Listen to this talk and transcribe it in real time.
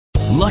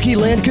Lucky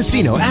Land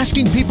Casino,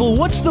 asking people,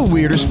 what's the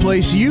weirdest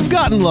place you've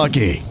gotten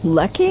lucky?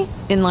 Lucky?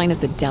 In line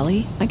at the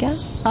deli, I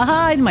guess?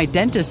 Aha, in my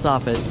dentist's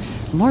office.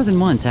 More than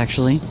once,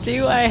 actually.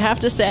 Do I have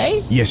to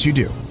say? Yes, you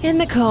do. In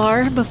the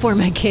car before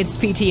my kids'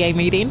 PTA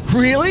meeting.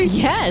 Really?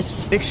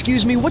 Yes.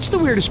 Excuse me, what's the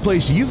weirdest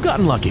place you've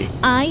gotten lucky?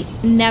 I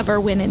never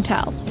win and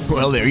tell.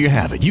 Well, there you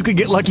have it. You can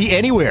get lucky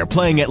anywhere,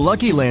 playing at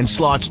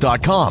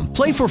LuckyLandSlots.com.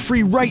 Play for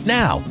free right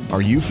now.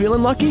 Are you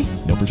feeling lucky?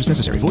 No purchase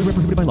necessary. Void where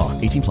prohibited by law.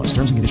 18 plus.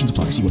 Terms and conditions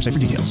apply. See website for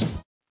details.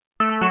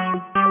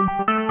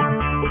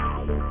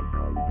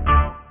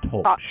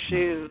 Talk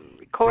show.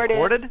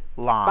 Recorded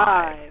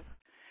live.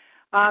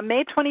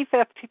 May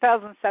 25th,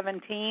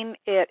 2017.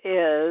 It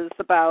is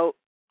about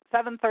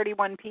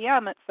 7:31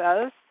 p.m., it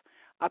says,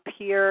 up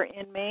here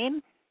in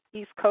Maine,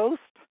 East Coast.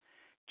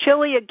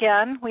 Chilly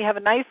again. We have a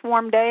nice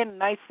warm day and a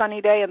nice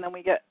sunny day, and then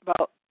we get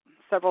about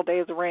several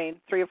days of rain,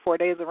 3 or 4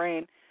 days of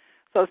rain.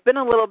 So it's been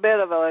a little bit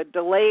of a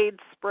delayed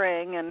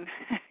spring, and,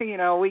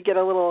 we get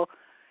a little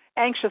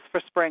anxious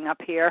for spring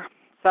up here.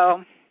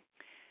 So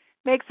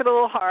makes it a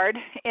little hard.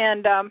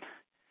 And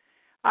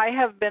I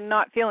have been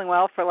not feeling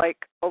well for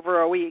over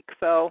a week.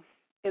 So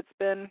it's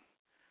been,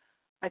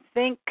 I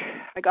think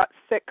I got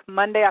sick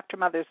Monday after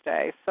Mother's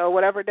Day. So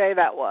whatever day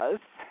that was,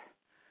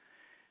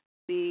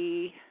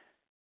 the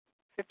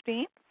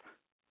 15th?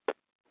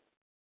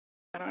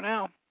 I don't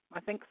know. I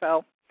think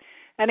so.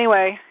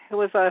 Anyway, it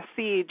was a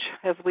siege,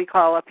 as we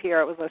call up here.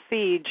 It was a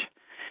siege,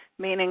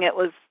 meaning it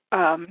was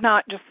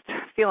not just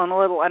feeling a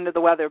little under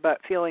the weather,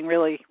 but feeling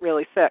really,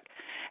 really sick.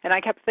 And I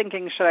kept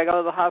thinking, should I go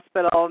to the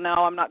hospital? No,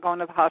 I'm not going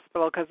to the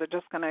hospital because they're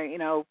just going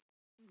to,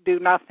 do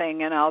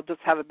nothing, and I'll just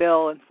have a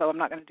bill, and so I'm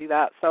not going to do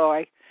that. So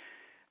I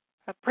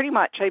pretty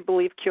much, I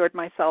believe, cured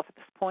myself at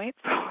this point.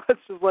 So let's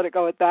just let it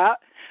go at that.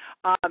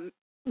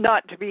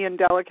 Not to be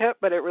indelicate,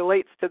 but it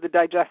relates to the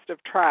digestive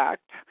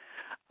tract.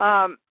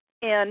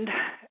 And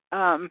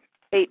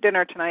ate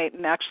dinner tonight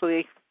and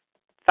actually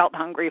felt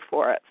hungry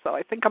for it. So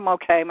I think I'm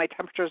okay. My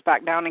temperature's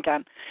back down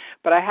again.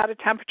 But I had a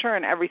temperature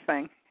and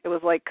everything. It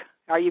was like,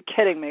 are you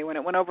kidding me? When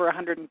it went over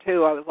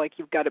 102, I was like,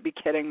 you've got to be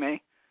kidding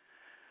me.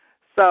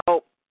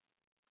 So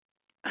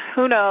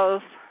who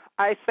knows?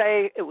 I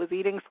say it was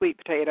eating sweet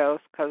potatoes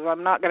because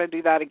I'm not going to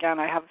do that again.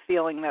 I have a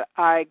feeling that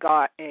I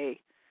got a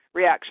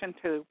reaction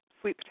to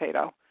sweet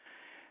potato.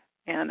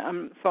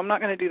 And so I'm not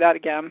going to do that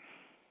again.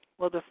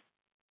 We'll just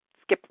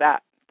skip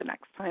that the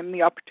next time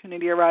the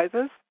opportunity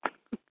arises.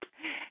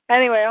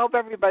 Anyway, I hope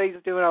everybody's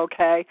doing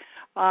okay.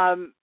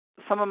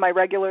 Some of my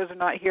regulars are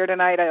not here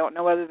tonight. I don't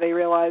know whether they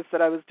realized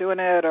that I was doing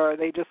it or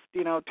they just,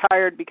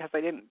 tired because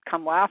I didn't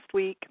come last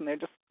week and they're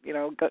just,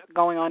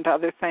 going on to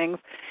other things.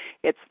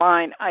 It's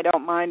fine. I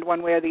don't mind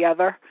one way or the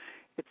other.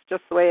 It's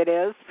just the way it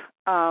is.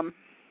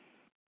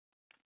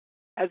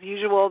 As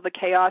usual, the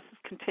chaos is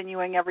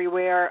continuing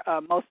everywhere.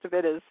 Most of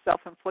it is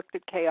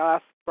self-inflicted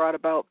chaos brought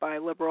about by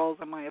liberals,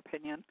 in my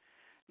opinion,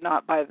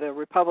 not by the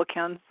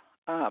Republicans.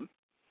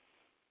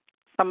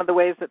 Some of the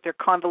ways that they're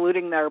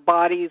convoluting their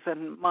bodies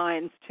and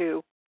minds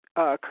to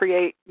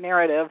create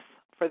narratives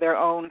for their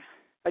own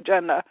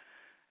agenda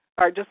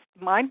are just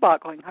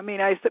mind-boggling. I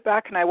mean, I sit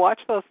back and I watch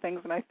those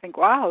things and I think,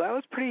 wow, that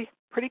was pretty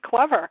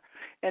clever.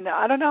 And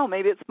I don't know,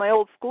 maybe it's my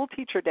old school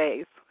teacher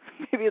days.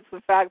 Maybe it's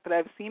the fact that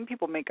I've seen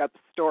people make up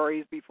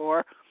stories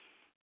before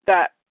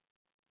that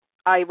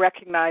I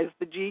recognize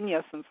the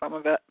genius in some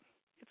of it.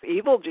 It's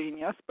evil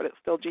genius, but it's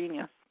still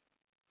genius.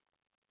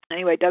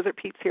 Anyway, Desert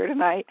Pete's here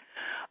tonight,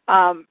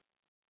 and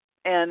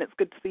it's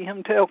good to see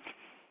him too,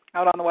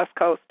 out on the West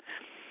Coast.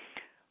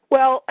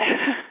 Well,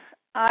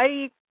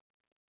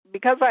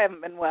 because I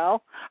haven't been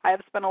well, I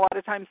have spent a lot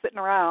of time sitting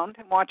around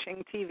and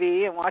watching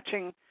TV and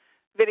watching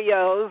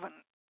videos and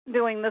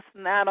doing this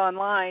and that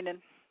online and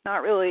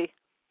not really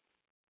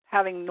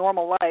having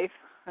normal life,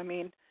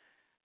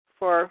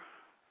 for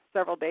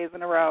several days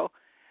in a row.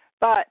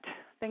 But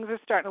things are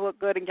starting to look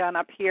good again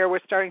up here. We're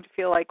starting to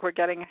feel like we're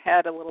getting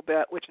ahead a little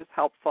bit, which is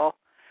helpful.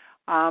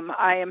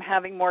 I am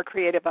having more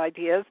creative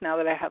ideas now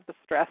that I have the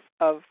stress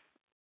of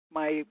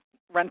my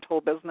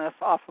rental business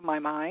off of my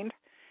mind.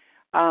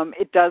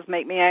 It does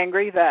make me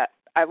angry that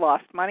I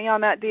lost money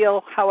on that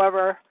deal.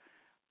 However,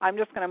 I'm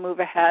just going to move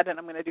ahead and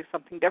I'm going to do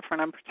something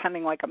different. I'm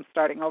pretending like I'm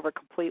starting over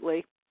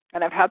completely.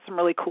 And I've had some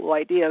really cool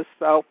ideas,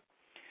 so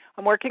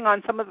I'm working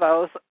on some of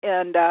those,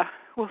 and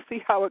we'll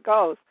see how it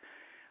goes.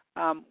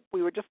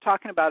 We were just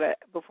talking about it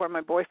before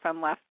my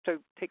boyfriend left to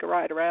take a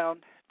ride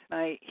around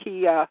tonight.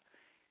 He's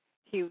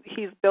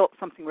built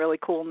something really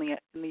cool in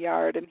the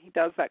yard, and he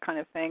does that kind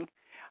of thing,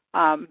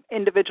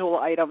 individual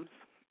items.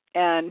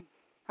 And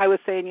I was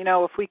saying,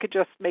 if we could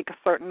just make a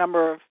certain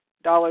number of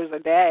dollars a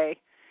day,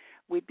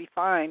 we'd be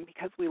fine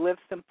because we live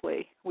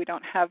simply. We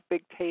don't have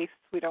big tastes.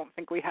 We don't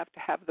think we have to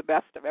have the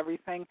best of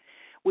everything.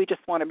 We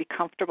just want to be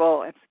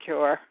comfortable and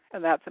secure,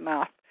 and that's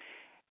enough.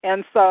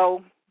 And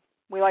so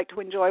we like to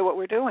enjoy what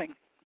we're doing,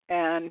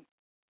 and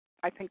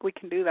I think we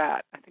can do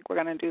that. I think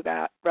we're going to do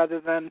that rather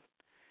than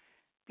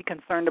be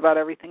concerned about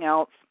everything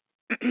else.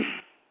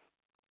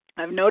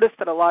 I've noticed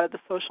that a lot of the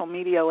social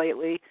media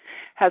lately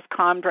has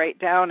calmed right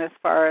down as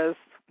far as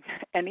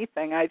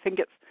anything. I think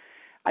it's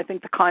I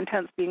think the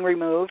content's being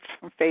removed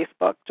from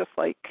Facebook, just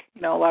like,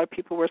 a lot of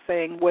people were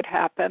saying would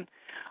happen.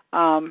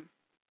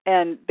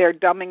 And they're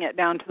dumbing it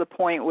down to the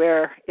point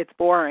where it's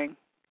boring.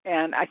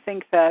 And I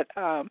think that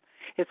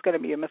it's going to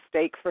be a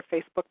mistake for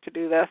Facebook to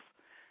do this.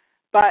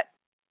 But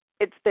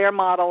it's their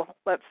model.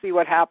 Let's see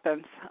what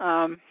happens.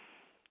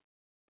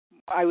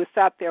 I was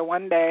sat there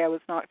one day. I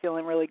was not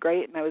feeling really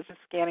great, and I was just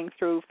scanning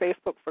through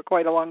Facebook for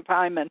quite a long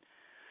time, and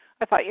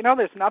I thought,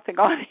 there's nothing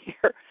on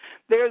here.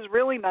 There's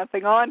really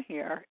nothing on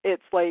here.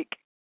 It's like,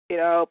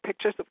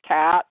 pictures of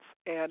cats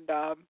and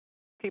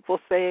people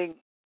saying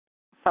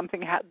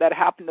something that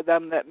happened to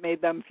them that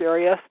made them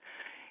furious,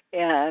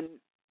 and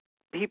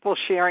people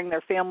sharing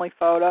their family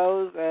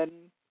photos, and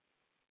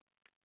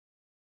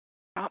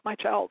not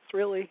much else,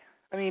 really.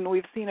 I mean,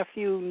 we've seen a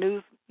few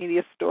news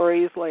media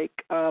stories like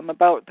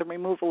about the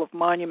removal of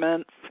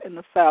monuments in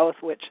the South,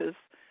 which is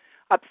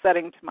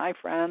upsetting to my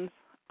friends.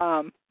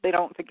 They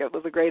don't think it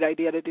was a great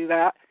idea to do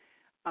that.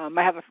 I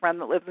have a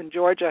friend that lives in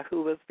Georgia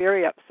who was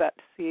very upset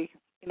to see,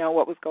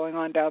 what was going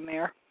on down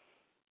there.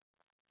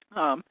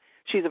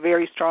 She's a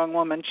very strong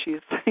woman.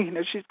 She's,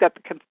 she's got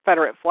the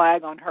Confederate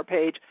flag on her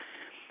page,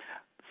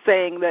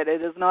 saying that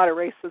it is not a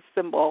racist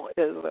symbol.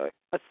 It is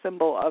a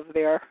symbol of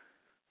their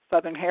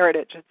Southern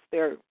heritage. It's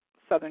their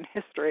Southern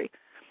history.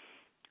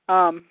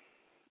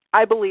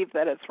 I believe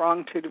that it's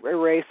wrong to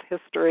erase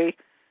history.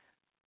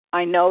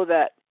 I know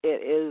that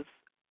it is.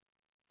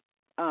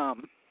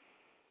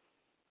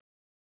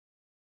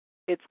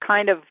 It's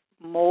kind of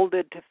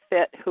molded to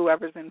fit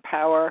whoever's in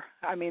power.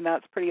 I mean,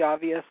 that's pretty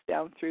obvious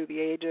down through the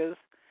ages,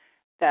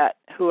 that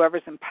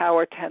whoever's in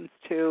power tends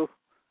to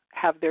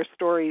have their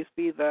stories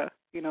be that,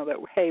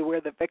 hey,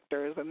 we're the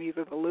victors and these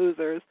are the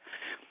losers,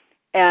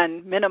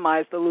 and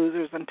minimize the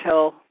losers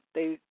until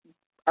they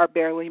are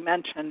barely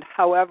mentioned.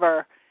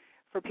 However,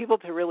 for people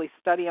to really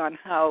study on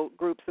how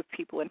groups of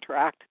people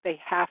interact, they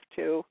have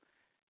to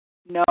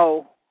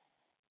know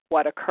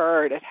what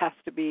occurred. It has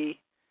to be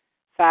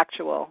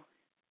factual.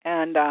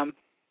 And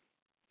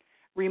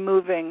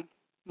removing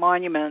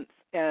monuments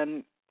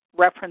and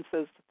references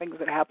to things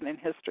that happen in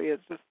history is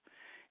just,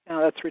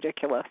 that's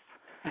ridiculous.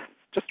 It's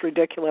just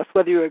ridiculous,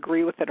 whether you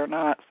agree with it or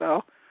not.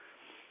 So,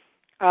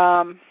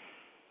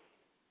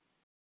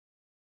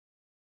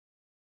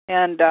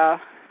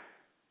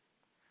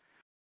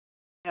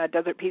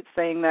 Desert Pete's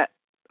saying that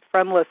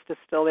friend list is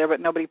still there, but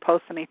nobody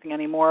posts anything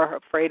anymore,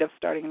 afraid of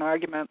starting an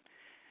argument.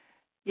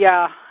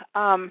 Yeah,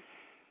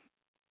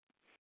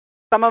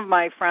 some of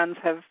my friends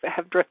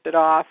have drifted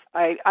off.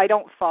 I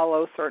don't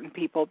follow certain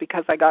people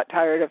because I got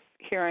tired of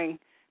hearing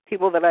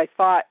people that I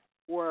thought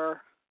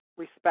were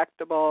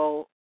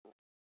respectable,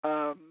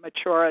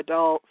 mature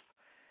adults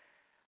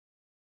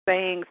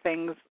saying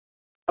things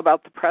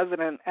about the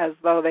president as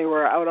though they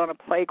were out on a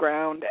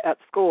playground at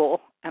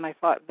school, and I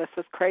thought, this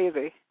is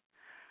crazy.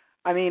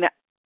 I mean,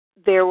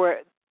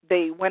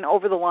 they went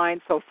over the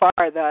line so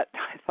far that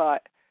I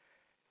thought,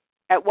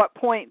 at what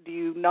point do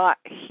you not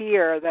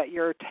hear that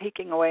you're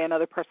taking away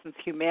another person's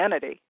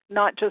humanity?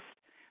 Not just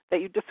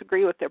that you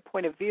disagree with their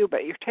point of view,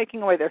 but you're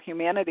taking away their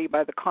humanity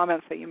by the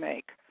comments that you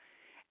make.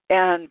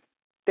 And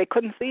they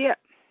couldn't see it.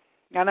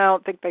 And I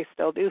don't think they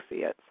still do see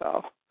it.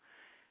 So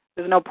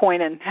there's no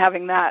point in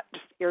having that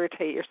just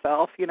irritate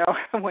yourself,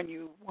 when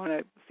you want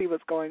to see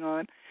what's going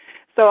on.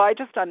 So I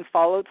just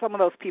unfollowed some of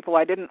those people.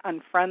 I didn't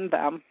unfriend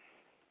them.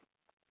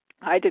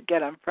 I did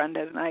get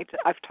unfriended, and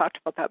I've talked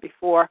about that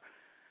before.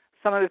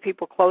 Some of the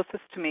people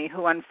closest to me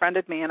who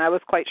unfriended me, and I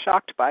was quite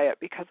shocked by it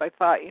because I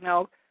thought,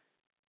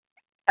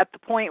 at the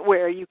point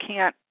where you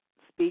can't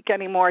speak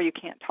anymore, you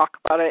can't talk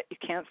about it, you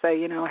can't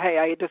say, hey,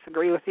 I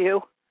disagree with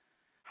you.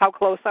 How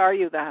close are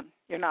you then?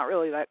 You're not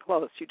really that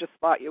close. You just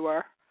thought you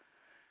were.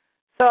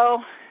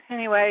 So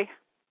anyway,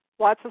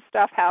 lots of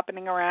stuff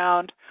happening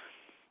around.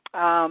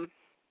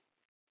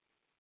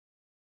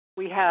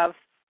 We have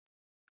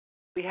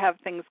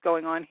things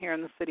going on here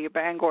in the city of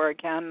Bangor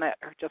again that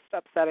are just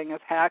upsetting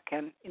as heck,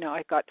 and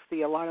I got to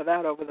see a lot of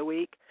that over the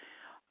week.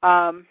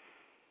 One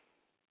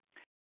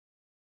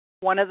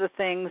of the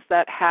things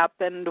that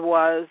happened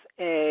was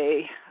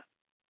a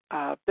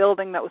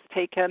building that was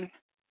taken,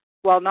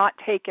 well, not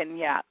taken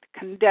yet,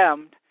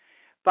 condemned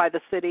by the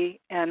city,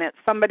 and it's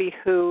somebody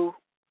who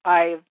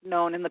I've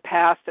known in the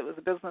past. It was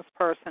a business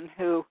person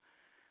who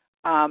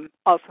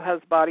also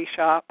has a body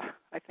shop.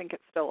 I think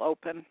it's still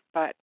open,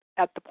 but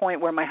at the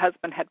point where my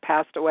husband had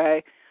passed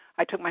away,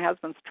 I took my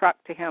husband's truck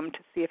to him to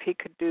see if he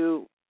could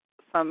do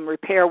some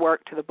repair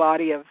work to the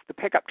body of the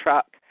pickup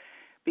truck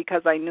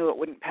because I knew it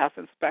wouldn't pass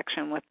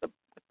inspection with the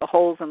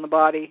holes in the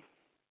body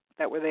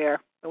that were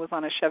there. It was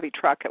on a Chevy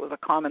truck. It was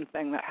a common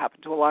thing that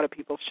happened to a lot of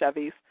people's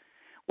Chevys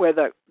where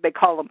they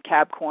call them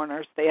cab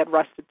corners. They had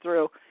rusted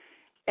through.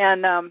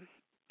 And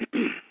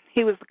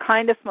he was the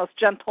kindest, most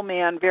gentle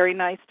man, very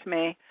nice to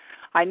me.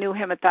 I knew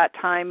him at that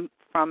time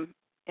from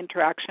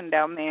interaction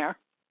down there.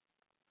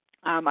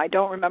 I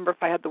don't remember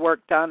if I had the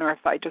work done or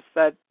if I just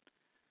said,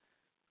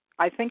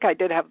 I think I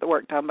did have the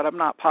work done, but I'm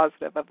not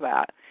positive of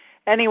that.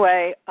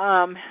 Anyway,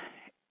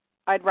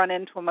 I'd run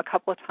into him a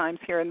couple of times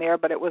here and there,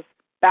 but it was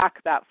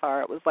back that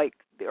far. It was like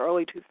the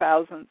early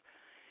 2000s.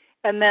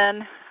 And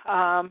then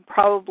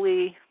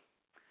probably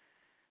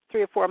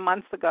 3 or 4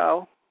 months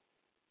ago,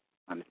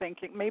 I'm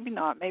thinking, maybe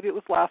not, maybe it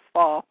was last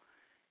fall,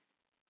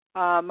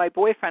 my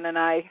boyfriend and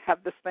I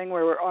have this thing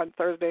where we're on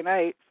Thursday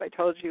nights, I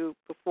told you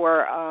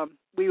before,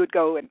 we would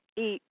go and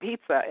eat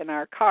pizza in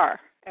our car,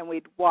 and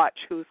we'd watch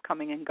who's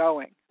coming and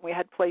going. We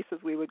had places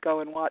we would go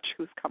and watch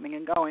who's coming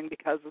and going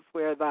because it's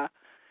where the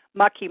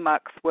mucky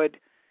mucks would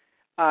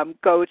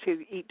go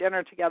to eat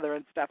dinner together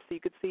and stuff, so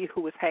you could see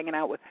who was hanging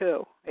out with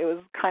who. It was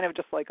kind of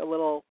just like a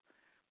little,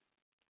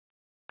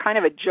 kind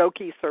of a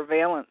jokey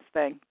surveillance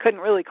thing. Couldn't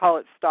really call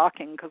it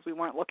stalking because we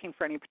weren't looking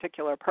for any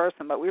particular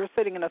person, but we were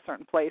sitting in a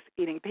certain place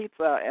eating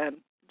pizza and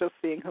just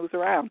seeing who's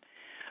around.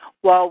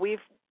 Well, we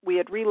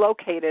had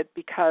relocated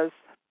because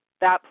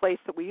that place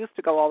that we used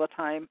to go all the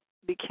time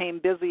became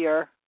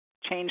busier,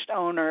 changed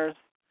owners,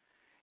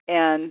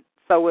 and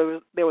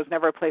so there was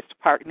never a place to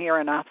park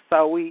near enough.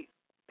 So we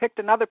picked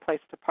another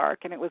place to park,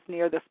 and it was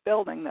near this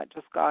building that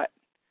just got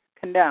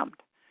condemned.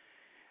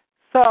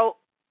 So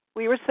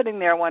we were sitting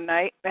there one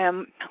night,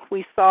 and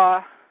we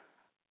saw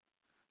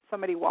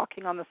somebody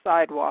walking on the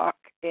sidewalk,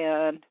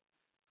 and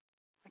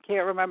I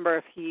can't remember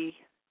if he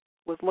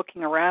was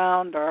looking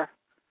around or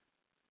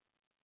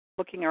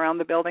looking around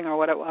the building or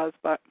what it was,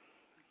 but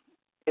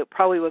it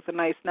probably was a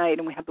nice night,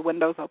 and we had the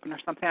windows open or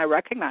something. I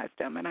recognized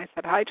him, and I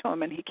said hi to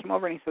him, and he came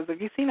over, and he says,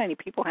 "Have you seen any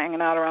people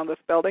hanging out around this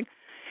building?"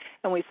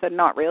 And we said,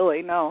 "Not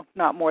really, no,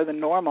 not more than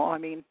normal. I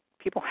mean,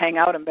 people hang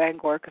out in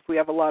Bangor because we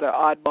have a lot of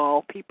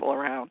oddball people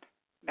around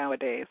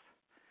nowadays."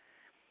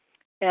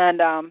 And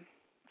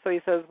so he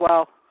says,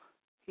 "I'm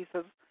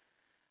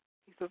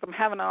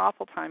having an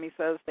awful time." He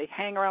says, "They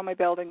hang around my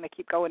building, they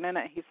keep going in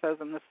it." He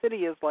says, "And the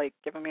city is like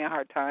giving me a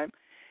hard time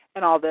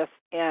and all this."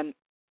 And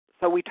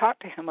so we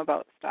talked to him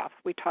about stuff.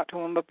 We talked to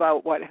him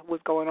about what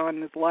was going on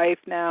in his life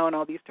now and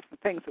all these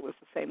different things. It was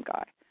the same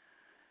guy.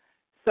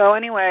 So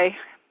anyway,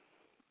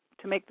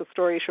 to make the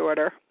story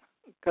shorter,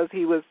 because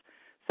he was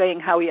saying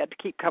how he had to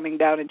keep coming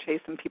down and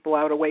chasing people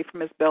out away from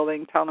his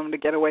building, telling them to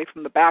get away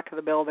from the back of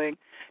the building,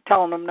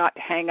 telling them not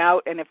to hang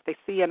out, and if they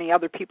see any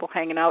other people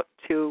hanging out,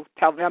 to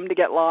tell them to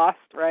get lost,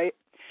 right?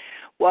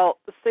 Well,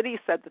 the city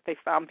said that they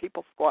found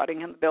people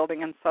squatting in the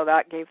building, and so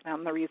that gave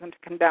them the reason to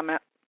condemn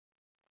it.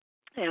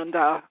 And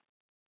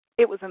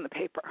it was in the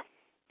paper.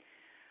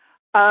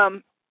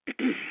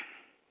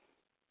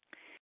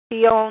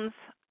 He owns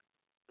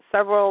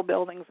several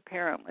buildings,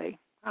 apparently.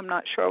 I'm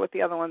not sure what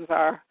the other ones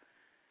are,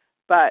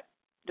 but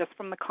just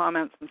from the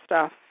comments and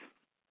stuff,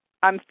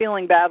 I'm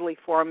feeling badly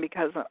for him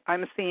because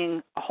I'm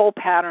seeing a whole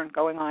pattern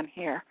going on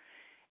here.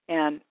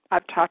 And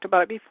I've talked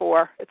about it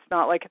before. It's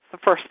not like it's the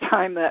first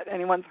time that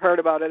anyone's heard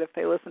about it if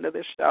they listen to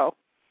this show.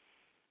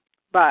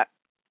 But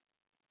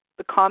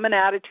the common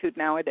attitude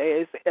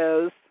nowadays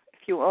is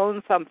if you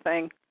own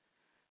something,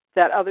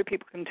 that other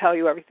people can tell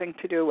you everything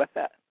to do with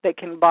it. They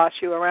can boss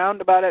you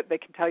around about it. They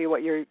can tell you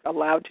what you're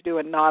allowed to do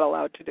and not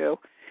allowed to do.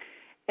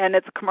 And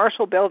it's a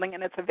commercial building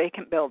and it's a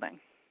vacant building.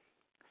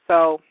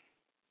 So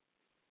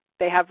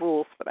they have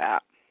rules for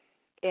that.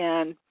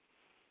 And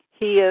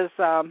he is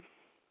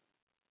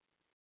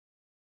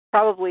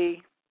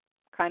probably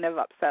kind of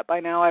upset by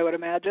now, I would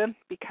imagine,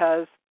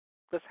 because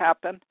this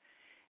happened.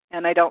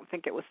 And I don't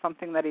think it was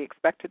something that he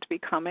expected to be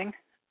coming.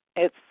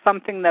 It's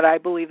something that I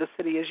believe the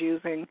city is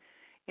using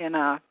in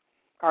a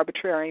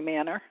arbitrary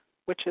manner,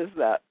 which is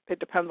that it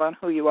depends on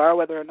who you are,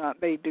 whether or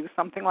not they do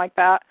something like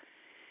that.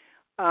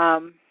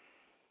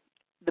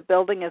 The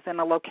building is in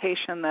a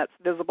location that's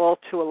visible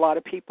to a lot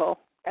of people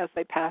as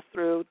they pass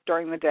through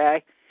during the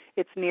day.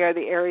 It's near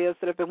the areas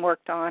that have been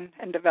worked on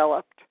and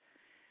developed.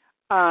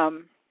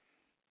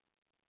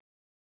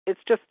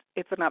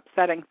 It's an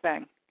upsetting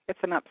thing. It's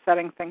an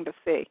upsetting thing to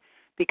see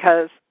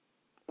because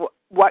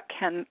what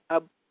can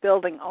a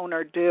building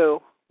owner do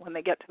when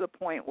they get to the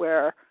point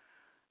where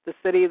the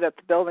city that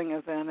the building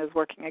is in is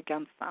working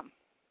against them?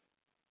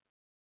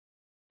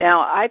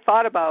 Now, I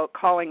thought about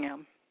calling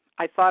him.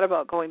 I thought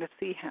about going to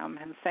see him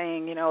and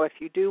saying, if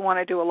you do want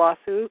to do a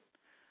lawsuit,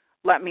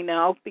 let me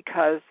know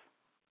because,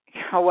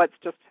 what's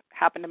just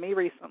happened to me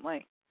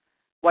recently.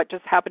 What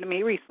just happened to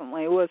me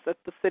recently was that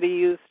the city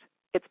used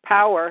its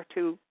power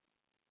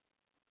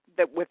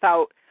that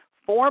without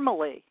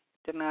formally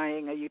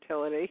denying a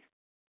utility,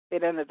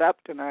 it ended up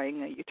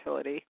denying a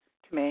utility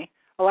to me,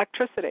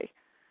 electricity.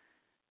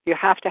 You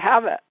have to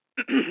have it.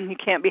 You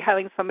can't be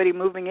having somebody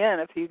moving in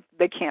if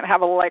they can't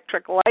have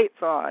electric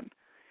lights on.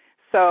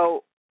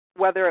 So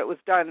whether it was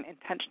done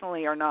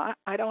intentionally or not,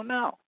 I don't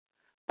know.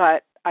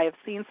 But I have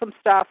seen some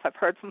stuff. I've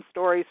heard some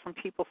stories from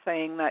people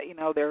saying that,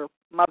 their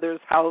mother's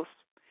house,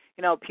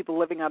 people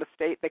living out of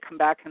state, they come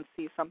back and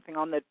see something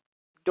on the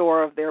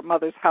door of their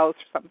mother's house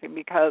or something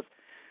because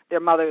their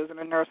mother is in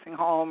a nursing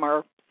home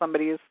or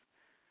somebody is,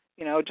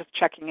 just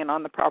checking in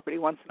on the property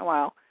once in a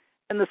while.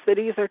 And the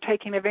cities are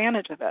taking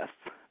advantage of this.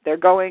 They're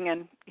going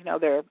and,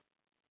 they're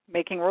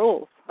making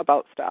rules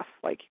about stuff.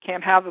 Like you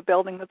can't have a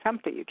building that's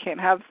empty. You can't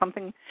have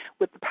something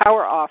with the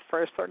power off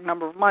for a certain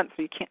number of months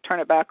so you can't turn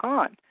it back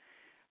on.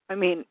 I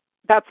mean,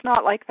 that's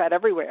not like that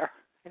everywhere.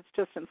 It's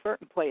just in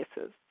certain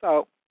places.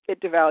 So it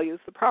devalues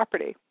the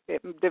property.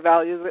 It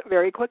devalues it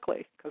very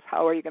quickly because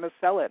how are you going to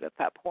sell it at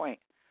that point?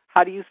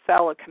 How do you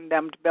sell a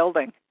condemned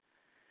building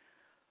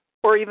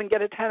or even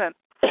get a tenant?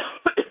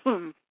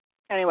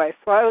 Anyway,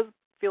 so I was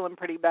feeling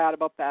pretty bad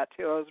about that,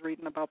 too. I was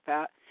reading about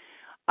that.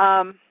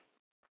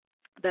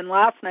 Then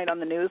last night on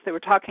the news, they were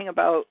talking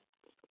about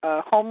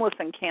a homeless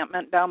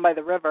encampment down by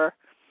the river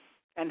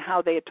and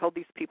how they had told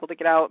these people to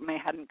get out and they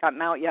hadn't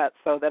gotten out yet,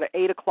 so that at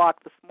 8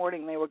 o'clock this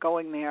morning they were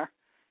going there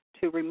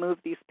to remove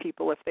these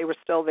people if they were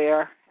still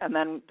there and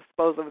then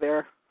dispose of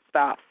their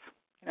stuff,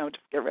 just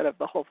get rid of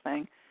the whole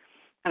thing.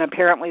 And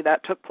apparently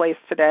that took place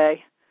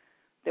today.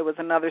 There was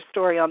another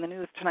story on the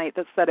news tonight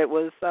that said it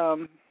was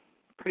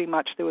pretty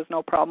much there was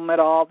no problem at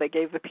all. They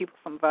gave the people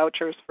some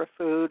vouchers for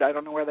food. I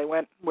don't know where they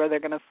went, where they're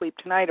going to sleep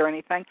tonight or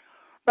anything.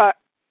 But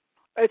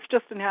it's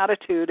just an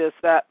attitude is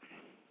that,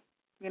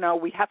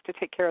 we have to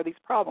take care of these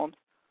problems.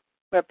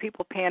 We have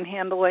people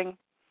panhandling.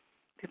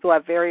 People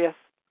have various,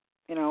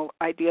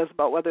 ideas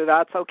about whether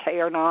that's okay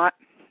or not,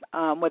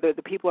 whether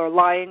the people are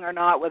lying or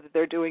not, whether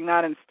they're doing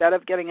that instead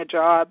of getting a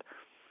job.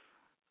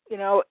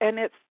 And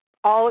it's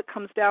all it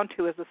comes down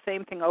to is the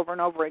same thing over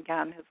and over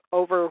again, is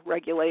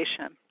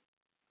over-regulation.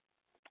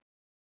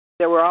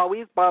 There were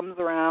always bums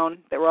around.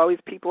 There were always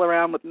people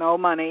around with no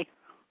money.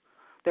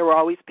 There were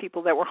always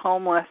people that were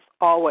homeless,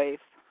 always.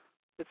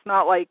 It's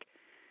not like,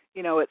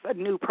 it's a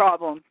new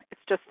problem.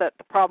 It's just that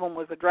the problem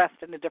was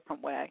addressed in a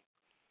different way.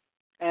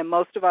 And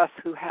most of us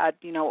who had,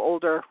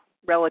 older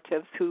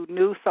relatives who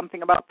knew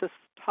something about this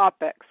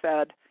topic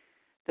said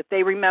that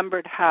they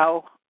remembered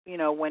how,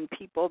 when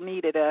people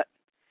needed it,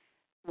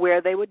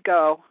 where they would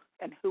go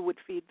and who would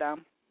feed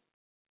them.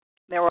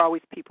 There were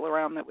always people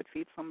around that would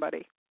feed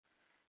somebody.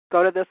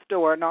 Go to this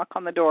door, knock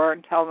on the door,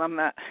 and tell them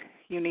that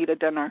you need a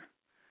dinner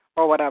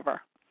or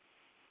whatever.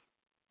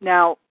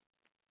 Now,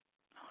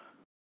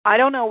 I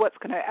don't know what's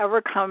going to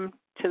ever come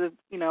to,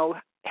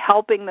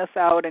 helping this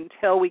out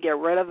until we get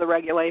rid of the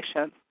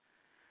regulations.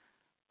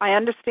 I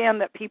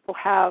understand that people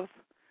have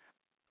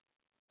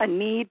a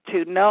need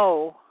to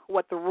know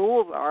what the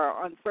rules are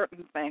on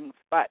certain things,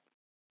 but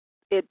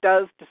it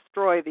does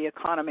destroy the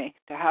economy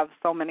to have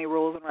so many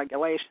rules and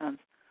regulations.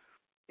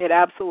 It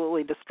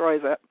absolutely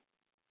destroys it.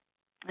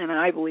 And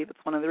I believe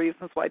it's one of the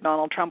reasons why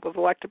Donald Trump was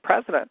elected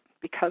president,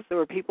 because there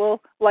were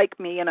people like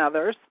me and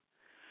others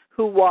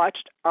who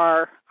watched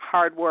our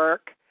hard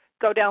work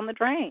go down the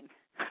drain.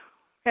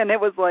 And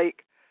it was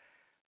like,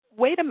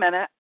 wait a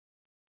minute,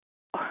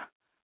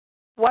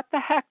 what the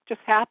heck just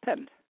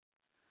happened?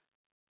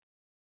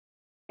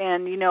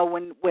 And,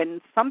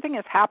 when something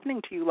is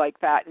happening to you like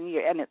that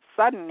and it's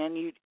sudden and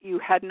you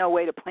had no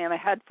way to plan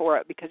ahead for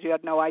it because you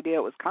had no idea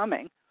it was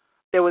coming,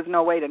 there was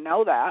no way to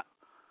know that.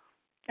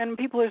 And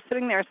people are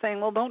sitting there saying,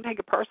 well, don't take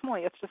it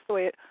personally. It's just the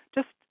way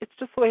it's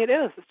just the way it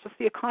is. It's just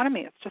the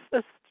economy. It's just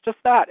this. It's just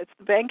that. It's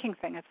the banking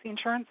thing. It's the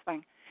insurance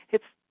thing.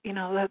 It's,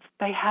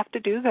 they have to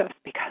do this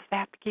because they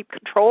have to keep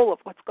control of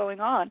what's going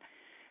on.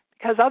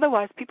 Because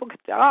otherwise people could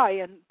die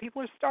and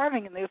people are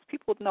starving and there's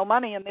people with no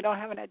money and they don't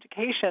have an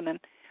education and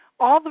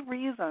all the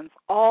reasons,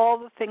 all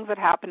the things that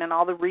happen and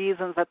all the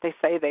reasons that they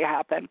say they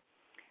happen,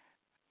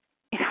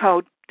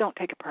 don't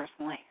take it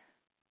personally.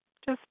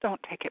 Just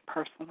don't take it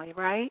personally,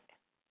 right?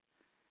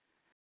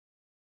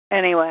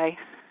 Anyway,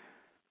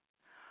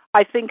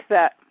 I think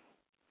that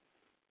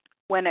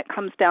when it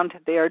comes down to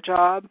their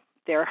job,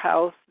 their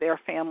house, their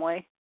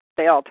family,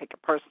 they all take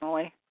it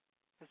personally.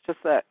 It's just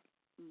that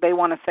they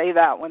want to say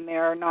that when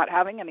they're not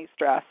having any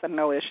stress and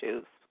no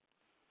issues.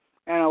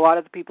 And a lot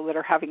of the people that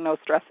are having no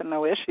stress and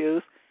no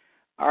issues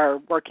are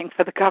working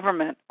for the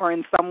government or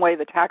in some way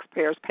the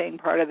taxpayers paying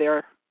part of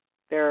their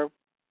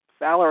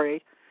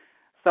salary.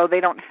 So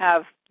they don't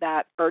have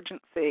that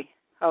urgency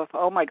of,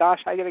 oh my gosh,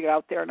 I got to get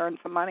out there and earn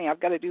some money. I've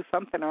got to do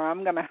something or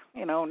I'm going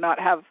to, not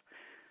have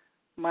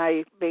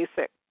my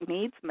basic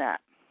needs met.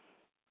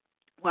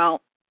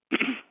 Well,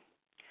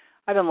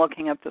 I've been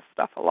looking at this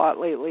stuff a lot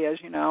lately, as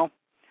you know.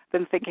 I've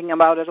been thinking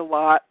about it a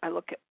lot. I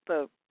look at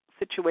the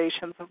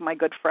situations of my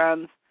good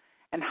friends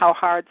and how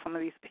hard some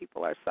of these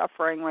people are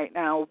suffering right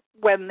now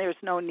when there's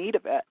no need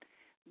of it,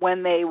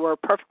 when they were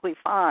perfectly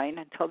fine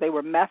until they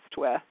were messed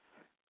with.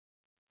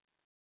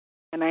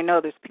 And I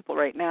know there's people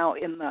right now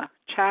in the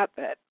chat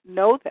that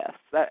know this,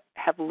 that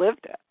have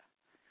lived it.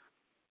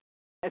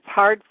 It's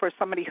hard for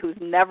somebody who's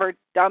never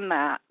done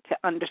that to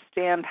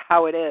understand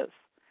how it is.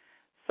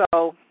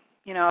 So,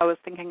 I was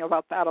thinking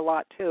about that a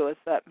lot too, is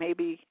that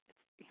maybe,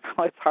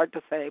 it's hard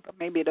to say, but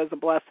maybe it is a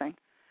blessing,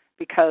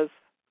 because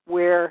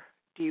where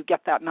do you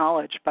get that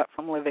knowledge but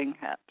from living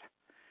it?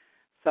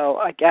 So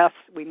I guess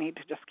we need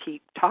to just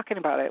keep talking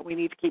about it. We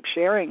need to keep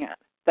sharing it.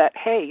 That,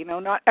 hey,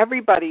 not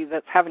everybody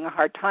that's having a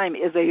hard time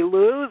is a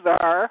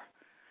loser.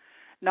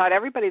 Not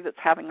everybody that's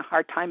having a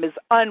hard time is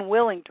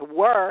unwilling to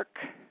work.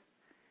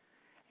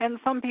 And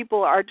some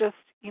people are just,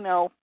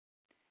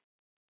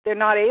 they're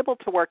not able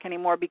to work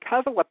anymore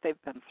because of what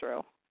they've been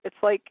through. It's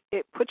like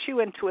it puts you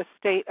into a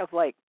state of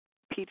like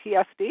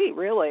PTSD,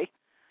 really.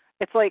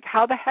 It's like,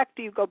 how the heck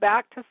do you go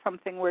back to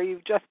something where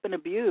you've just been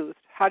abused?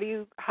 How do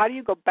you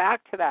go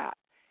back to that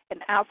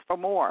and ask for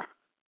more?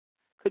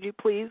 Could you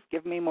please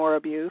give me more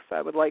abuse?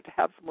 I would like to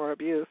have some more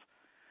abuse.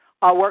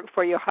 I'll work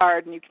for you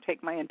hard, and you can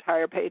take my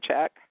entire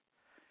paycheck.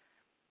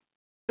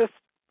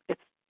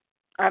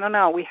 I don't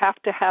know. We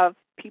have to have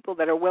people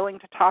that are willing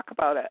to talk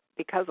about it,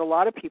 because a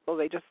lot of people,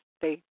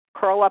 they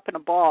curl up in a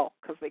ball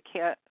because they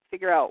can't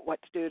figure out what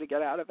to do to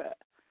get out of it.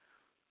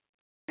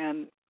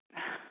 And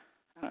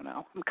I don't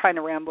know. I'm kind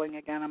of rambling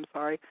again. I'm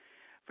sorry.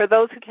 For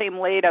those who came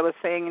late, I was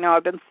saying,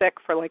 I've been sick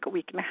for like a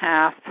week and a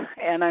half,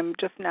 and I'm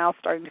just now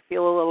starting to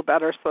feel a little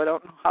better, so I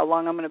don't know how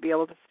long I'm going to be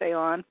able to stay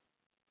on.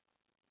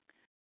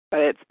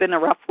 But it's been a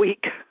rough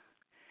week.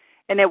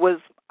 And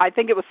I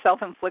think it was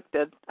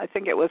self-inflicted. I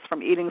think it was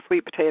from eating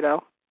sweet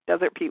potato.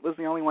 Desert Pete was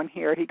the only one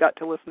here. He got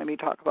to listen to me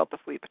talk about the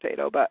sweet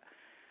potato. But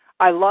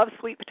I love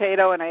sweet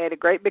potato, and I ate a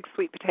great big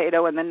sweet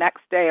potato, and the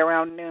next day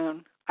around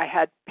noon, I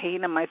had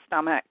pain in my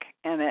stomach,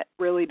 and it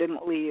really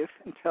didn't leave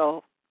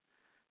until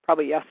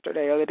probably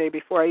yesterday or the day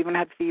before. I even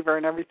had fever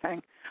and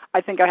everything.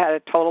 I think I had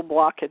a total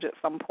blockage at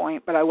some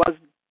point, but I was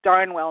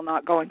darn well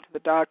not going to the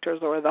doctors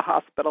or the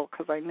hospital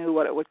because I knew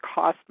what it would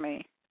cost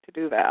me to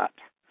do that.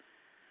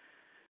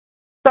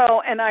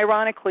 So, and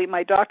ironically,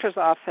 my doctor's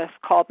office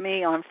called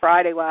me on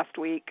Friday last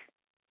week,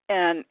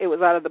 and it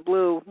was out of the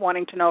blue,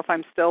 wanting to know if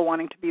I'm still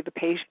wanting to be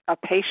a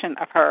patient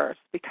of hers,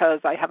 because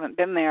I haven't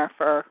been there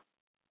for,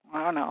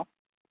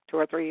 2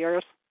 or 3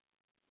 years.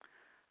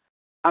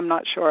 I'm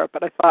not sure,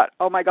 but I thought,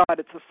 oh my God,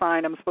 it's a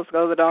sign. I'm supposed to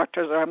go to the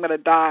doctors or I'm going to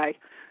die.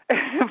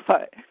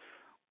 but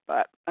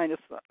I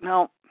just thought,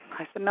 no.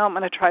 I said, no, I'm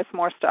going to try some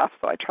more stuff.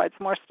 So I tried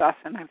some more stuff,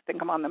 and I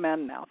think I'm on the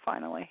mend now,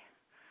 finally.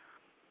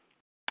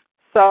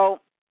 So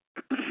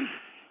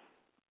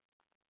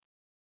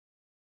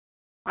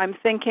I'm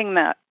thinking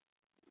that,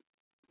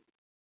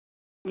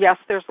 yes,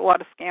 there's a lot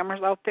of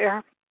scammers out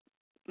there.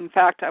 In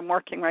fact, I'm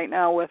working right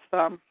now with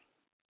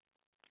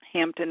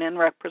Hampton Inn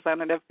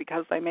representative,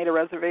 because I made a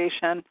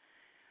reservation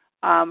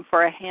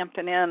for a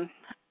Hampton Inn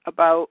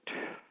about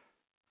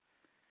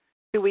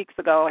 2 weeks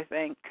ago, I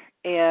think,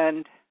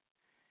 and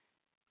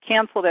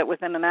canceled it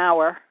within an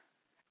hour,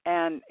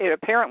 and it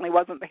apparently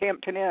wasn't the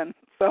Hampton Inn,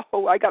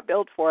 so I got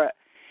billed for it.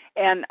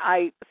 And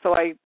I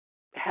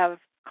have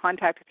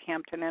contacted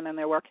Hampton Inn, and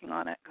they're working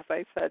on it, because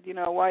I said,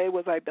 why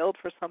was I billed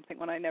for something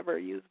when I never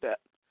used it?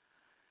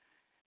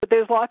 But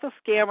there's lots of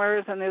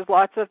scammers, and there's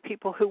lots of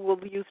people who will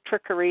use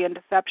trickery and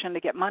deception to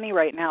get money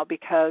right now,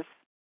 because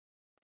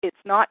it's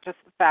not just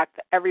the fact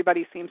that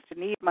everybody seems to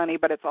need money,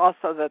 but it's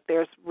also that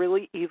there's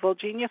really evil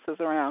geniuses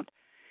around,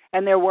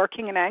 and they're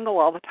working an angle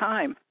all the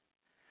time.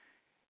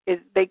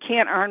 They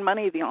can't earn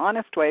money the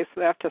honest way, so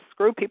they have to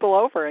screw people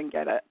over and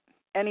get it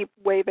any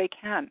way they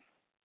can.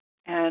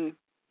 And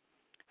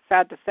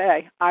sad to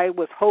say, I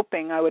was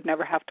hoping I would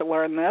never have to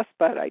learn this,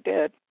 but I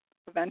did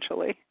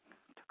eventually.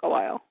 It took a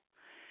while.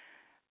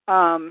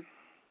 I'm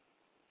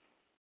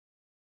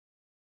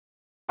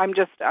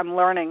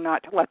learning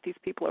not to let these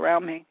people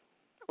around me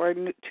or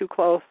too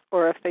close,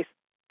 or if they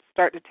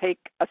start to take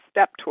a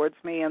step towards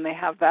me and they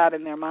have that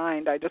in their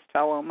mind, I just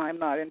tell them I'm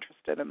not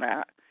interested in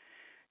that.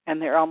 And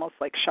they're almost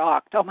like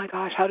shocked. Oh my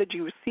gosh, how did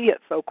you see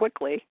it so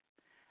quickly?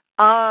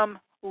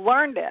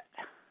 Learned it.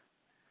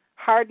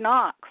 Hard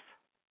knocks.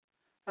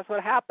 That's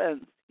what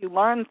happens. You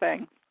learn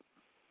things.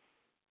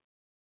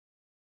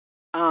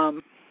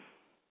 Now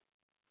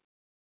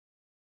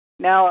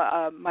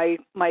my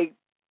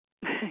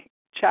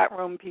chat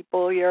room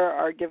people here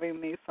are giving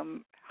me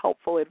some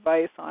helpful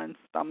advice on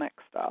stomach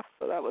stuff,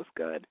 so that was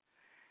good.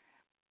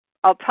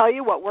 I'll tell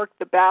you what worked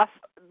the best.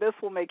 This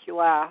will make you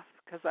laugh,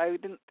 because I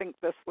didn't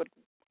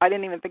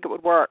even think it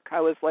would work.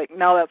 I was like,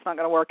 no, that's not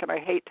going to work, and I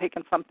hate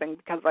taking something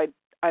because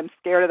I'm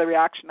scared of the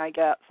reaction I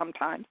get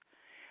sometimes,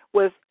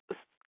 was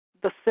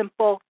the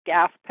simple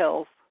gas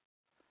pills.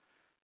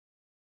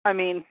 I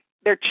mean,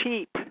 they're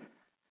cheap,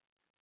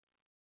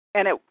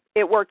 and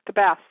it worked the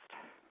best.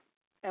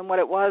 And what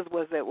it was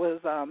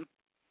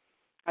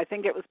I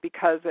think it was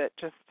because it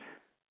just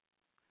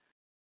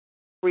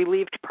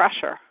relieved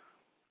pressure,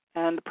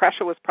 and the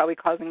pressure was probably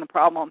causing the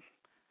problem.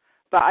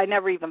 But I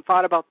never even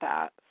thought about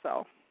that,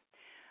 so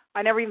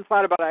I never even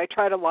thought about it. I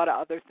tried a lot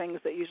of other things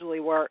that usually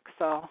work,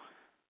 so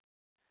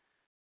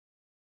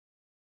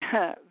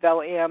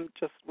Val-Am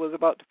just was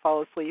about to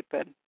fall asleep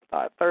and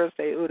thought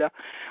Thursday, OODA.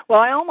 Well,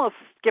 I almost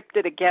skipped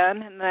it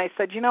again, and then I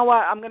said, you know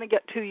what, I'm going to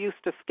get too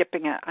used to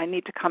skipping it. I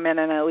need to come in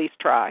and at least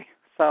try.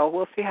 So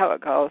we'll see how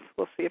it goes.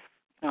 We'll see if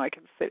I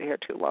can sit here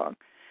too long.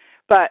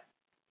 But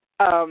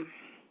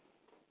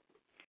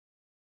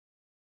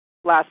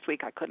last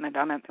week I couldn't have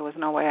done it. There was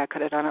no way I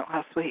could have done it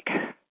last week.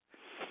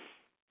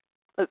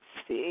 Let's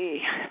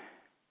see.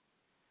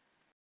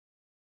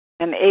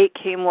 And 8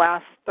 came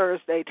last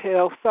Thursday,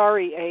 too.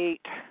 Sorry,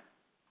 8.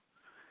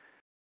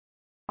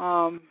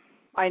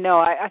 I know.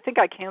 I think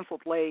I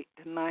canceled late,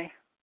 didn't I?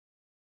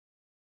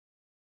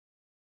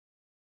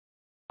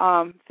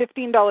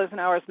 $15 an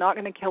hour is not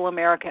going to kill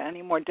America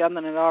any more dead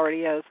than it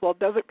already is. Well,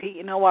 Desert Pete,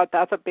 you know what?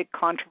 That's a big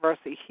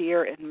controversy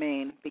here in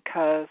Maine,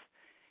 because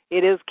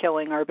It is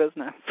killing our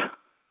business.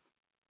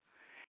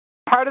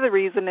 Part of the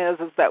reason is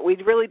that we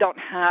really don't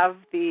have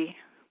the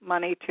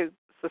money to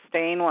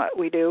sustain what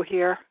we do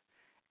here.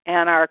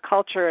 And our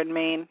culture in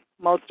Maine,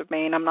 most of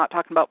Maine, I'm not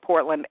talking about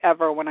Portland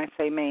ever when I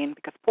say Maine,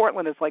 because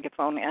Portland is like its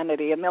own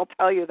entity, and they'll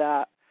tell you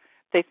that.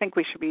 They think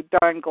we should be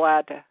darn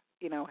glad to,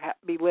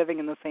 be living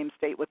in the same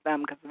state with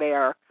them because they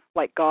are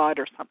like God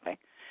or something.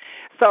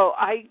 So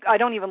I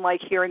don't even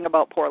like hearing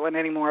about Portland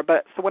anymore.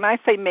 But so when I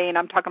say Maine,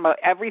 I'm talking about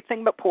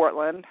everything but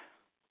Portland,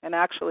 and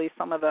actually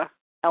some of the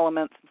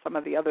elements in some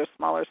of the other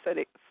small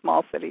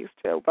cities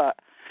too. But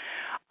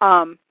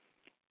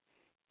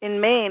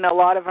in Maine, a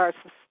lot of our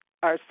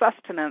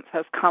sustenance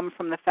has come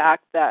from the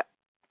fact that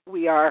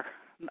we are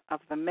of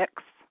the mix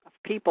of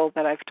people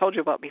that I've told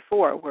you about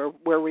before.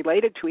 We're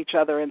related to each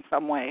other in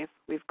some ways.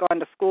 We've gone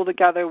to school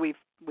together. We've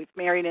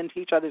married into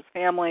each other's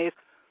families.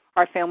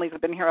 Our families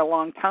have been here a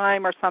long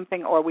time or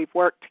something, or we've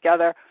worked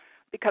together,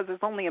 because there's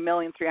only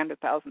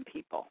 1,300,000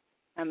 people.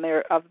 And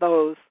of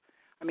those,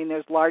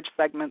 there's large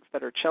segments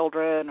that are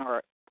children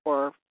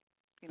or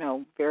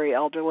very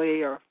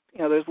elderly, or,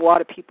 there's a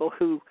lot of people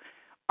who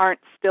aren't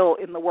still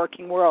in the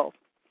working world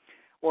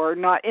or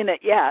not in it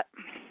yet.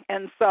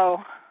 And so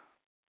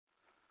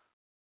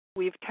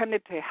we've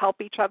tended to help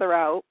each other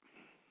out.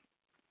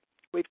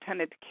 We've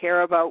tended to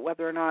care about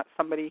whether or not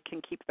somebody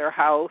can keep their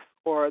house,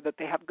 or that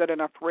they have good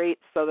enough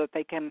rates so that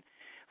they can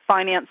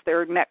finance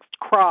their next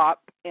crop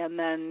and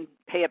then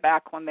pay it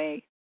back when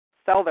they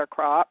sell their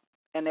crop.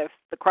 And if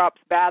the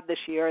crop's bad this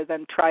year,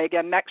 then try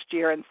again next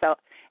year and sell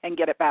and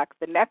get it back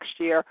the next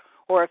year.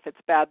 Or if it's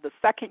bad the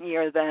second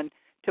year, then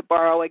to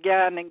borrow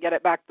again and get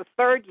it back the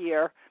third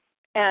year.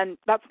 And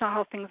that's not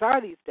how things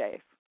are these days.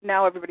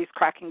 Now everybody's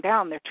cracking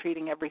down. They're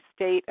treating every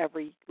state,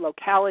 every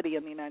locality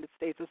in the United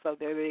States as though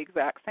they're the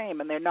exact same,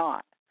 and they're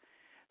not.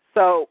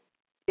 So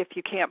if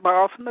you can't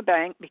borrow from the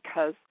bank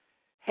because,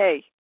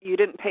 hey, you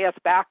didn't pay us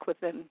back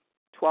within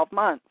 12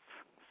 months,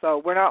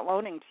 so we're not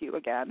loaning to you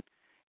again,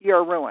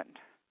 you're ruined.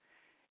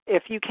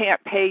 If you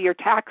can't pay your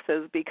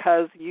taxes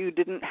because you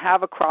didn't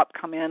have a crop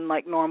come in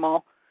like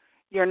normal,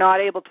 you're not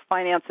able to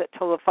finance it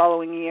till the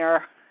following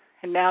year,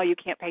 and now you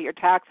can't pay your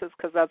taxes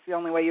because that's the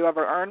only way you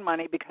ever earn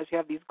money, because you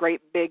have these great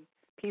big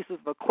pieces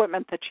of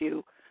equipment that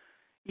you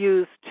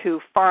use to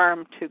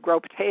farm, to grow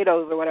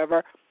potatoes or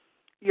whatever,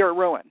 you're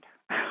ruined.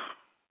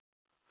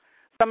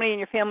 Somebody in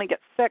your family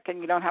gets sick and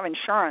you don't have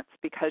insurance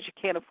because you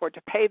can't afford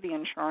to pay the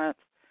insurance,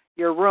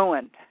 you're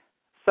ruined.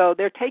 So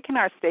they're taking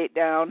our state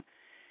down.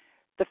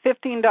 The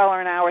 $15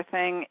 an hour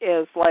thing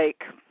is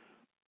like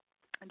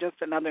just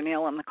another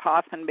nail in the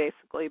coffin,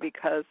 basically,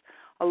 because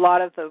a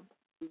lot of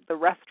the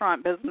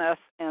restaurant business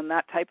and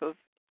that type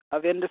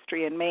of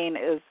industry in Maine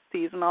is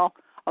seasonal.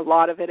 A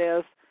lot of it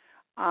is.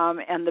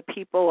 And the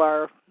people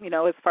are,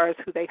 as far as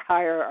who they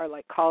hire, are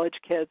like college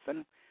kids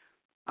and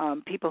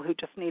people who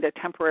just need a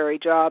temporary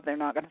job. They're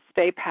not going to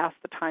stay past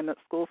the time that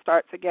school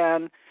starts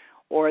again,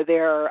 or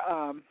they're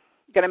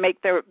going to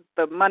make the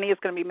money is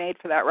going to be made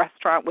for that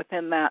restaurant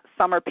within that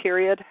summer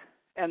period,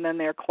 and then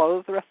they're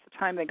closed the rest of the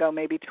time. They go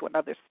maybe to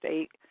another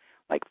state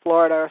like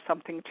Florida or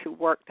something to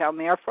work down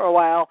there for a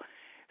while.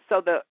 So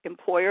the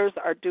employers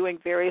are doing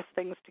various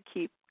things to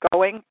keep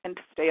going and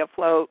to stay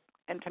afloat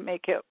and to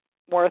make it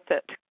worth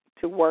it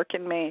to work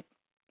in Maine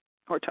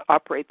or to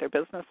operate their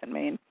business in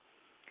Maine.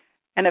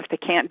 And if they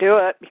can't do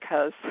it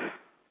because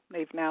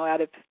they've now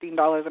added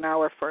 $15 an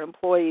hour for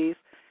employees,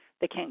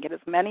 they can't get as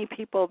many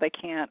people, they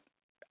can't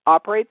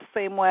operate the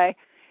same way.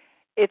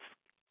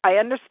 I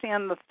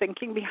understand the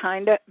thinking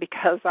behind it,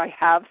 because I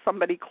have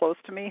somebody close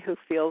to me who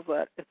feels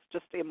that it's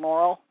just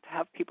immoral to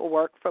have people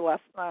work for less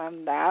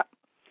than that.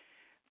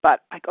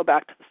 But I go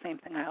back to the same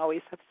thing I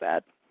always have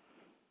said.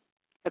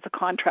 It's a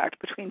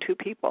contract between two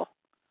people.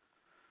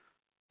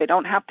 They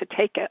don't have to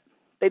take it.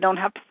 They don't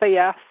have to say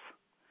yes.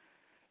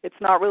 It's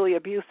not really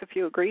abuse if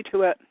you agree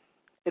to it.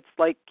 It's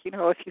like,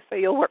 if you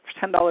say you'll work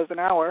for $10 an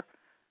hour,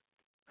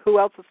 who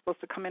else is supposed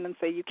to come in and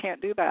say you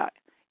can't do that?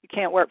 You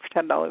can't work for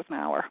 $10 an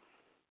hour.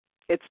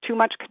 It's too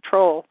much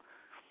control.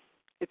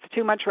 It's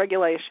too much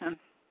regulation.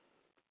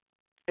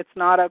 It's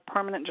not a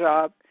permanent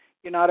job.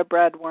 You're not a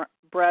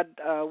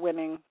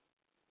bread-winning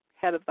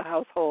head of the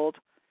household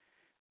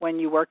when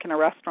you work in a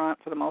restaurant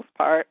for the most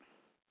part.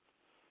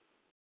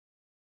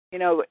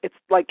 It's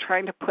like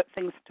trying to put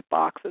things into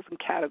boxes and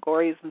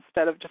categories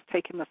instead of just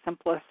taking the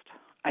simplest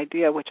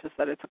idea, which is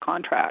that it's a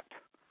contract.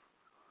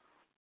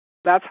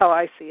 That's how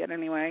I see it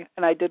anyway.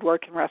 And I did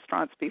work in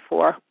restaurants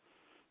before.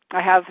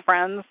 I have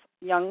friends,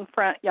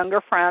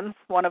 younger friends.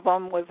 One of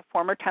them was a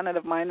former tenant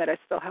of mine that I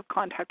still have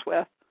contact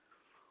with.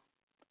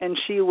 And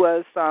she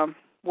was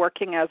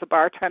working as a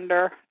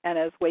bartender and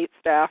as wait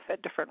staff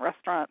at different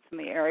restaurants in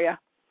the area.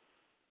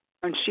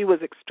 And she was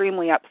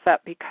extremely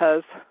upset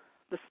because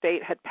the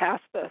state had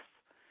passed this.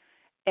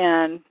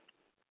 And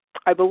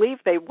I believe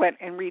they went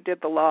and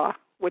redid the law,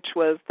 which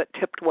was that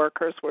tipped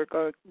workers were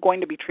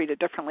going to be treated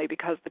differently,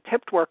 because the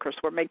tipped workers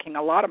were making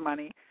a lot of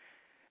money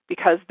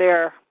because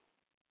they're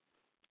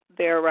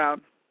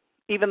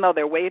even though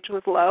their wage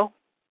was low,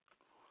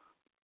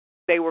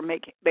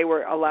 they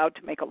were allowed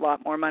to make a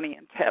lot more money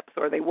in tips,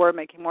 or they were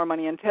making more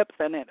money in tips,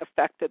 and it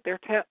affected their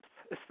tips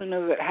as soon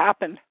as it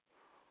happened.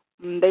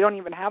 They don't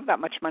even have that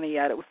much money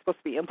yet. It was supposed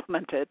to be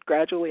implemented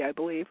gradually, I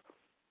believe.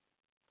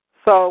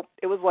 So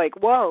it was like,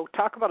 whoa,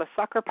 talk about a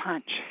sucker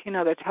punch.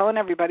 They're telling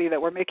everybody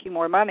that we're making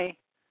more money,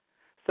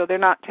 so they're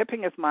not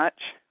tipping as much,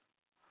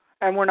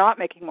 and we're not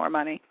making more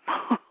money.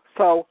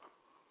 So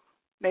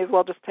may as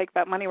well just take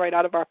that money right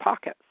out of our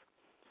pockets.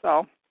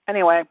 So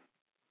anyway,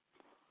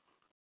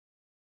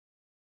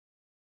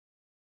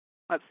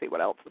 let's see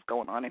what else is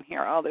going on in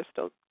here. Oh, they're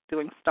still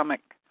doing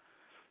stomach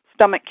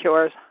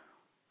cures.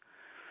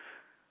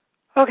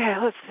 Okay,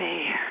 let's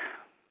see.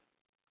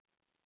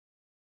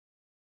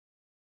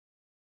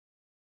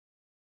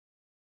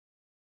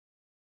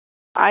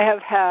 I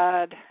have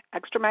had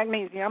extra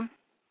magnesium.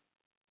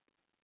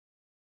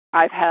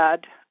 I've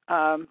had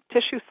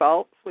tissue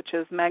salts, which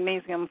is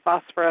magnesium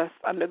phosphorus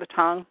under the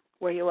tongue,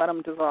 where you let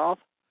them dissolve.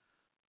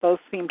 Those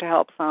seem to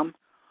help some.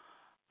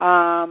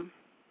 I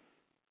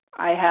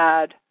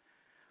had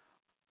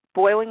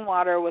boiling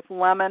water with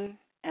lemon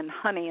and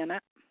honey in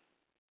it,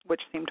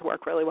 which seemed to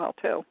work really well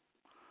too.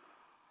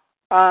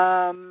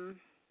 I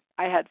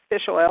had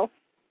fish oil,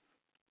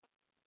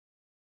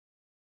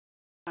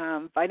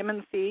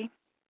 vitamin C,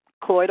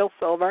 colloidal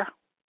silver,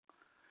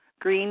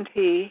 green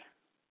tea,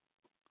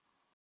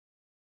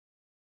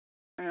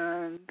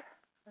 and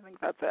I think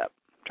that's it.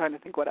 I'm trying to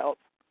think what else.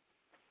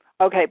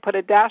 Okay, put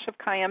a dash of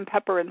cayenne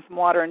pepper in some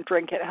water and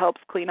drink it. It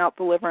helps clean out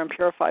the liver and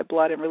purify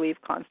blood and relieve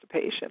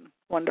constipation.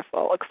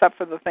 Wonderful. Except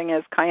for the thing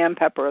is, cayenne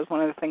pepper is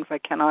one of the things I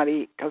cannot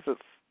eat because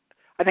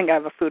I think I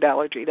have a food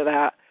allergy to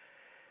that.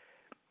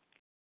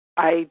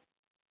 I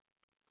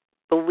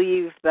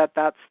believe that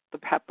that's the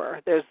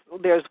pepper.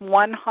 There's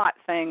one hot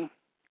thing,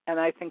 and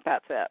I think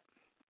that's it.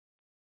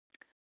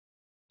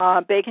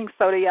 Baking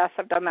soda, yes,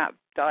 I've done that,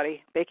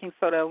 Dottie. Baking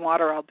soda and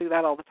water, I'll do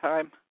that all the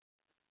time.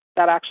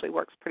 That actually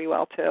works pretty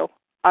well, too.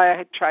 I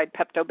had tried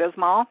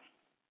Pepto-Bismol,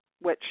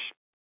 which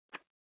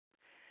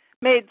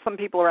made some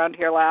people around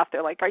here laugh.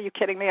 They're like, are you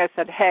kidding me? I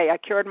said, hey, I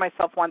cured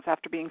myself once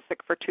after being sick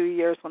for 2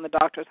 years when the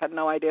doctors had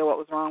no idea what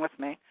was wrong with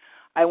me.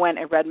 I went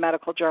and read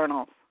medical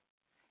journals.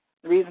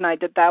 The reason I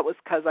did that was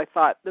because I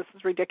thought, this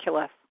is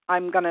ridiculous.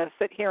 I'm going to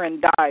sit here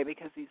and die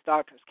because these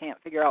doctors can't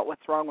figure out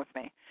what's wrong with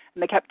me.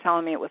 And they kept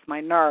telling me it was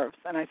my nerves.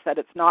 And I said,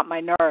 it's not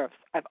my nerves.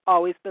 I've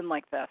always been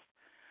like this.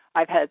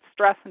 I've had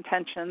stress and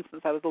tension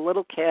since I was a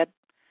little kid.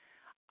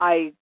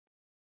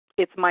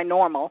 It's my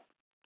normal.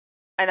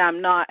 And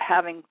I'm not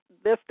having,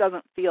 this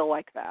doesn't feel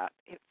like that.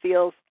 It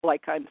feels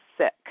like I'm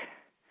sick.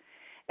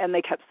 And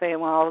they kept saying,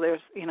 well, there's,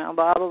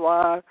 blah, blah,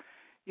 blah.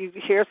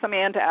 Here's some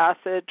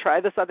antacid, try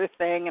this other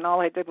thing, and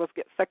all I did was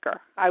get sicker.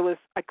 I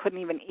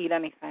couldn't even eat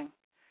anything,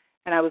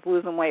 and I was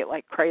losing weight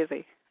like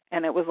crazy.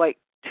 And it was like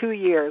 2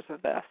 years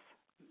of this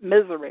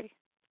misery,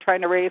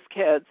 trying to raise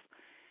kids.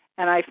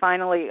 And I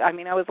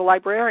was a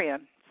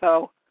librarian,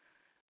 so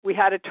we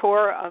had a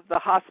tour of the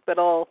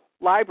hospital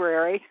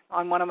library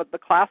on one of the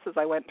classes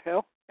I went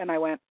to, and I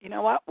went, you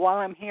know what, while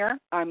I'm here,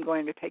 I'm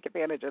going to take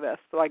advantage of this.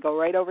 So I go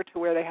right over to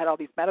where they had all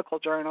these medical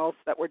journals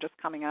that were just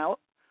coming out.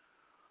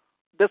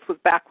 This was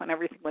back when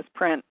everything was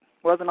print.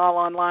 It wasn't all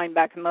online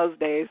back in those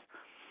days.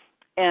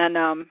 And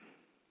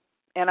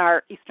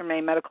our Eastern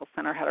Maine Medical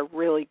Center had a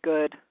really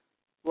good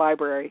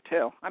library,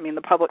 too. I mean,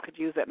 the public could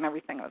use it and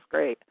everything. It was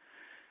great.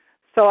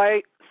 So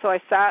I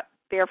sat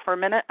there for a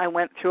minute. I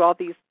went through all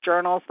these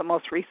journals, the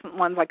most recent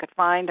ones I could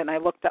find, and I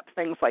looked up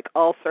things like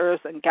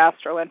ulcers and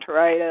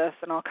gastroenteritis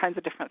and all kinds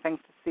of different things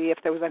to see if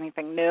there was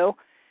anything new.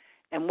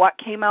 And what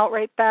came out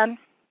right then?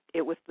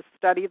 It was the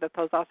study that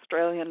those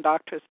Australian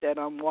doctors did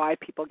on why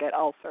people get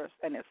ulcers.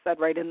 And it said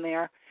right in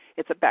there,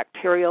 it's a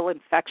bacterial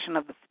infection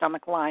of the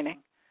stomach lining.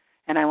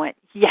 And I went,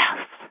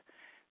 yes,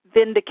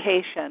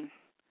 vindication.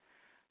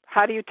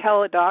 How do you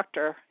tell a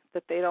doctor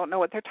that they don't know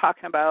what they're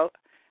talking about,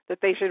 that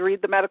they should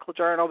read the medical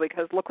journal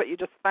because look what you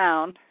just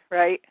found,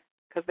 right?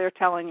 Because they're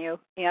telling you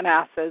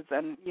antacids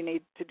and you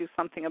need to do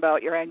something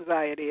about your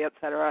anxiety, et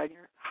cetera, and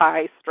your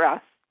high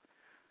stress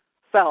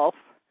self,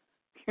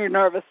 your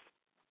nervous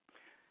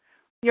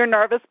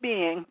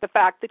being, the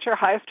fact that you're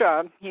high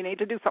strung, you need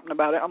to do something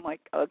about it. I'm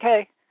like,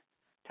 okay,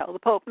 tell the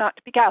Pope not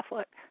to be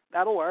Catholic.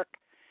 That'll work.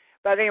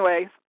 But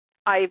anyways,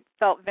 I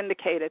felt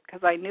vindicated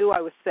because I knew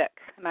I was sick.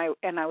 And I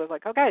was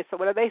like, okay, so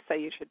what do they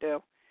say you should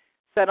do?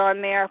 Said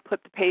on there,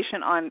 put the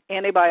patient on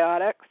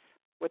antibiotics,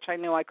 which I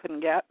knew I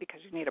couldn't get because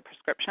you need a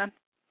prescription,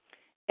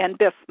 and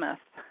bismuth.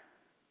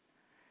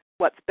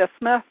 What's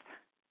bismuth?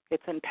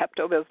 It's in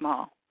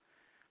Pepto-Bismol.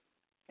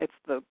 It's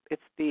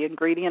the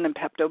ingredient in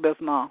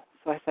Pepto-Bismol.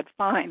 So I said,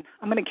 fine,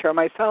 I'm going to cure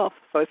myself.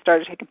 So I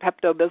started taking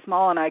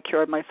Pepto-Bismol, and I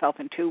cured myself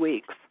in 2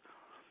 weeks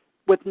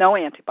with no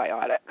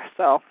antibiotic.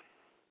 So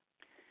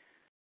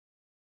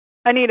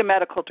I need a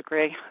medical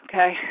degree,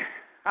 okay?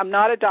 I'm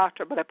not a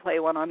doctor, but I play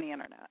one on the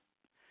internet.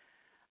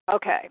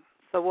 Okay,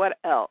 so what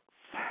else?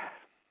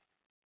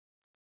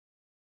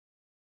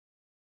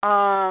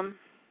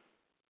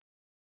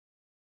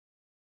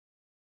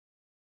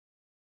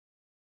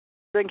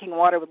 Drinking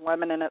water with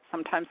lemon in it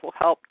sometimes will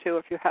help, too,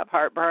 if you have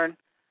heartburn.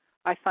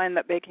 I find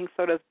that baking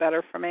soda is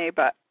better for me,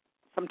 but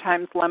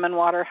sometimes lemon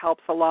water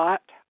helps a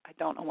lot. I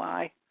don't know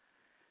why.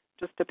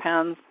 Just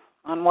depends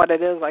on what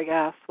it is, I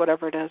guess,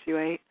 whatever it is you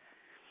ate.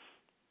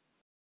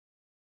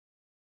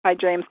 Hi,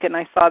 James.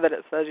 I saw that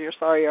it says you're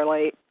sorry you're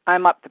late.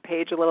 I'm up the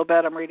page a little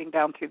bit. I'm reading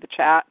down through the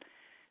chat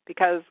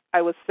because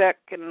I was sick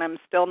and I'm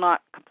still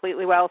not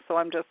completely well, so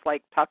I'm just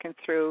like talking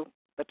through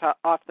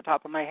off the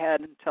top of my head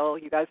until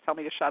you guys tell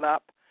me to shut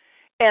up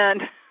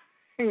and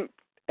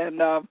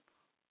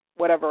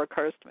whatever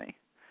occurs to me.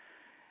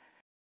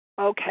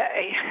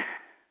 Okay.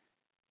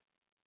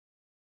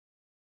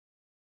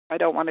 I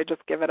don't want to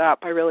just give it up.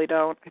 I really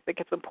don't. I think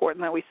it's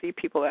important that we see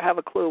people that have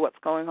a clue what's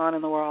going on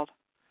in the world.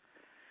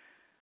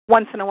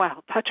 Once in a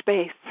while, touch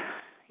base,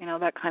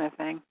 that kind of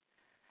thing.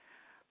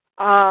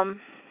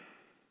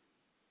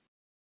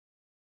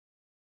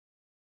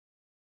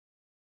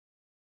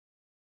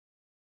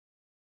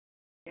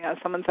 Yeah,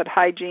 someone said,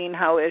 hi, Jean,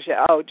 how is you?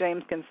 Oh,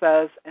 Jameskin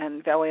says,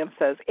 and William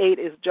says, 8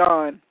 is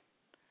John.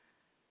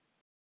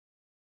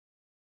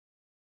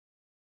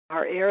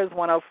 Our air is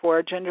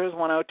 104, Ginger is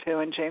 102,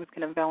 and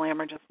Jameskin and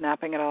William are just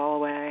napping it all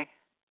away.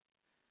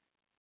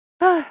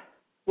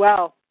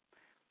 Well,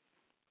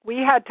 we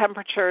had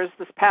temperatures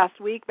this past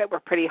week that were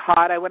pretty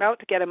hot. I went out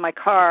to get in my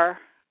car.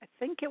 I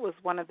think it was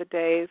one of the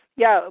days.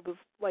 Yeah, it was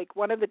like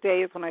one of the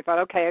days when I thought,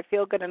 okay, I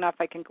feel good enough.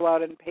 I can go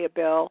out and pay a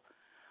bill.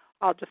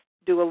 I'll just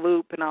do a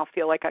loop, and I'll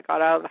feel like I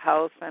got out of the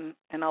house, and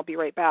I'll be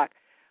right back.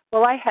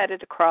 Well, I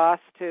headed across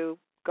to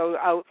go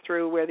out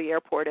through where the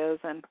airport is,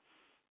 and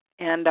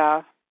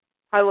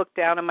I looked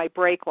down, and my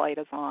brake light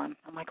is on.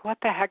 I'm like, what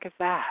the heck is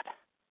that?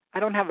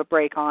 I don't have a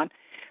brake on.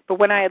 But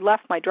when I had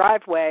left my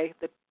driveway,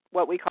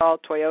 what we call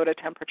Toyota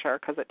temperature,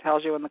 because it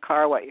tells you in the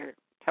car what your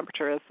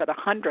temperature is, said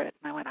 100. And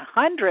I went,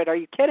 100? Are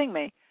you kidding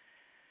me?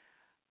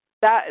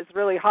 That is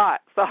really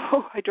hot. So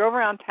I drove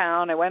around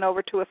town. I went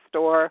over to a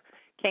store,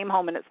 came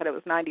home, and it said it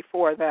was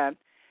 94 then.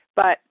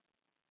 But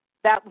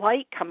that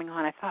light coming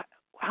on, I thought,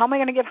 how am I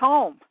going to get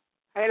home?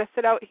 I had to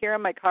sit out here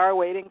in my car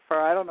waiting for,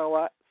 I don't know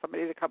what,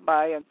 somebody to come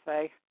by and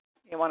say,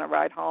 you want to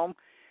ride home,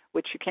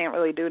 which you can't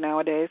really do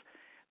nowadays.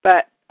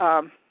 But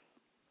I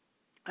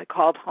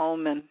called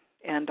home, and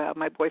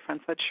my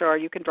boyfriend said, sure,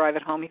 you can drive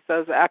it home. He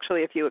says,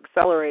 actually, if you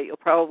accelerate, you'll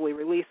probably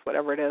release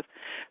whatever it is.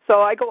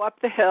 So I go up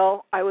the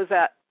hill. I was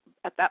at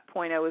that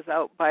point, I was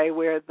out by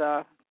where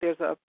there's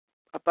a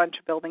bunch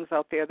of buildings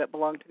out there that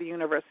belong to the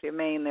University of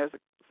Maine. There's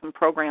some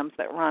programs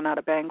that run out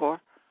of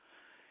Bangor.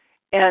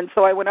 And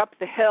so I went up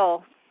the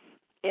hill,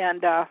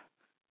 and I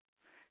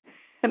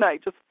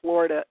just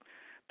floored it.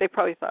 They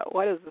probably thought,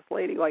 what is this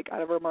lady, like,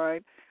 out of her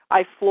mind?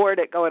 I floored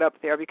it going up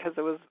there because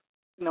there was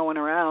no one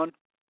around.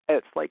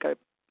 It's like a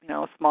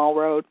small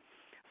road.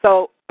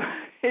 So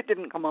it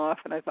didn't come off,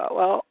 and I thought,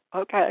 well,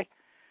 okay,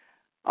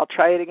 I'll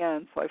try it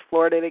again. So I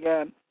floored it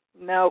again.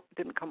 Nope,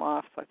 didn't come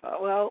off. So I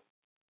thought, well,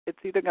 it's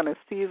either going to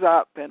seize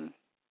up and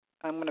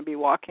I'm going to be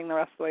walking the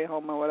rest of the way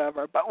home or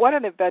whatever. But what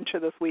an adventure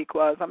this week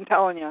was, I'm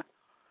telling you.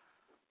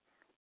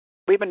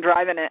 We've been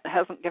driving it. It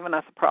hasn't given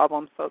us a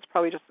problem, so it's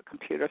probably just a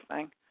computer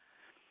thing.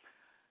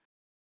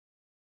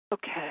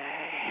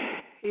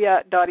 Okay. Yeah,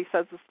 Dottie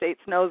says the state's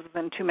nose is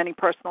in too many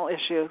personal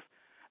issues.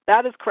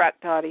 That is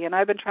correct, Dottie, and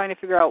I've been trying to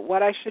figure out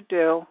what I should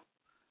do,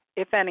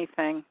 if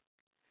anything,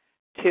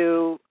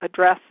 to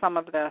address some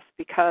of this,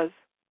 because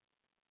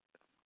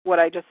what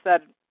I just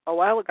said a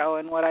while ago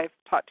and what I've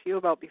talked to you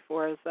about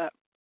before is that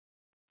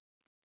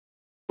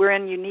we're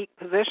in unique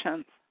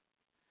positions.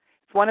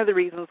 It's one of the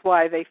reasons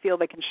why they feel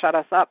they can shut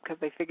us up, because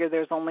they figure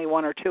there's only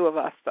one or two of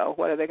us, so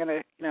what are they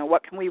going to,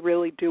 what can we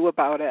really do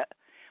about it?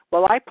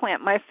 Well, I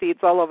plant my seeds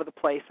all over the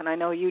place, and I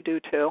know you do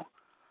too.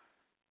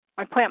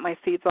 I plant my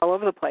seeds all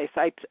over the place.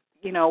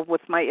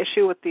 With my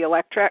issue with the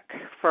electric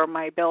for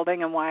my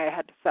building and why I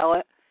had to sell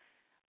it,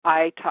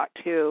 I talked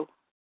to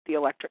the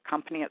electric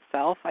company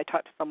itself. I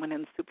talked to someone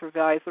in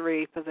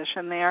supervisory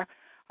position there.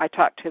 I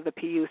talked to the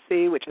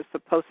PUC, which is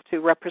supposed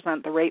to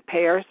represent the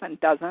ratepayers and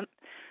doesn't.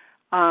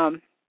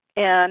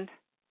 And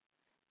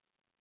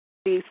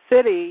the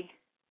city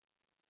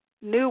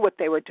knew what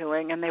they were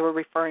doing, and they were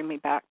referring me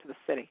back to the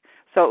city.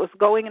 So it was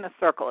going in a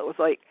circle. It was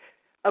like,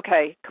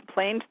 okay,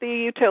 complain to the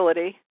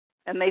utility,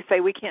 and they say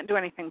we can't do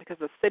anything because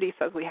the city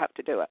says we have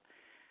to do it.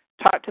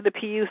 Talk to the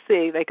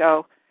PUC. They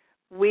go,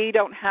 we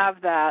don't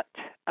have that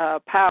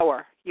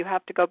power. You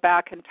have to go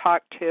back and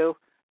talk to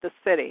the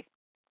city.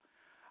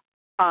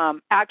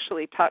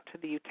 Actually, talk to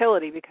the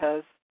utility,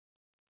 because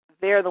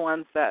they're the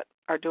ones that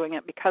are doing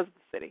it because of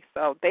the city.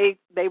 So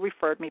they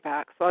referred me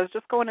back. So I was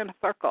just going in a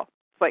circle.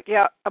 It's like,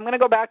 yeah, I'm going to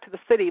go back to the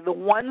city, the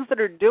ones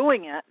that are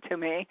doing it to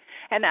me,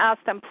 and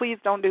ask them, please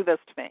don't do this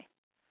to me.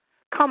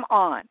 Come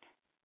on.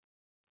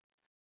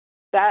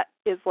 That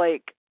is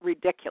like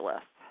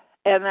ridiculous.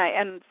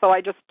 And so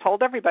I just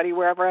told everybody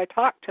wherever I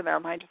talked to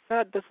them, I just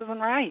said, this isn't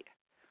right.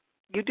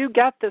 You do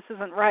get this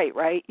isn't right,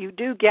 right? You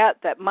do get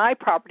that my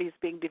property is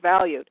being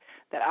devalued,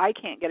 that I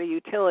can't get a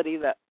utility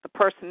that the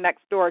person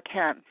next door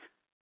can.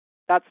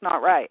 That's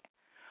not right.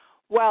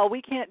 Well,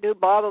 we can't do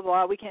blah, blah,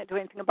 blah. We can't do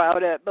anything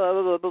about it, blah,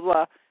 blah, blah, blah,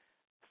 blah.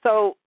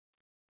 So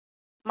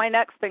my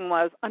next thing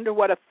was, under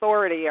what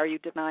authority are you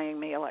denying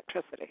me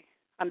electricity?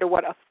 Under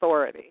what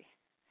authority?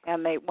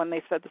 And when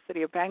they said the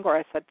city of Bangor,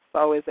 I said,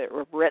 so is it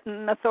a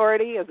written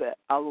authority? Is it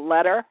a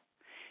letter?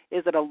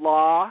 Is it a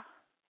law?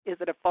 Is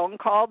it a phone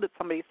call? Did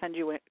somebody send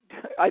you,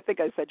 I think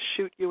I said,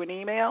 shoot you an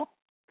email,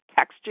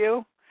 text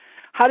you?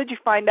 How did you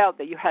find out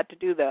that you had to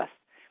do this?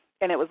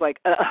 And it was like,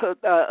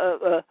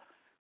 because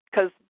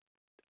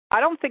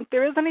I don't think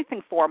there is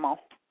anything formal.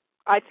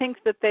 I think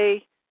that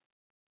they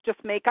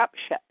just make up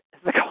shit as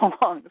they go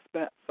along.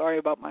 Sorry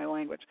about my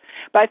language.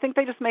 But I think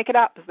they just make it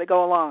up as they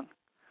go along.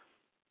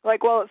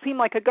 Like, well, it seemed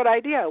like a good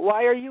idea.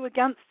 Why are you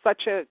against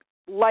such a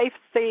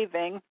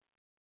life-saving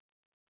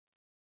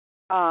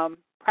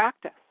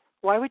practice?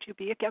 Why would you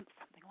be against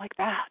something like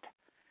that?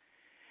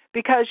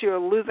 Because you're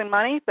losing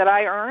money that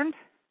I earned?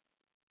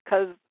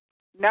 Because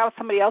now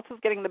somebody else is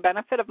getting the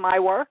benefit of my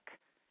work?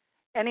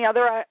 Any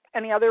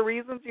other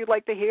reasons you'd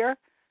like to hear?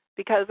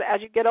 Because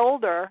as you get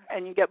older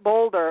and you get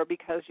bolder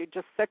because you're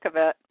just sick of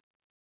it,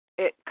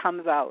 it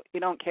comes out. You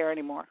don't care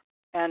anymore.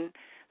 And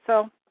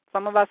so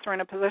some of us are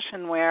in a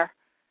position where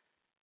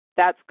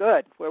that's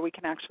good, where we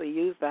can actually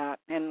use that.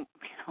 And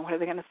what are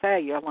they going to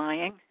say? You're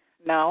lying?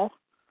 No.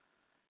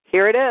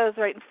 Here it is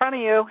right in front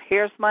of you.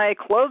 Here's my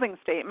closing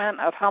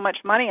statement of how much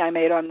money I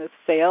made on this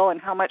sale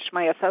and how much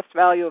my assessed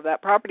value of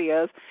that property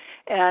is.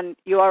 And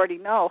you already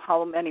know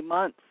how many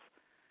months,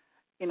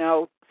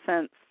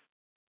 since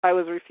I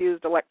was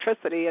refused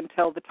electricity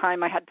until the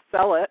time I had to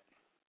sell it.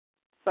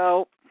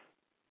 So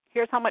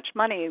here's how much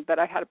money that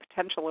I had a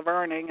potential of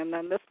earning, and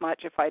then this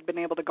much if I'd been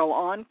able to go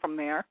on from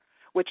there,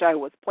 which I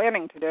was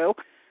planning to do.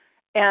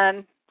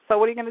 And so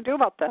what are you going to do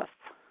about this?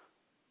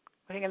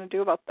 What are you going to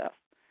do about this?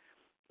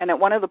 And at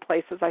one of the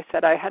places I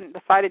said I hadn't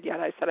decided yet.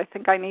 I said, I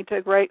think I need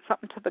to write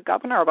something to the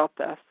governor about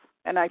this.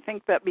 And I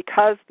think that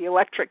because the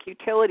electric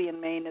utility in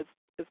Maine is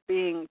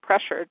being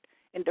pressured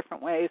in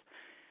different ways,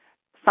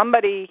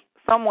 somebody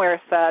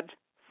somewhere said,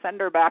 send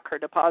her back her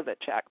deposit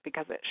check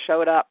because it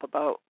showed up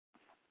about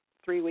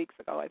 3 weeks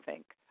ago, I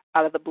think,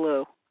 out of the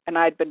blue. And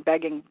I'd been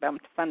begging them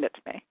to send it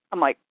to me. I'm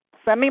like,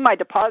 send me my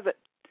deposit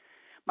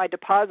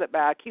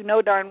back. You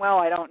know darn well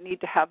I don't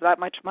need to have that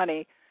much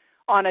money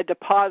on a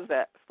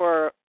deposit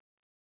for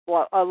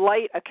a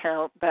light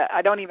account that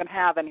I don't even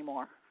have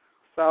anymore.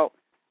 So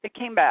it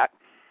came back.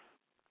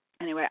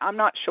 Anyway, I'm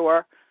not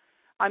sure.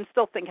 I'm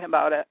still thinking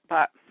about it,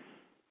 but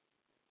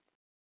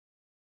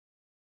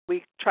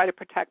we try to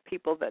protect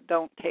people that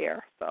don't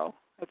care. So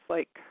it's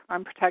like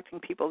I'm protecting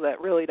people that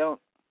really don't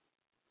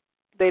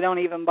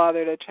even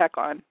bother to check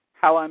on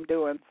how I'm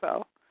doing.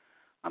 So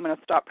I'm going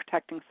to stop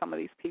protecting some of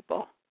these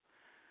people.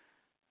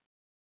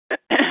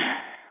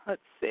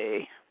 Let's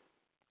see.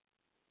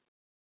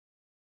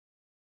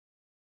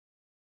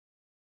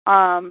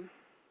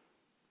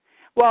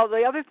 Well,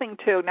 the other thing,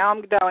 too, now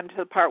I'm down to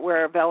the part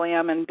where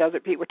Valium and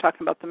Desert Pete were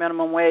talking about the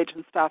minimum wage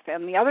and stuff,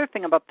 and the other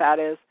thing about that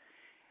is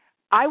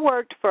I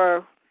worked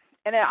for,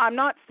 and I'm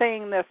not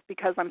saying this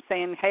because I'm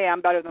saying, hey,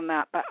 I'm better than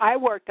that, but I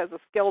worked as a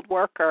skilled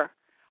worker.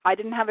 I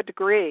didn't have a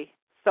degree,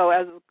 so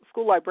as a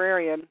school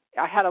librarian,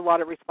 I had a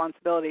lot of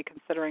responsibility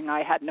considering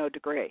I had no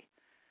degree.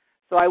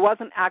 So I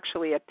wasn't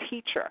actually a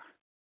teacher.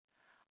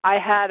 I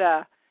had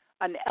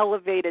an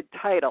elevated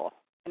title,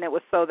 and it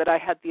was so that I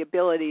had the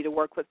ability to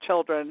work with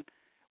children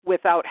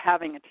without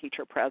having a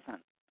teacher present.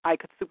 I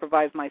could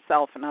supervise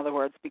myself, in other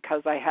words,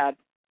 because I had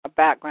a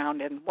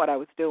background in what I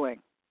was doing.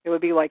 It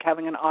would be like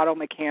having an auto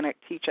mechanic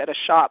teach at a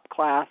shop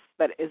class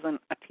that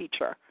isn't a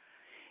teacher.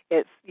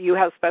 You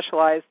have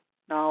specialized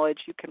knowledge.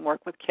 You can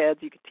work with kids.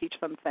 You can teach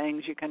them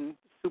things. You can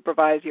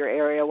supervise your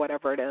area,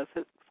 whatever it is.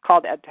 It's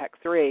called EdTech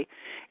 3.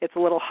 It's a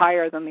little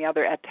higher than the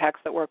other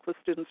EdTechs that work with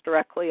students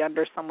directly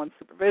under someone's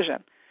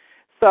supervision.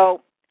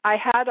 So I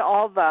had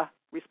all the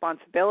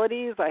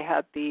responsibilities. I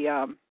had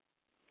the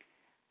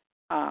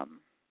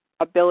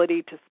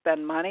ability to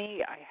spend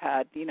money. I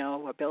had,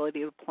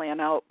 ability to plan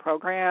out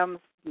programs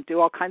and do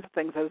all kinds of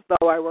things as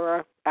though I were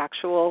an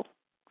actual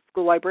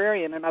school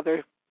librarian in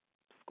other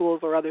schools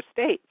or other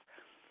states.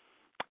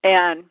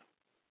 And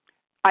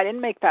I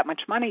didn't make that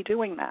much money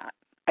doing that.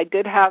 I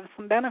did have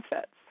some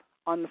benefits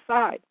on the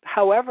side.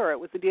 However, it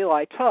was a deal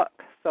I took.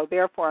 So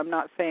therefore, I'm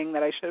not saying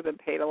that I should have been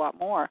paid a lot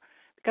more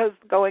because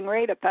the going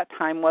rate at that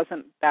time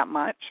wasn't that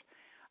much.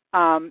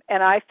 And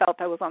I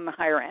felt I was on the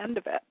higher end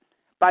of it.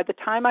 By the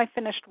time I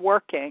finished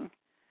working,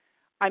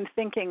 I'm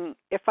thinking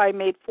if I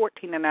made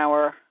 $14 an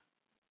hour,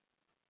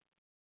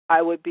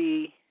 I would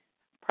be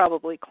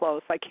probably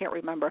close. I can't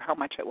remember how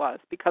much it was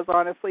because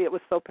honestly it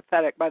was so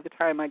pathetic by the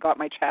time I got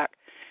my check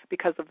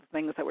because of the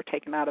things that were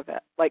taken out of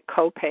it, like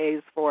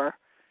co-pays for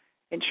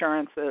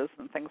insurances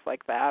and things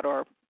like that,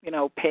 or,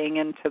 paying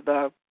into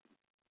the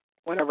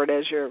whatever it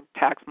is, your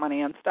tax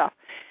money and stuff.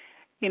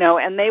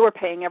 And they were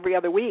paying every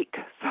other week.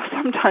 So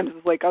sometimes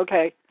it's like,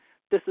 okay,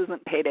 this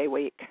isn't payday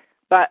week.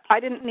 But I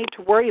didn't need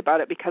to worry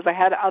about it because I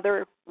had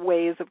other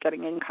ways of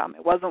getting income.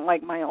 It wasn't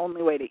like my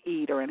only way to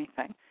eat or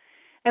anything.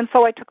 And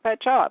so I took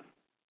that job.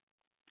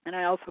 And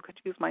I also could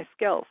use my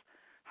skills.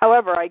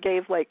 However, I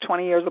gave like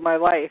 20 years of my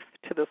life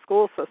to the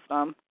school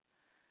system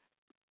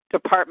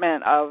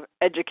Department of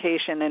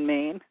Education in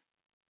Maine,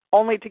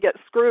 only to get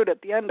screwed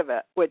at the end of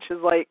it, which is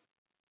like,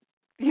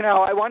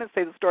 I want to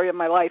say the story of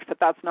my life, but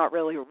that's not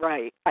really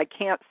right. I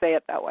can't say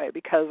it that way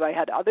because I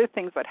had other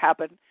things that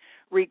happened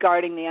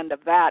regarding the end of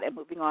that and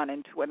moving on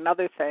into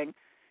another thing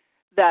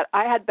that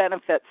I had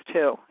benefits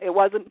too. It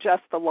wasn't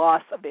just the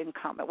loss of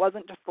income. It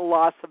wasn't just the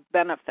loss of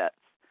benefits.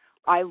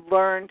 I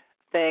learned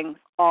things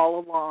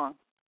all along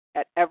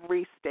at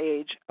every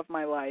stage of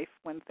my life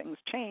when things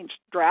changed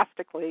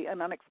drastically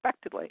and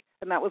unexpectedly,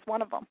 and that was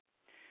one of them.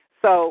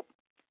 So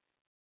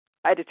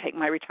I had to take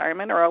my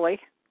retirement early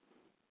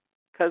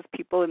because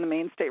people in the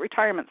Maine state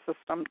retirement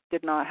system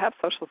did not have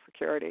Social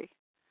Security.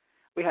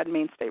 We had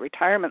Maine state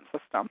retirement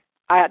system.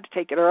 I had to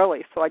take it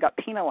early, so I got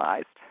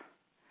penalized.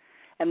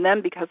 And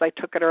then because I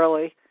took it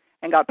early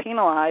and got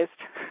penalized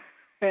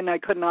and I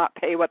could not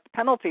pay what the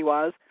penalty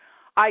was,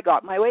 I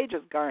got my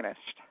wages garnished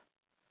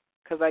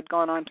because I'd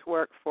gone on to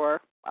work for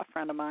a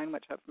friend of mine,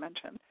 which I've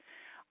mentioned,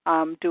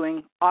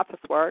 doing office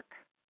work.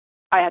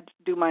 I had to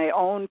do my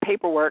own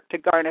paperwork to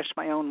garnish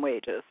my own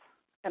wages.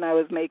 And I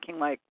was making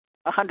like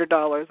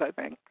 $100, I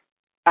think,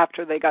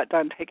 after they got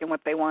done taking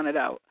what they wanted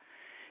out.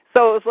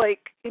 So it was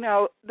like,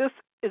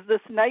 is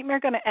this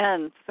nightmare going to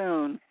end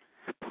soon?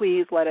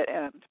 Please let it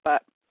end.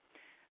 But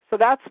so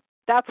that's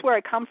where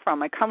I come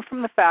from. I come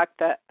from the fact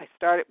that I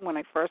started when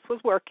I first was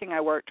working.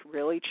 I worked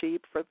really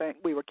cheap for things.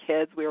 We were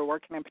kids. We were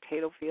working in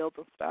potato fields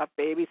and stuff,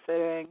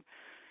 babysitting.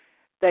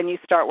 Then you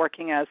start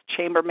working as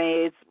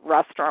chambermaids,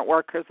 restaurant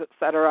workers,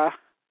 etc.,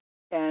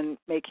 and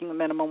making the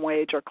minimum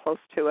wage or close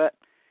to it,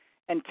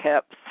 and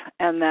tips.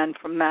 And then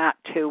from that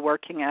to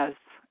working as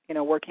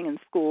working in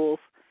schools.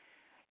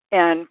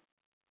 And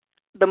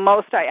the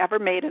most I ever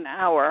made an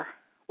hour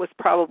was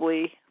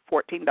probably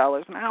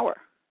 $14 an hour.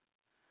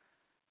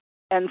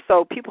 And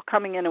so people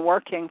coming in and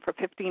working for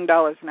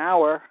 $15 an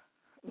hour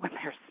when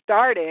they're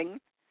starting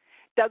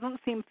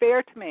doesn't seem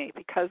fair to me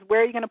because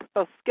where are you going to put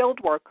those skilled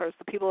workers,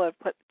 the people that have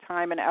put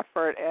time and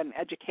effort and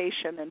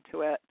education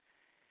into it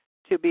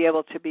to be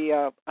able to be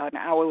an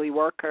hourly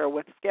worker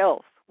with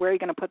skills? Where are you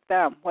going to put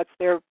them? What's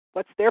their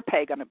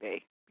pay going to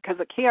be? Because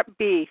it can't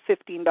be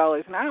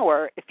 $15 an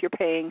hour if you're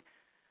paying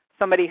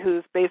somebody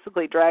who's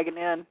basically dragging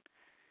in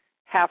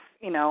half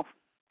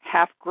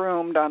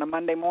groomed on a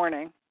Monday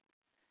morning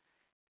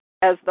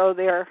as though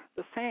they're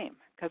the same,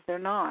 because they're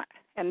not.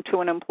 And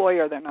to an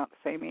employer, they're not the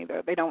same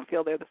either. They don't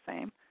feel they're the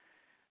same.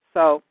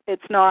 So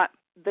it's not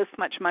this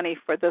much money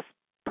for this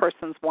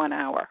person's 1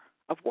 hour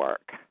of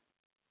work.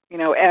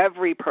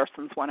 Every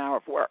person's 1 hour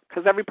of work,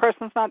 because every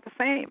person's not the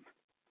same.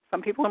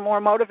 Some people are more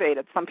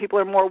motivated. Some people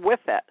are more with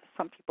it.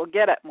 Some people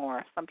get it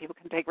more. Some people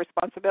can take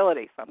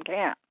responsibility. Some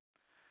can't.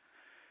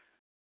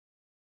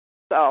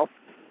 So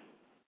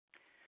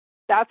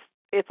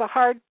it's a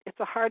hard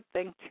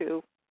thing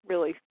to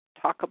really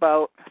talk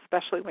about,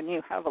 especially when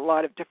you have a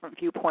lot of different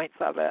viewpoints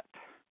of it.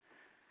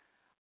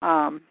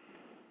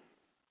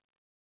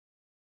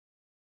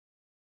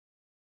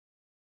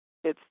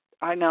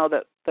 I know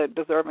that the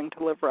deserving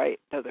to live right,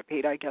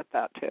 desertpete, I get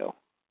that too.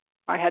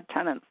 I had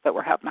tenants that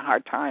were having a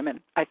hard time, and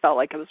I felt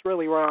like it was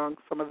really wrong,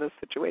 some of the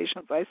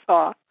situations I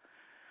saw.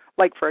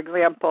 Like, for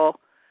example,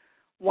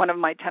 one of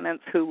my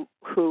tenants who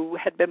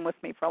had been with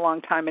me for a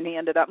long time, and he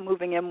ended up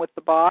moving in with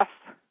the boss.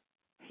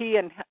 He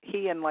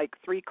and like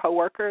 3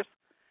 coworkers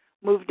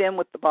moved in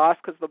with the boss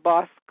because the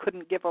boss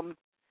couldn't give them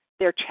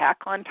their check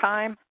on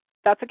time.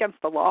 That's against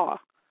the law.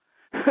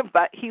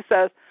 But he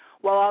says,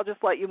 well, I'll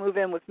just let you move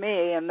in with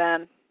me, and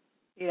then,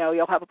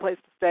 you'll have a place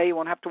to stay. You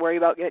won't have to worry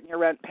about getting your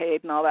rent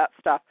paid and all that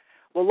stuff.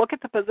 Well, look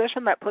at the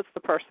position that puts the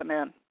person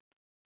in.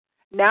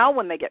 Now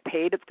when they get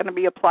paid, it's going to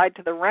be applied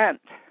to the rent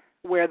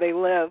where they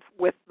live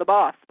with the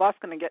boss. The boss is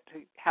going to get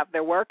to have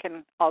their work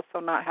and also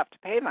not have to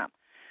pay them.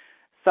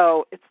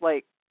 So it's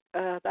like,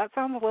 that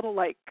sounds a little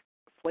like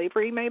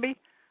slavery maybe.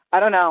 I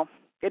don't know.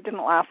 It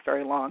didn't last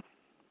very long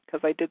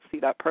because I did see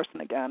that person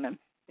again, and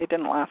it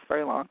didn't last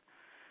very long.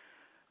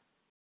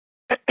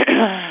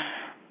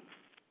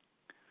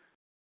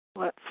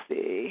 Let's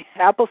see.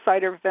 Apple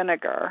cider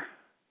vinegar.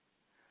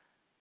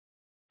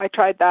 I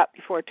tried that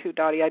before too,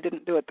 Dottie. I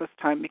didn't do it this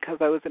time because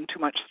I was in too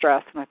much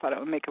stress, and I thought it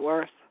would make it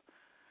worse.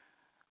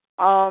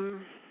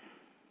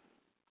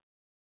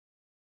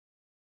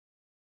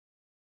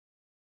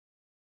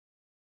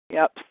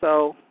 Yep,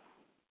 so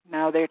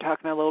now they're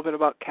talking a little bit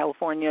about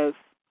California's,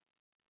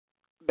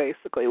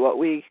 basically what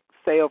we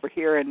say over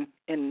here in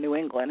New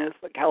England is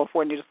that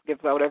California just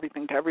gives out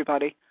everything to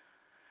everybody.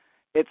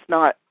 It's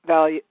not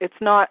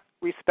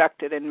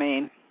respected in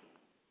Maine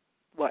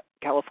what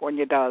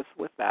California does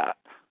with that.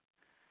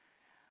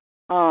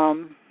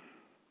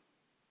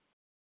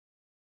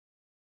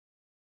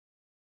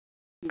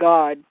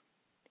 God.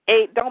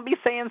 Don't be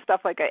saying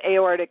stuff like an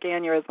aortic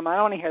aneurysm. I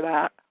don't want to hear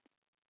that.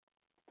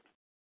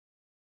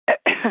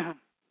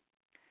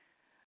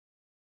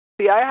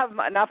 See, I have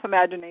enough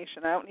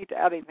imagination. I don't need to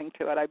add anything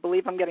to it. I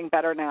believe I'm getting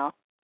better now.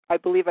 I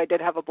believe I did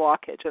have a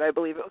blockage, and I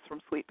believe it was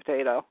from sweet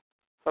potato.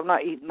 So I'm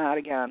not eating that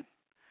again.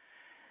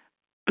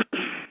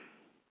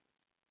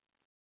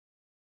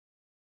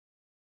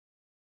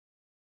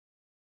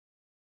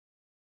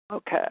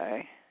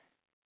 Okay.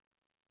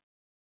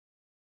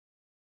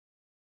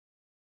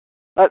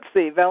 Let's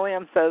see.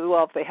 Valium says,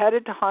 well, if they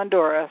headed to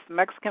Honduras,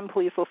 Mexican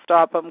police will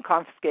stop them,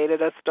 confiscate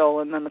it as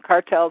stolen. Then the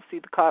cartels see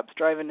the cops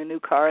driving a new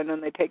car, and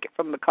then they take it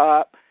from the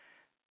cop.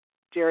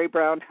 Jerry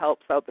Brown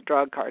helps out the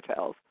drug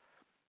cartels.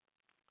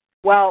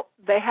 Well,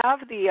 they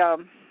have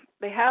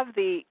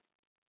the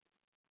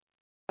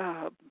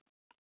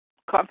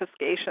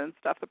confiscation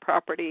stuff, the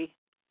property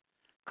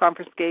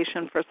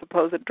confiscation for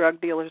supposed drug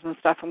dealers and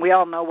stuff, and we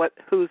all know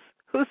who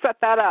set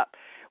that up.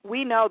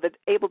 We know that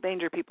Able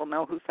Danger people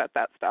know who set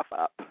that stuff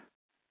up,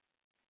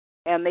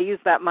 and they use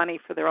that money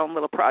for their own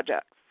little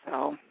projects.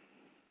 So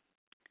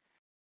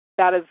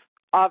that is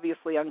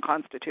obviously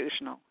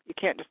unconstitutional. You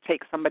can't just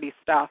take somebody's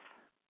stuff.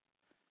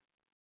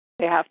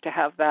 They have to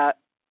have that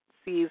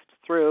seized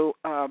through,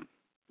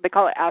 they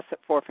call it asset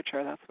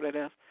forfeiture, that's what it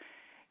is.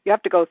 You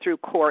have to go through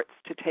courts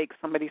to take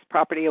somebody's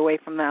property away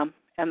from them,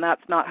 and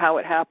that's not how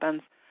it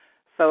happens.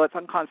 So it's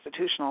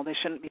unconstitutional. They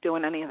shouldn't be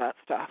doing any of that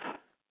stuff.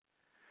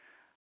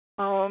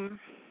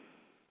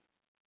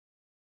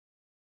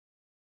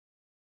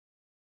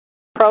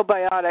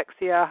 Probiotics,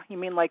 yeah. You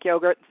mean like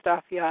yogurt and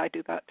stuff? Yeah, I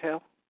do that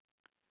too.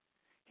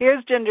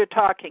 Here's Ginger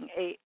talking,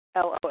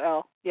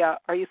 8LOL. Yeah,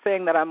 are you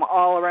saying that I'm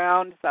all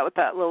around? Is that what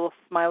that little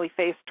smiley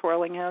face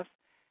twirling is?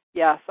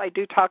 Yes, I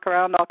do talk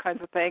around all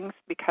kinds of things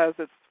because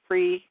it's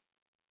free.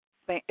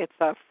 It's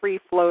a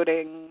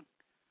free-floating,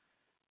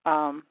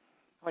 what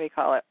do you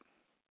call it?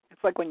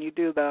 It's like when you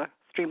do the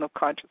stream of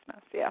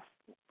consciousness, yes.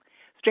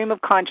 Stream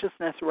of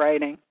consciousness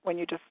writing, when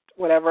you just,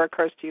 whatever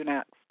occurs to you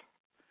next.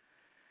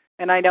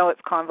 And I know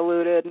it's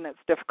convoluted and it's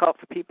difficult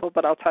for people,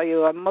 but I'll tell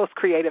you, I'm most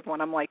creative when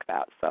I'm like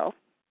that. So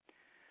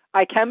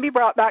I can be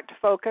brought back to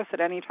focus at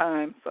any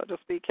time, so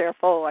just be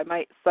careful. I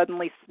might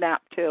suddenly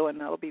snap too,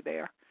 and it'll be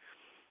there.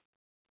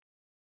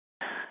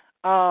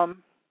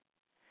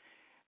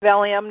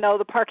 Valium, no,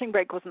 the parking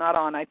brake was not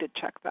on. I did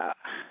check that.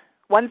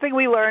 One thing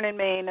we learn in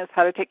Maine is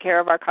how to take care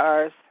of our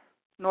cars,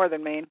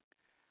 northern Maine.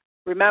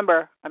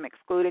 Remember, I'm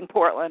excluding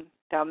Portland.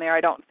 Down there,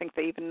 I don't think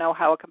they even know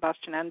how a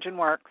combustion engine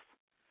works.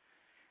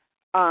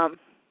 Or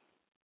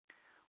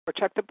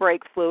check the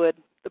brake fluid.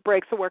 The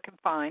brakes are working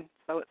fine,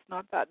 so it's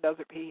not that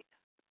desert pete.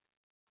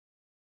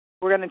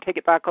 We're going to take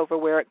it back over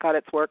where it got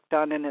its work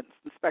done and its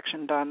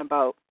inspection done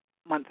about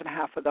a month and a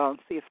half ago and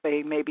see if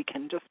they maybe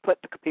can just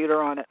put the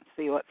computer on it and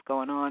see what's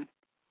going on.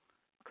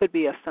 Could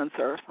be a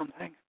sensor or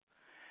something.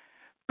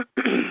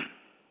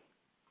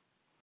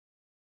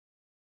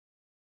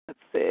 Let's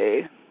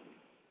see.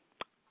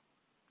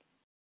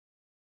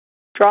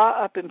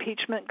 Draw up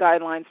impeachment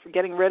guidelines for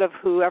getting rid of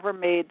whoever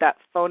made that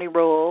phony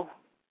rule.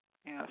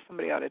 Yeah,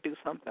 somebody ought to do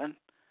something.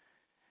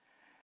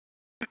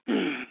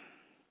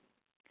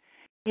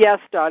 Yes,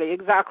 Dottie,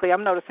 exactly.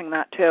 I'm noticing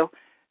that too.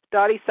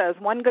 Dottie says,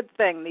 one good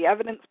thing, the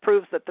evidence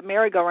proves that the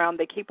merry-go-round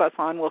they keep us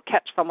on will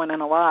catch someone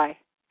in a lie.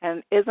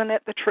 And isn't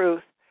it the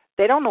truth?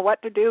 They don't know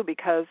what to do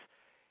because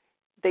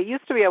they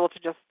used to be able to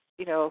just,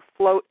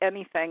 float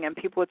anything and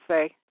people would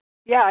say,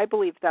 yeah, I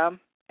believe them,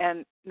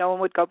 and no one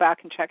would go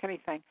back and check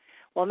anything.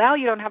 Well, now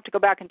you don't have to go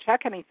back and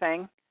check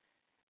anything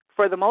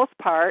for the most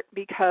part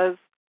because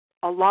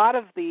a lot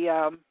of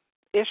the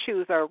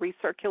issues are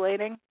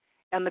recirculating,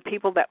 and the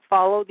people that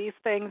follow these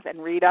things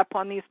and read up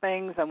on these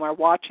things and are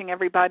watching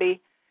everybody,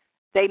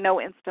 they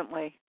know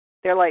instantly.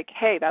 They're like,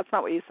 hey, that's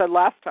not what you said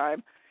last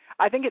time.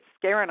 I think it's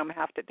scaring them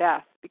half to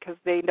death because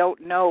they don't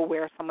know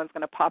where someone's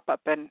going to pop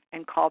up and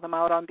call them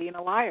out on being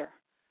a liar.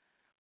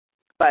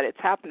 But it's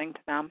happening to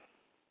them.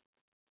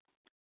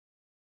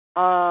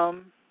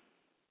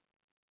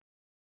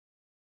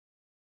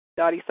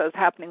 Dottie says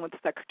happening with the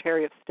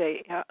Secretary of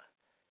State. Yeah.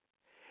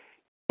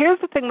 Here's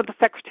the thing with the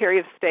Secretary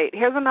of State.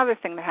 Here's another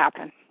thing that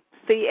happened.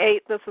 C8,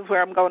 this is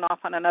where I'm going off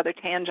on another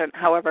tangent,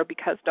 however,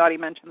 because Dottie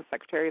mentioned the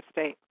Secretary of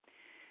State.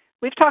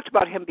 We've talked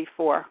about him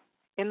before.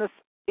 In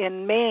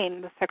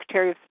Maine, the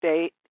Secretary of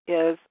State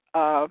is,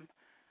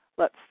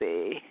 let's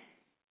see,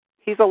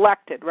 he's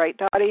elected, right,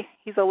 Dottie?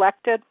 He's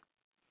elected?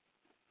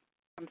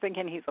 I'm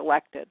thinking he's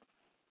elected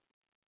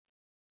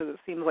because it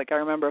seems like I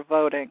remember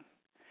voting.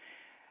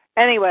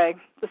 Anyway,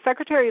 the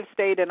Secretary of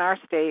State in our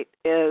state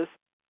is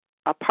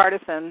a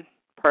partisan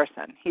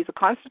person. He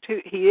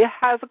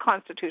has a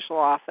constitutional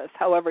office.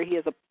 However, he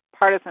is a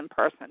partisan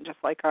person, just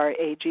like our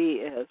AG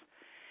is.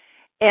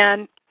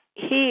 And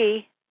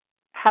he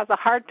has a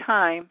hard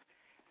time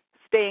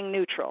staying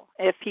neutral.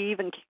 If he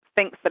even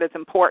thinks that it's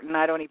important,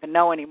 I don't even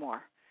know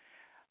anymore.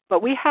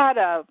 But we had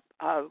a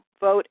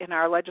vote in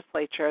our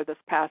legislature this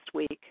past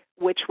week,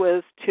 which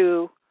was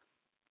to,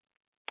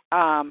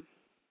 the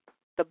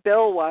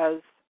bill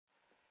was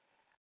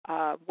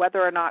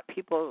whether or not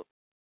people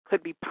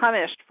could be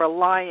punished for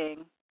lying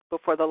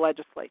before the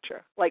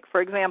legislature. Like,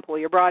 for example,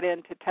 you're brought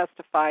in to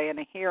testify in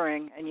a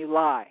hearing and you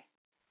lie.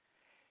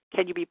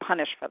 Can you be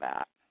punished for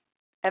that?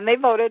 And they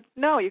voted,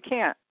 no, you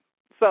can't.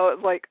 So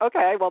it's like,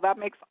 okay, well, that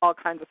makes all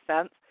kinds of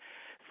sense.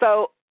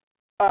 So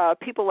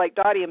people like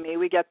Dottie and me,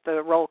 we get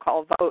the roll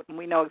call vote, and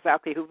we know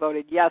exactly who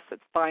voted yes,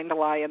 it's fine to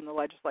lie in the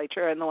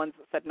legislature, and the ones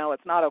that said no,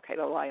 it's not okay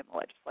to lie in the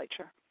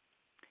legislature.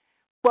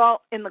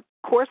 Well, in the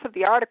course of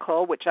the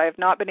article, which I have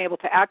not been able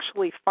to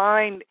actually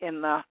find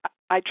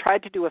I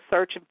tried to do a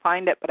search and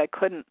find it, but I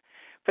couldn't.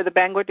 For the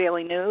Bangor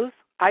Daily News,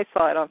 I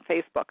saw it on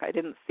Facebook. I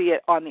didn't see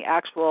it on the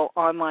actual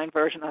online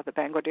version of the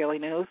Bangor Daily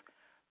News.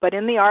 But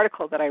in the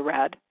article that I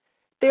read,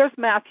 there's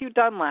Matthew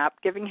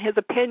Dunlap giving his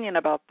opinion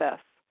about this,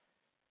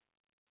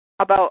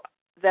 about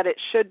that it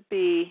should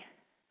be,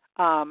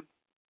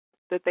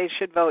 that they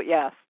should vote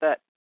yes, that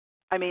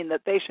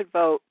they should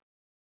vote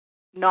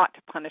not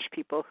to punish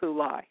people who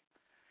lie.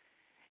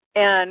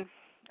 And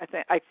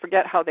I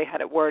forget how they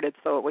had it worded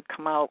so it would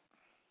come out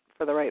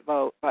for the right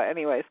vote. But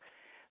anyways,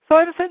 so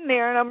I'm sitting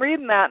there and I'm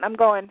reading that and I'm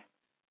going,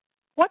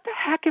 what the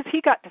heck has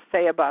he got to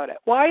say about it?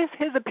 Why is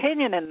his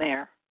opinion in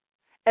there?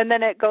 And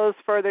then it goes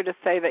further to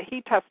say that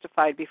he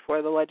testified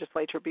before the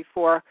legislature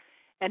before,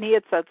 and he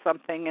had said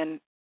something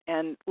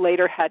and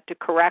later had to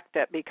correct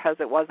it because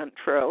it wasn't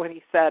true. And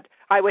he said,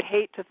 I would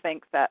hate to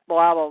think that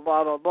blah, blah,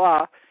 blah, blah,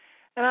 blah.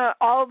 And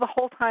the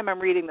whole time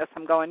I'm reading this,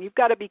 I'm going, you've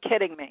got to be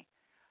kidding me.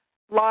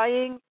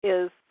 Lying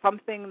is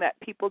something that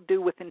people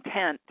do with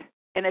intent.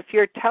 And if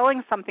you're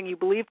telling something you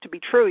believe to be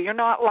true, you're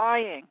not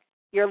lying.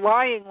 You're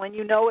lying when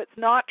you know it's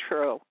not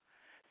true.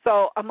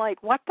 So I'm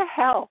like, what the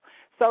hell?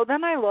 So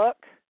then I look,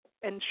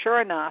 and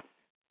sure enough,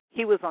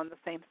 he was on the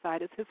same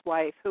side as his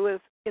wife, who is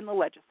in the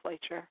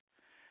legislature.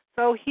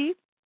 So he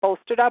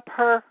bolstered up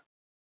her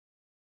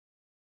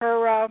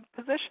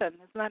position.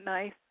 Isn't that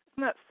nice?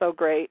 Isn't that so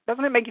great?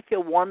 Doesn't it make you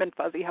feel warm and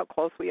fuzzy how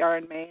close we are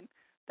in Maine,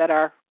 that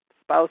our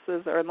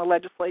spouses are in the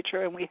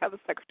legislature and we have a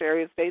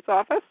Secretary of State's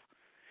office?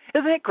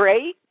 Isn't it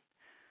great?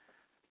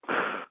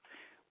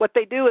 What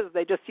they do is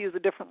they just use a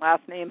different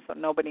last name so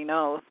nobody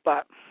knows,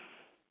 but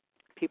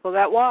people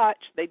that watch,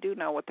 they do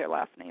know what their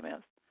last name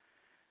is.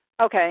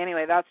 Okay,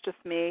 anyway, that's just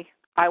me.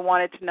 I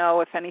wanted to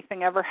know if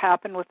anything ever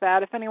happened with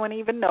that, if anyone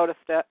even noticed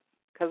it,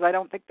 because I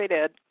don't think they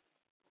did.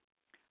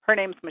 Her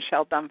name's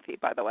Michelle Dunphy,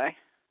 by the way.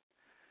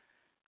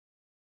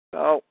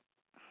 So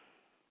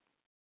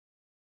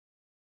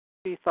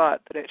she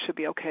thought that it should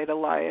be okay to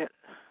lie at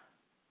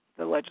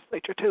the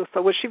legislature, too.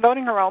 So was she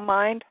voting her own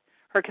mind,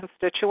 her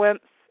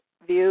constituents'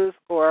 views,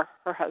 or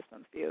her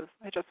husband's views?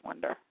 I just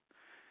wonder.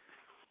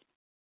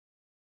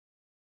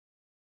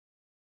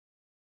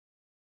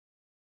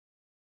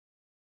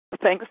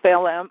 Thanks,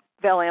 Valam,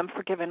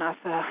 for giving us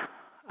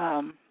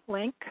a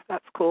link.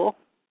 That's cool.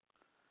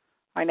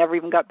 I never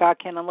even got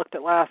back in and looked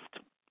at last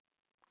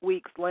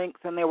week's links,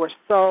 and there were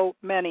so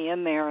many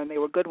in there, and they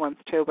were good ones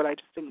too, but I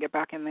just didn't get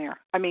back in there.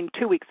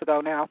 2 weeks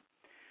ago now.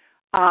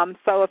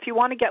 So if you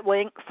want to get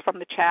links from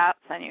the chats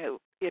and you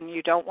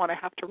don't want to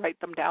have to write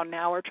them down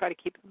now or try to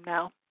keep them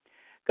now,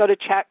 go to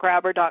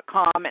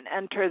chatgrabber.com and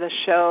enter the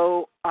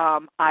show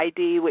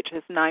ID, which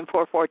is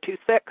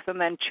 94426,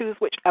 and then choose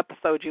which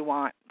episode you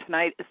want.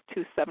 Tonight is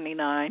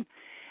 279,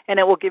 and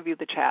it will give you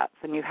the chats,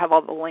 and you have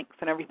all the links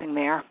and everything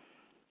there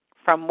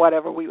from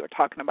whatever we were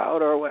talking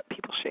about or what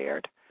people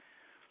shared.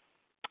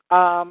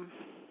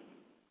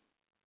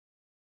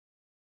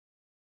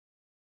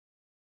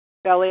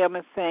 Belliam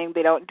is saying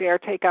they don't dare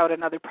take out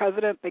another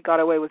president. They got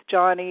away with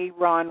Johnny.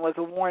 Ron was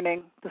a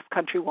warning. This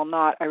country will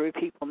not, I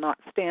repeat, will not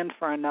stand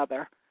for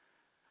another.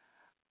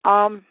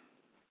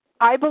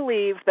 I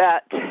believe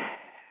that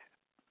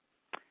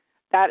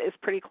is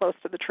pretty close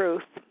to the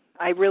truth.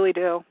 I really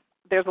do.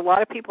 There's a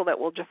lot of people that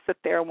will just sit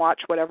there and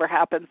watch whatever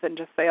happens and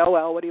just say, oh,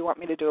 well, what do you want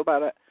me to do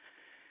about it?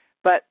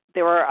 But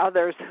there are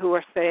others who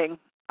are saying,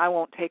 I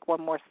won't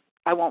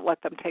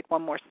let them take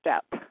one more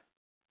step.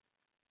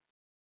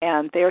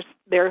 And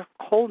they're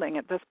holding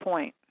at this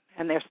point,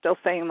 and they're still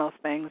saying those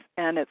things.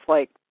 And it's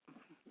like,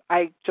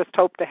 I just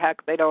hope to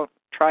heck they don't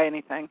try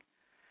anything,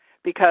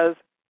 because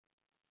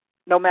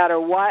no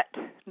matter what,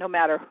 no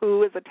matter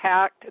who is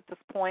attacked at this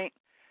point,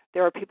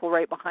 there are people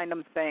right behind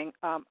them saying,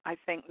 I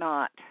think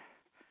not.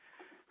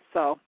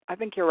 So I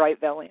think you're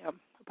right, Valium,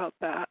 about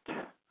that.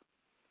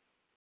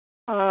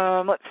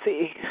 Let's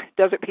see.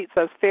 Desert Pete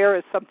says, fair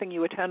is something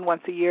you attend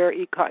once a year,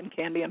 eat cotton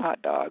candy and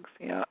hot dogs.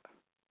 Yeah,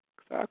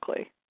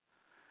 exactly.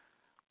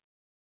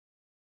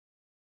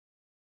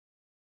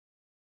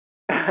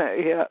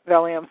 Yeah,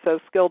 Valium says,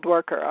 skilled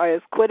worker. I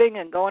is quitting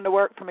and going to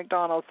work for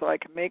McDonald's so I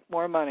can make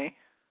more money.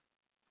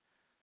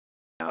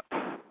 Yep.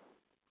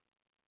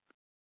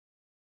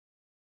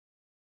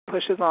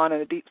 Pushes on,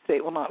 and the deep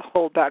state will not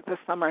hold back this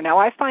summer. Now,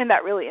 I find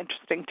that really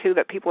interesting, too,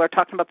 that people are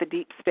talking about the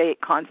deep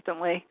state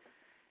constantly.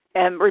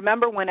 And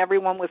remember when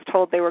everyone was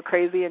told they were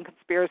crazy and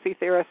conspiracy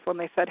theorists when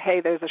they said, hey,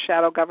 there's a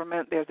shadow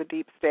government, there's a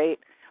deep state.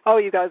 Oh,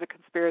 you guys are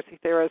conspiracy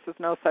theorists, there's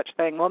no such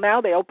thing. Well,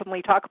 now they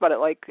openly talk about it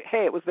like,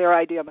 hey, it was their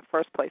idea in the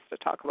first place to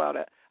talk about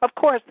it. Of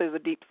course there's a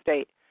deep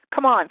state.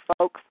 Come on,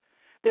 folks.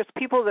 There's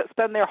people that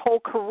spend their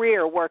whole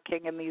career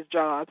working in these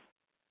jobs.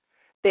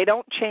 They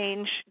don't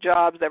change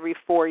jobs every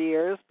 4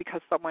 years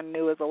because someone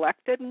new is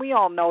elected, and we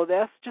all know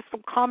this, just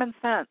from common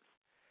sense.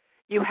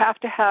 You have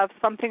to have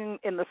something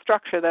in the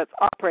structure that's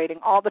operating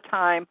all the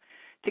time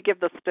to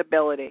give the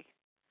stability.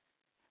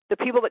 The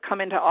people that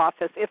come into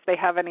office, if they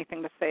have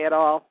anything to say at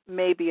all,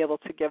 may be able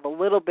to give a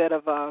little bit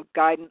of a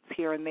guidance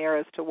here and there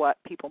as to what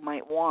people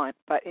might want.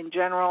 But in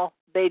general,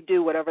 they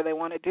do whatever they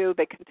want to do.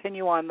 They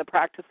continue on the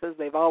practices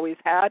they've always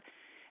had,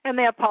 and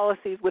they have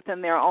policies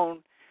within their own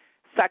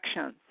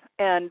sections.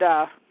 And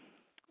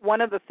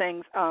one of the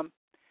things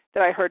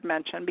that I heard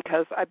mentioned,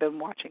 because I've been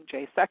watching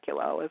Jay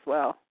Sekulow as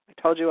well.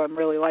 I told you I'm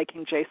really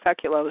liking Jay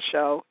Sekulow's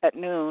show at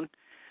noon.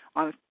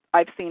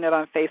 I've seen it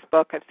on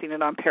Facebook. I've seen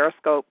it on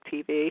Periscope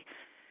TV.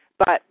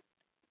 But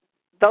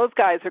those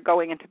guys are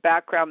going into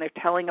background. They're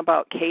telling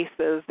about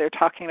cases. They're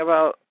talking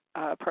about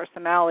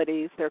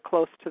personalities. They're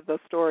close to the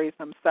stories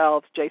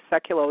themselves. Jay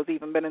Sekulow has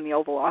even been in the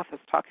Oval Office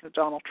talking to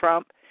Donald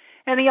Trump.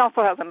 And he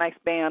also has a nice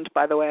band,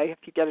 by the way, if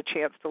you get a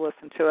chance to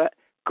listen to it.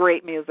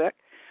 Great music.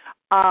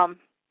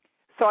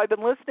 So I've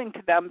been listening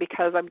to them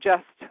because I'm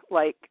just,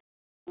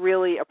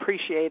 really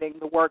appreciating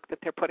the work that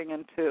they're putting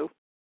into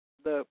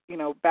the,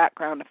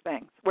 background of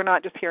things. We're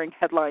not just hearing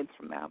headlines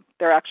from them.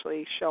 They're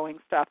actually showing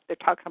stuff. They're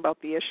talking about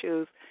the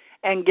issues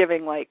and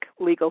giving,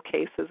 legal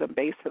cases and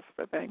bases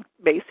for things.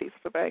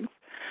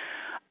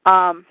 So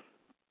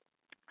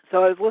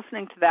I was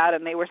listening to that,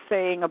 and they were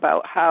saying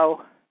about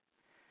how,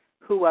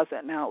 who was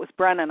it now? It was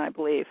Brennan, I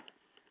believe.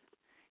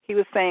 He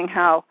was saying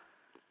how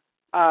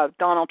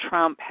Donald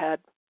Trump had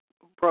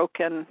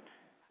broken,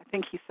 I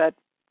think he said,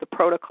 the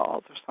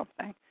protocols or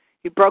something.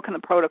 He'd broken the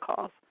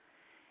protocols.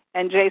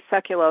 And Jay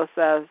Sekulow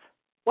says,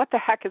 what the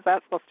heck is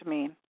that supposed to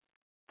mean?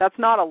 That's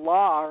not a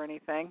law or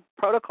anything.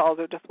 Protocols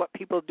are just what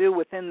people do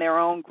within their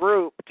own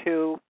group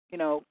to,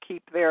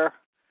 keep their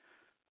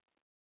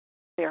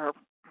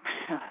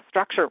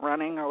structure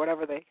running, or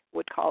whatever they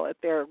would call it,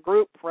 their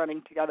group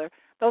running together.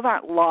 Those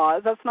aren't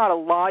laws. That's not a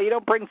law. You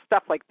don't bring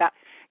stuff like that.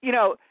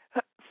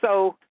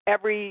 So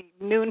every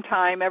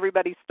noontime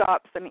everybody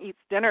stops and eats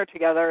dinner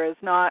together is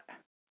not,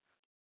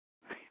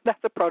 that's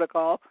a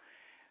protocol.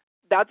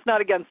 That's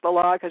not against the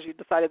law because you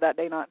decided that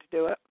day not to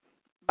do it.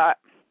 But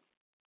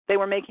they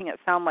were making it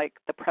sound like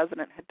the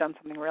president had done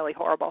something really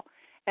horrible.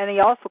 And he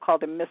also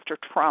called him Mr.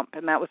 Trump,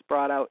 and that was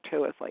brought out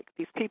too, as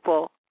these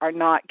people are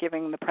not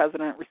giving the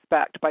president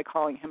respect by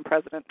calling him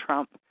President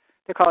Trump.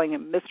 They're calling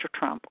him Mr.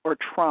 Trump or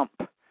Trump.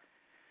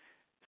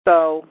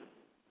 So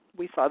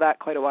we saw that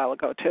quite a while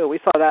ago too. We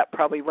saw that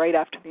probably right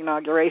after the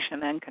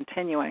inauguration and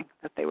continuing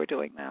that they were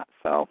doing that.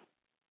 So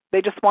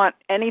they just want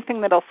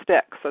anything that'll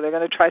stick. So they're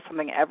going to try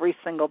something every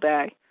single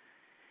day.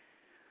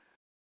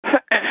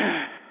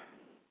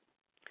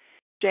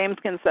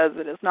 Jameskin says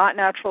it is not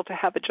natural to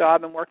have a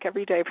job and work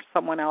every day for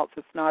someone else.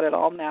 It's not at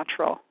all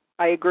natural.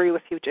 I agree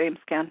with you,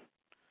 Jameskin.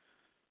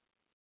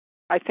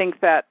 I think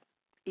that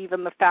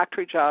even the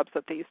factory jobs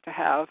that they used to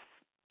have,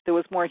 there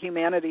was more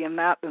humanity in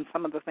that than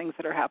some of the things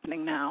that are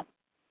happening now.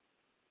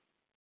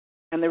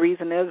 And the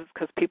reason is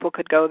because people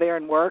could go there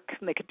and work,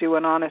 and they could do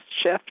an honest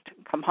shift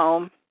and come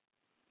home.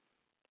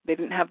 They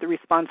didn't have the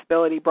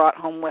responsibility brought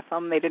home with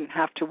them. They didn't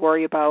have to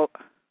worry about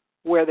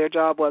where their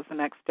job was the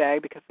next day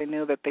because they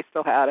knew that they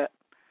still had it.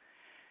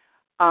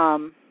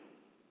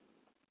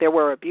 There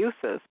were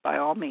abuses, by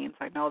all means.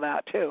 I know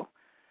that too.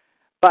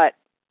 But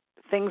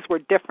things were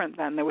different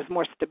then. There was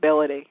more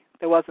stability.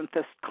 There wasn't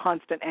this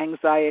constant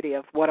anxiety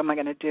of what am I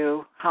going to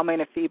do? How am I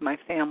going to feed my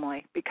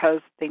family? Because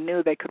they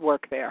knew they could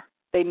work there.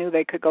 They knew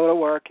they could go to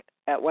work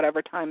at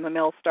whatever time the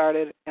mill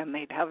started and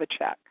they'd have a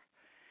check.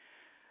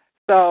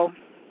 So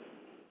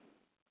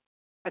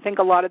I think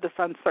a lot of this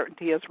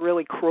uncertainty is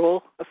really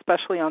cruel,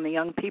 especially on the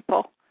young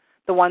people.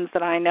 The ones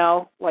that I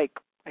know, like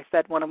I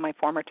said, one of my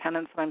former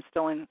tenants that I'm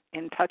still in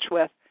touch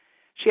with,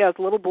 she has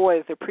little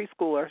boys. They're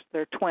preschoolers.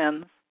 They're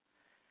twins.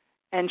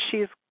 And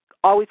she's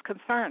always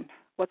concerned.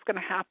 What's going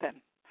to happen?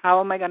 How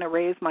am I going to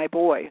raise my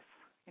boys?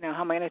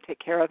 How am I going to take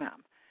care of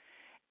them?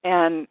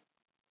 And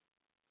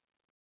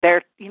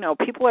they're,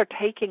 people are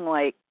taking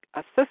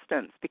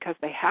assistance because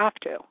they have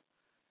to,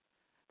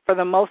 for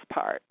the most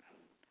part.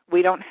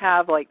 We don't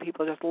have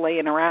people just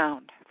laying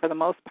around. For the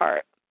most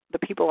part, the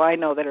people I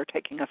know that are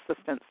taking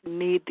assistance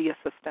need the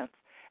assistance,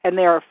 and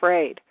they're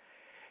afraid.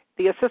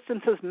 The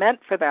assistance is meant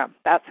for them.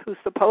 That's who's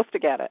supposed to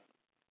get it.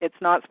 It's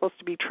not supposed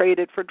to be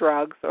traded for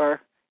drugs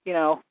or,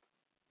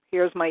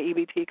 here's my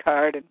EBT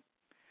card and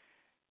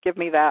give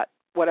me that,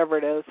 whatever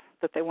it is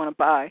that they want to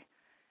buy.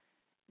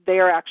 They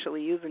are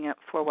actually using it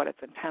for what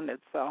it's intended.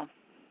 So,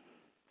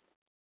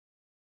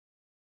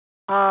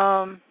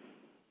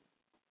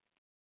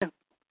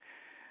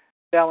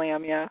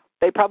 Bellium, yeah.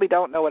 They probably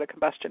don't know what a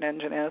combustion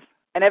engine is.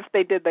 And if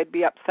they did, they'd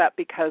be upset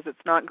because it's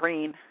not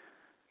green.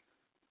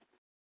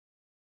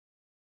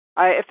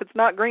 If it's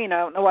not green, I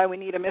don't know why we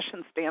need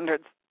emission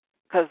standards.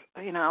 Because,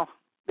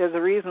 there's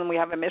a reason we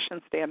have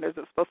emission standards.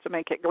 It's supposed to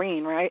make it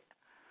green, right?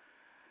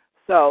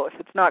 So if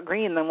it's not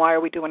green, then why are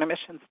we doing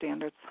emission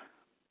standards?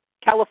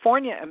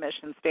 California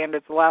emission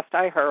standards, the last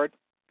I heard,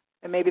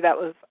 and maybe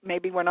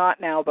we're not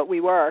now, but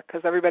we were,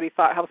 because everybody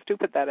thought how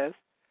stupid that is.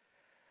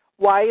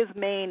 Why is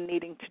Maine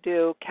needing to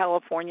do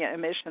California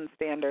emission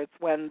standards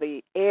when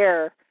the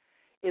air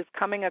is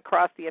coming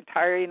across the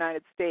entire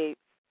United States,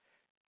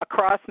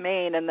 across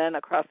Maine, and then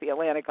across the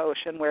Atlantic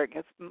Ocean where it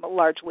gets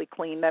largely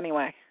cleaned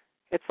anyway?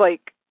 It's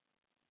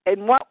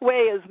in what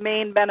way is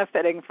Maine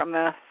benefiting from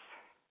this?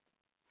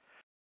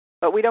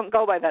 But we don't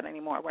go by that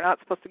anymore. We're not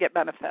supposed to get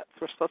benefits.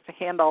 We're supposed to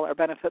hand all our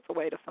benefits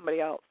away to somebody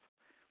else.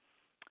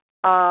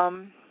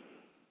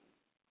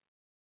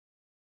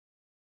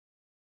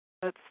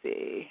 Let's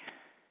see.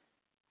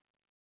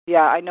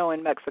 Yeah, I know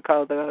in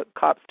Mexico the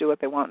cops do what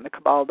they want and the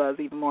cabal does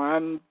even more.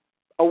 I'm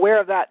aware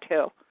of that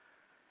too.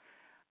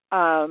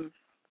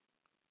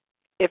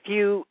 If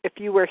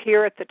you were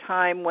here at the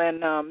time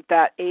when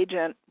that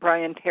agent,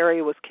 Brian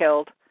Terry, was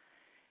killed,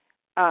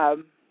 I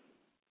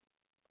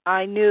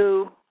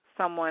knew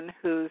someone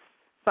whose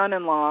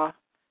son-in-law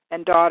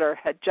and daughter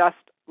had just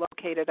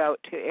located out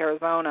to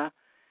Arizona,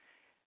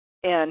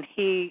 and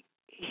he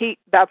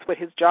that's what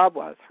his job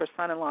was. Her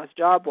son-in-law's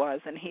job was,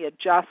 and he had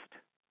just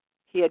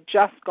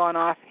gone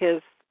off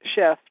his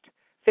shift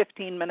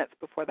 15 minutes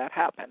before that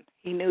happened.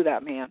 He knew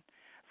that man.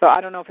 So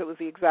I don't know if it was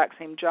the exact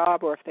same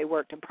job or if they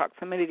worked in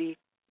proximity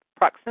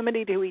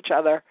to each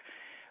other,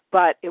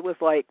 but it was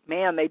like,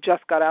 man, they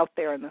just got out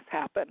there and this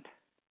happened.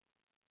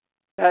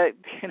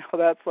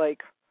 That's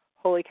like,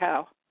 holy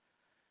cow.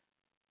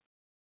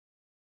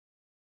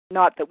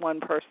 Not that one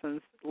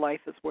person's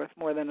life is worth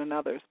more than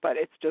another's, but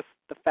it's just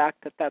the fact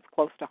that that's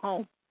close to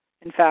home.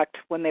 In fact,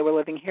 when they were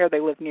living here,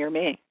 they lived near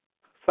me.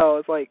 So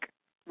it's like,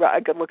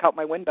 I could look out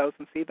my windows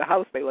and see the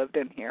house they lived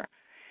in here.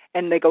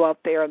 And they go out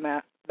there and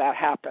that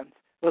happens.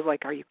 It was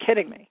like, are you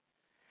kidding me?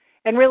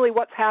 And really,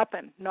 what's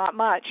happened? Not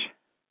much.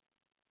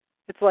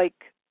 It's like,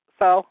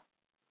 so,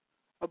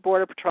 a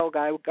Border Patrol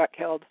guy got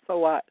killed, so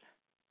what?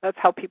 That's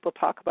how people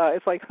talk about it.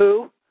 It's like,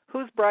 who?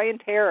 Who's Brian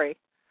Terry?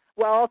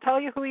 Well, I'll tell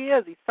you who he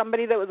is. He's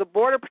somebody that was a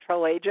Border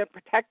Patrol agent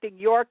protecting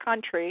your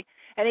country,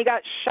 and he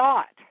got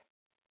shot.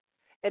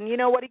 And you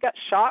know what he got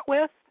shot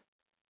with?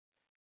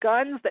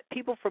 Guns that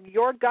people from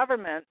your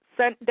government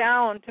sent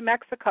down to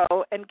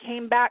Mexico and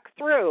came back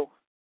through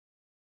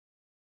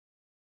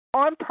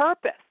on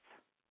purpose.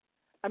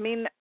 I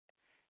mean,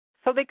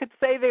 so they could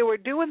say they were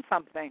doing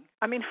something.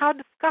 I mean, how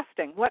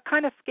disgusting. What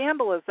kind of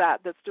scandal is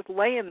that that's just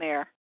laying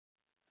there?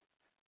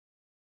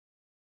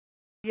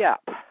 Yep.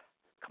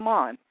 Come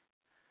on.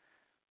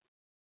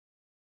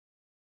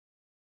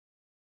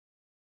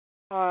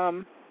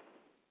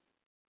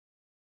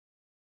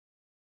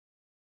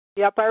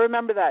 Yep, I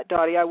remember that,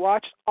 Dottie. I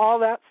watched all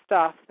that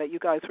stuff that you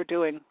guys were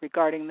doing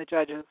regarding the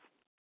judges.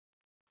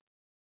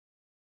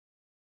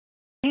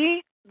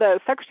 The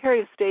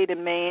Secretary of State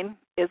in Maine,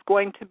 is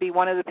going to be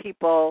one of the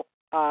people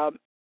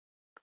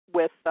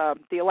with the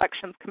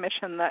Elections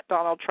Commission that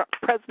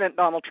President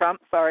Donald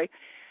Trump,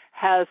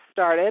 has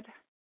started.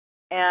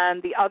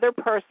 And the other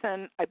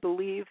person, I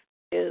believe,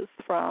 is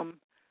from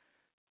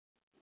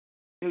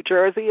New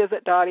Jersey, is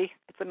it, Dottie?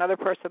 It's another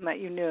person that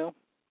you knew.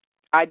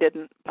 I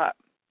didn't, but.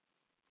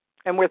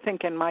 And we're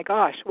thinking, my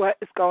gosh, what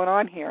is going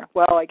on here?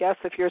 Well, I guess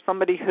if you're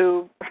somebody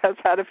who has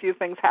had a few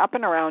things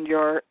happen around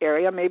your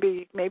area,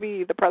 maybe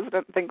the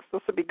president thinks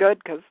this would be good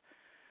because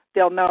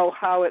they'll know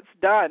how it's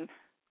done.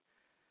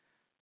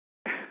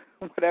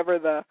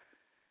 Whatever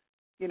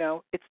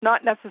it's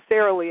not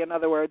necessarily, in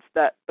other words,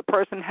 that the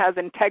person has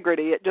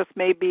integrity. It just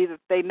may be that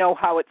they know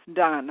how it's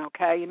done,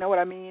 okay? You know what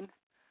I mean?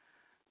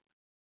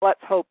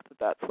 Let's hope that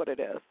that's what it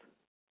is,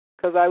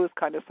 because I was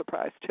kind of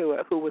surprised, too,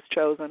 at who was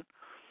chosen.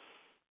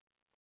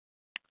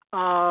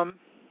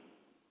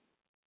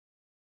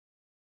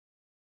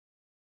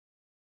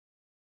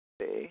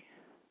 See.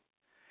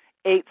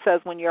 8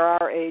 says when you're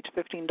our age,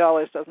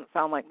 $15 doesn't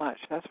sound like much.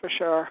 That's for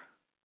sure.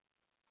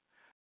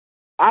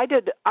 I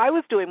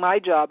was doing my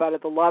job out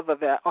of the love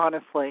of it,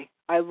 honestly.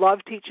 I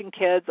loved teaching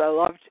kids. I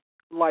loved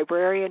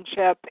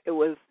librarianship. It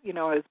was, I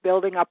was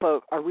building up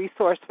a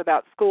resource for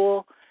that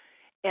school,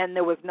 and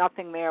there was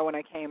nothing there when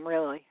I came,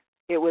 really.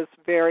 It was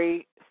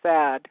very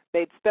sad.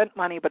 They'd spent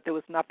money, but there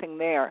was nothing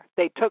there.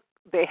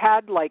 They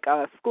had like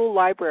a school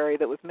library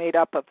that was made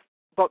up of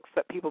books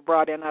that people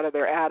brought in out of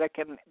their attic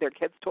and their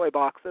kids' toy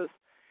boxes.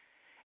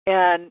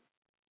 And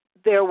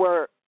there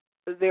was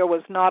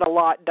not a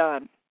lot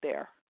done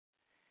there.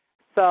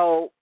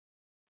 So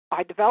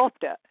I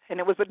developed it, and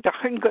it was a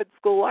darn good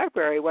school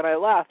library when I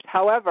left.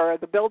 However,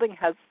 the building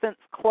has since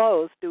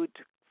closed due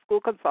to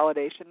school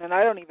consolidation, and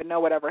I don't even know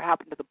whatever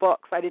happened to the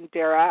books. I didn't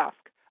dare ask.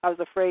 I was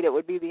afraid it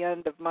would be the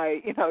end of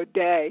my,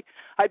 day.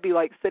 I'd be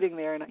like sitting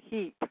there in a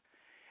heap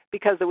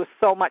because there was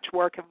so much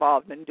work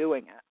involved in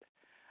doing it.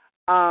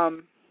 I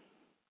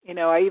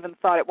even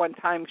thought at one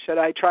time, should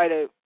I try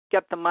to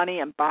get the money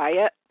and buy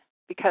it?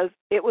 Because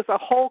it was a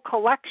whole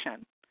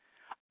collection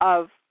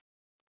of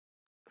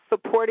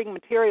supporting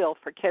material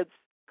for kids'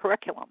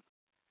 curriculum.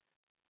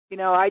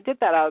 I did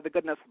that out of the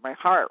goodness of my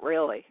heart,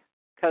 really,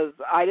 because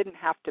I didn't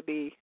have to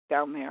be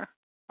down there.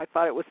 I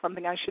thought it was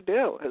something I should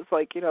do. It was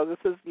like, this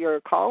is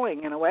your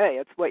calling in a way.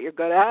 It's what you're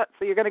good at,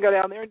 so you're going to go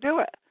down there and do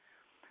it.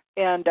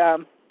 And,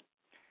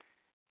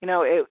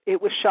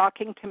 it was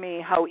shocking to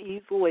me how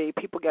easily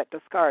people get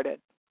discarded.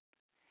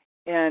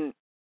 And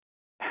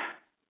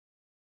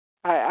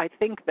I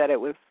think that it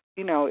was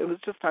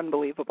just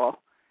unbelievable.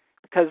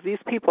 Because these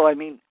people,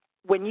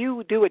 when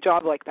you do a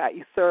job like that,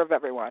 you serve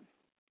everyone.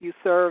 You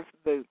serve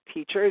the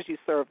teachers, you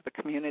serve the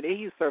community,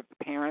 you serve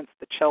the parents,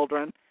 the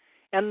children,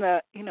 and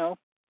the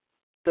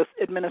this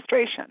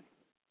administration.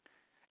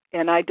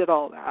 And I did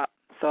all that.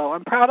 So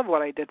I'm proud of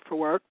what I did for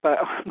work, but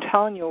I'm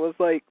telling you, it was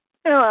like,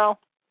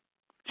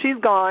 she's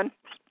gone.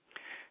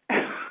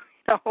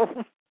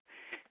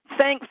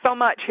 Thanks so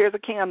much. Here's a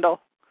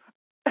candle.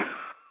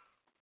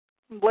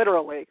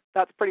 Literally.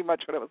 That's pretty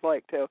much what it was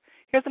like, too.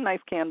 Here's a nice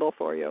candle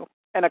for you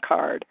and a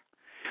card.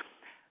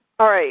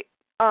 All right.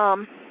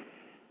 Someday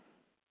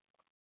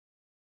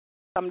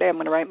I'm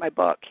going to write my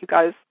book. You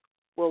guys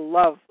will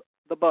love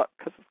the book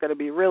because it's going to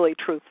be really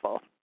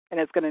truthful. And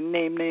it's going to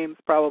name names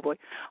probably.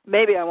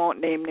 Maybe I won't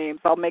name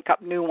names. I'll make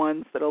up new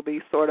ones that'll be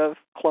sort of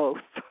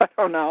close. I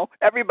don't know.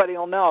 Everybody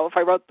will know. If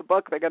I wrote the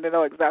book, they're going to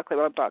know exactly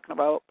what I'm talking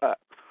about. But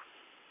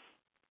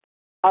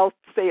I'll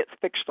say it's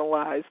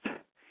fictionalized.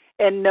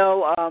 And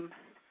no,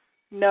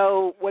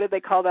 what did they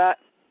call that?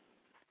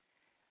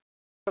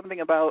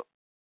 Something about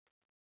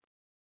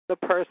the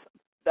person,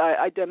 the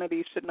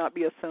identity should not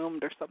be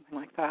assumed or something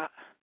like that.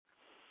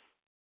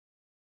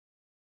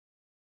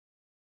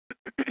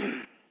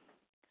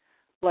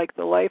 Like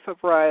the life of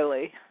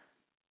Riley.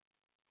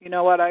 You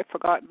know what? I've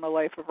forgotten the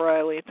life of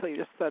Riley until you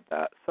just said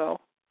that, so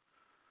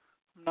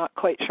I'm not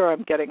quite sure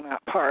I'm getting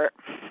that part.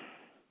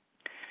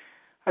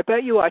 I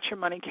bet you watch your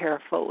money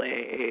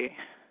carefully.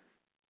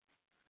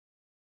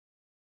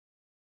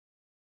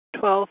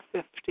 $12.50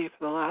 for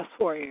the last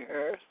 4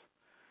 years.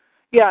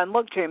 Yeah, and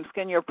look, James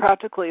Skin, you're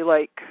practically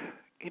like,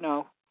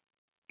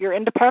 you're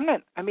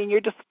independent. I mean,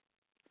 you're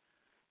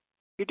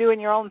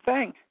doing your own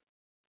thing.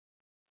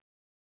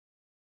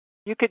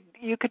 You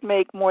could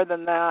make more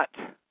than that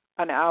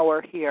an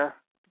hour here,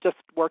 just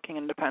working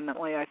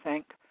independently, I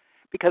think,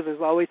 because there's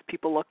always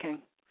people looking.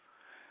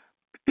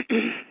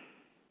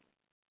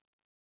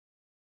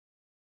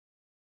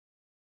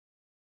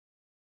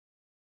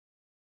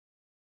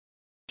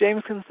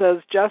 Jameson says,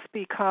 just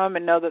be calm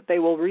and know that they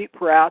will reap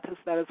wrath as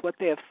that is what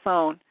they have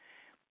sown.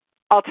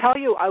 I'll tell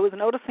you, I was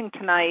noticing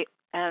tonight,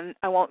 and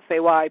I won't say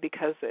why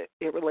because it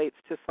relates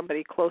to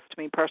somebody close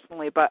to me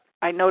personally, but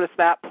I noticed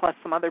that plus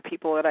some other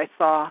people that I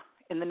saw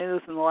in the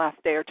news in the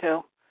last day or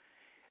two.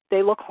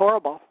 They look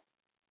horrible.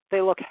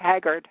 They look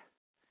haggard.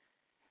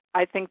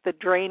 I think the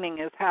draining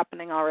is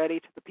happening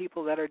already to the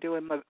people that are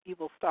doing the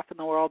evil stuff in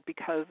the world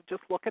because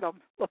just look at them.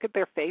 Look at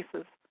their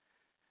faces.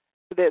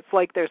 It's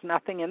like there's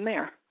nothing in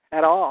there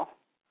at all.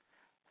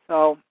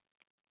 So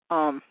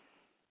I was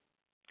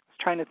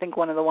trying to think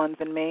one of the ones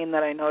in Maine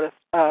that I noticed,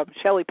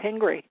 Shelley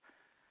Pingree.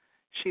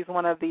 She's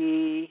one of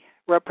the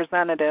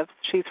representatives.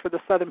 She's for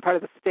the southern part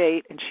of the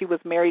state, and she was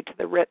married to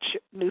the rich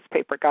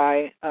newspaper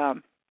guy.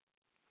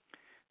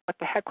 What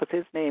the heck was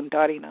his name?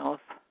 Dottie knows.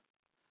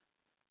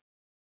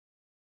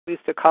 We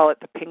used to call it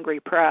the Pingree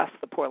Press,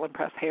 the Portland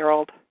Press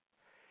Herald.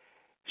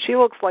 She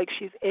looks like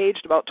she's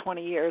aged about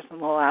 20 years in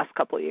the last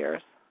couple of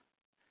years.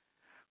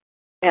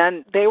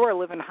 And they were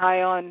living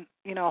high on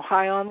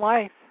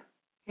life,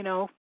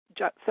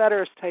 jet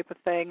setters type of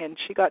thing, and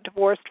she got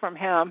divorced from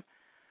him.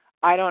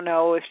 I don't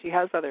know if she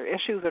has other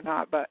issues or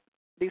not, but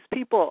these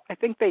people, I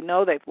think they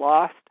know they've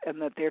lost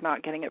and that they're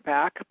not getting it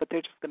back, but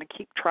they're just going to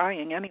keep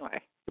trying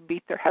anyway, to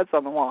beat their heads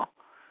on the wall.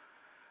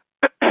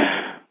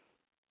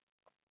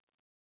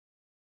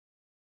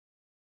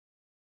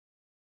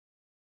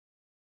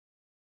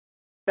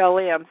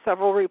 Bellium,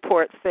 several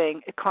reports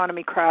saying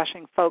economy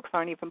crashing. Folks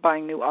aren't even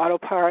buying new auto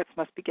parts,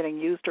 must be getting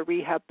used or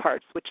rehab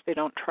parts, which they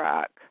don't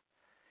track.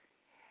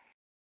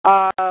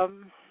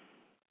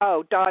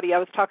 Dottie, I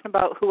was talking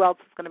about who else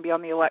is going to be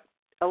on the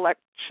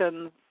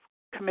elections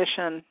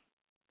commission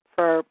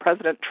for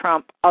President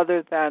Trump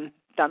other than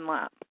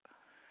Dunlap.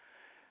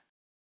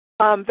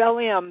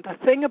 Bellium, the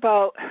thing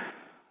about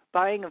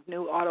buying of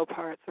new auto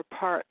parts or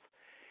parts,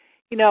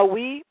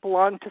 we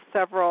belong to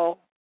several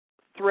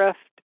thrift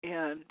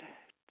and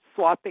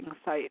swapping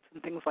sites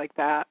and things like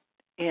that,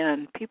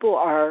 and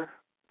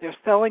they're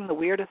selling the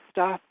weirdest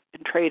stuff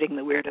and trading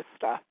the weirdest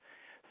stuff.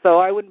 So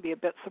I wouldn't be a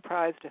bit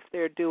surprised if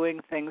they're doing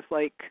things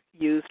like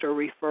used or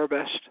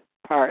refurbished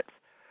parts.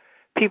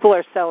 People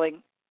are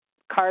selling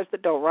cars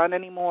that don't run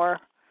anymore.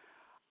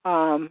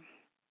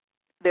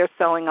 They're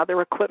selling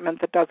other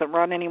equipment that doesn't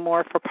run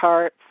anymore for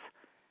parts.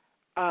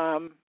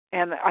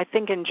 And I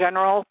think in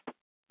general,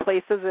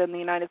 places in the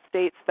United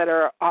States that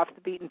are off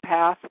the beaten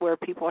path where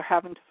people are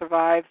having to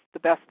survive the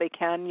best they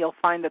can, you'll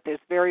find that there's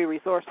very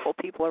resourceful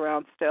people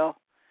around still.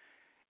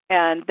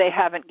 And they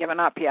haven't given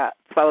up yet.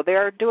 So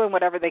they're doing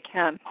whatever they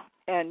can.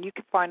 And you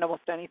can find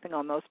almost anything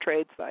on those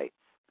trade sites.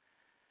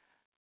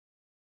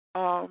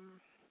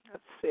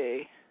 Let's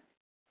see.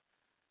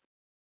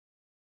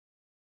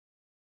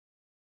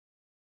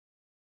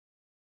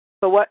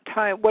 So what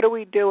are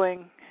we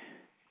doing,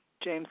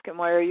 James?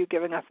 Why are you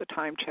giving us a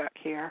time check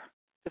here?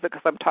 Is it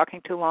because I'm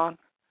talking too long?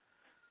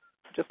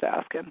 Just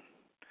asking.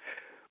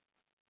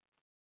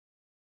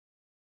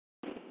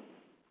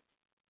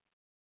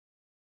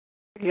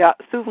 Yeah,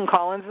 Susan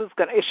Collins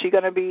is she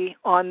going to be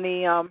on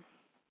the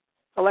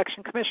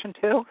election commission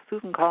too?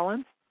 Susan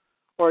Collins,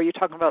 or are you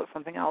talking about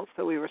something else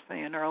that we were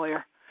saying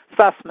earlier?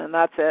 Sussman,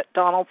 that's it.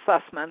 Donald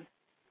Sussman.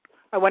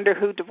 I wonder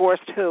who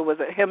divorced who. Was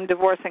it him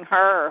divorcing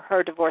her or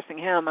her divorcing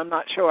him? I'm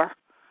not sure.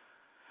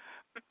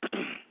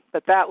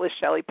 But that was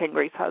Shelley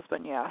Pingree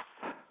husband, yes.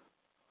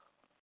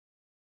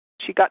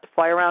 She got to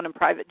fly around in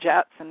private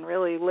jets and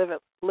really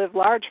live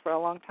large for a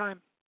long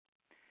time.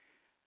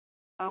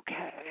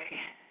 Okay.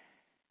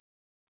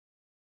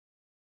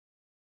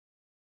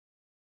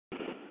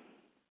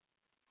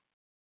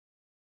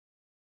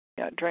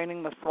 Yeah,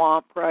 draining the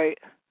swamp, right.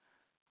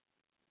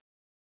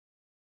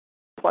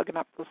 Plugging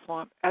up the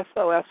swamp.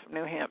 SOS from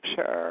New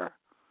Hampshire.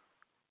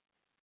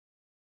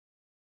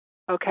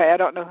 Okay, I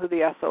don't know who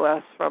the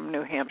SOS from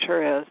New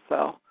Hampshire is,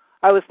 so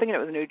I was thinking it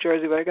was New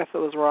Jersey, but I guess it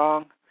was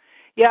wrong.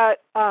 Yeah,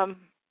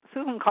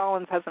 Susan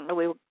Collins hasn't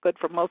really looked good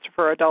for most of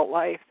her adult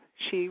life.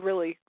 She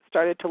really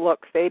started to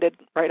look faded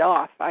right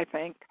off, I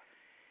think.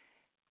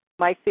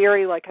 My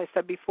theory, like I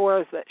said before,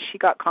 is that she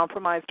got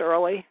compromised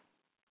early,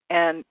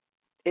 and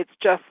it's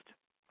just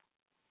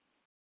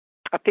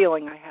a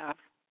feeling I have.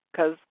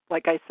 Because,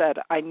 like I said,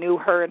 I knew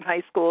her in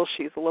high school.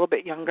 She's a little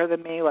bit younger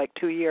than me, like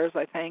 2 years,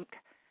 I think.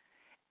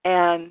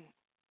 And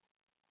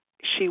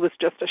she was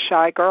just a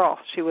shy girl.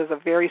 She was a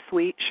very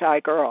sweet, shy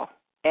girl.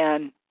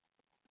 And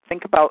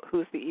think about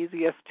who's the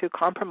easiest to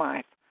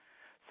compromise.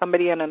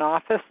 Somebody in an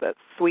office that's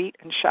sweet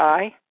and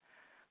shy.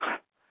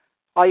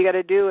 All you got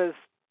to do is,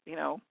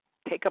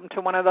 take them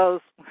to one of those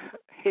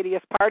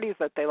hideous parties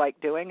that they like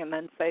doing and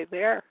then say,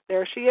 there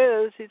she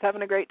is. She's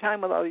having a great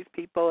time with all these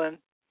people. And,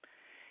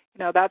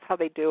 that's how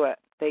they do it.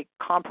 They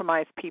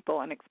compromise people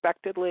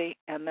unexpectedly,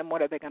 and then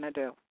what are they going to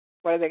do?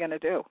 What are they going to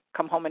do?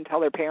 Come home and tell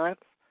their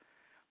parents?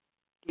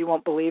 You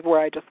won't believe where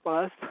I just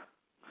was.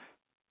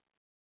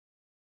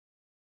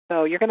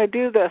 So you're going to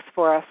do this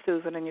for us,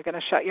 Susan, and you're going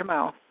to shut your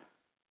mouth.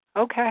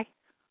 Okay.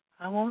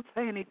 I won't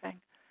say anything.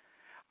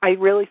 I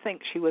really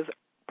think she was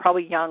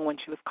probably young when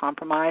she was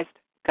compromised,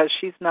 because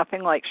she's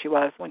nothing like she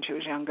was when she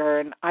was younger,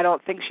 and I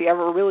don't think she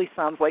ever really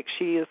sounds like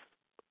she is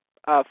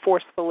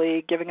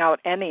forcefully giving out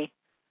any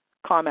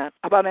comment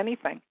about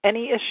anything,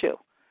 any issue.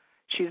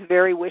 She's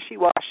very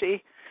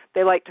wishy-washy.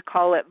 They like to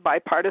call it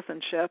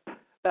bipartisanship.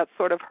 That's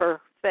sort of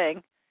her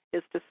thing,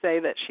 is to say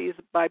that she's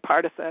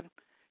bipartisan.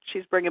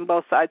 She's bringing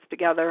both sides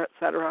together, et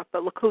cetera.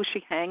 But look who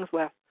she hangs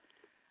with.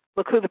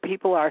 Look who the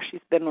people are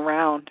she's been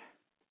around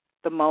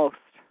the most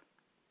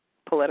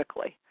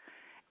politically.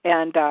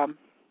 And I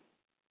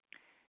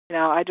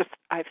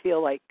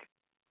feel like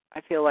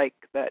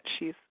that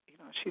she's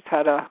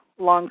had a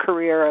long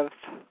career of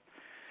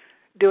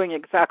doing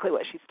exactly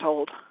what she's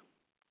told.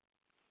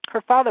 Her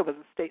father was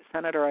a state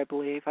senator, I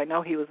believe. I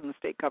know he was in the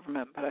state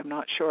government, but I'm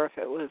not sure if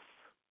it was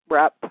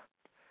rep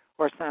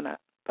or senate.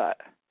 But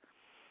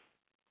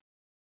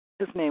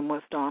his name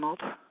was Don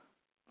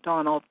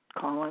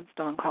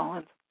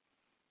Collins.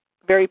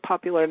 Very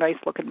popular,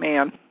 nice-looking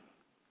man.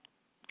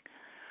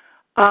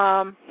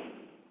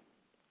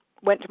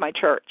 Went to my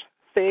church.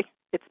 See?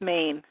 It's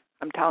Maine,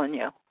 I'm telling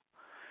you.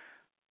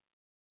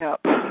 Yep.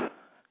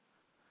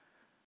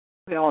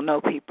 We all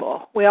know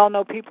people. We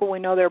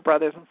know their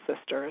brothers and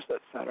sisters,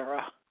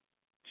 etc.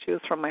 She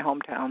was from my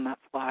hometown,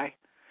 that's why.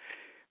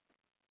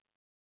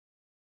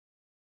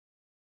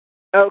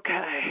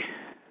 Okay.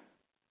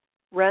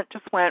 Rent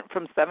just went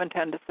from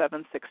 $710 to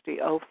 $760.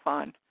 Oh,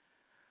 fun.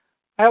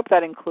 I hope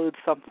that includes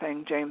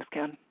something, James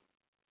can.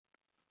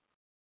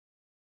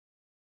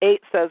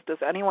 8 says, does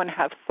anyone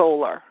have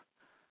solar?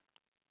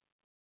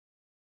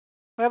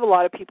 We have a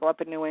lot of people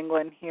up in New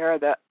England here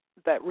that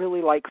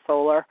really like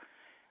solar.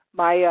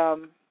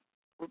 My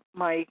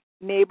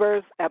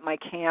neighbors at my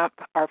camp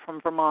are from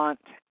Vermont,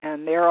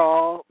 and they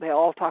all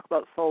talk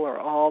about solar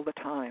all the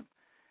time.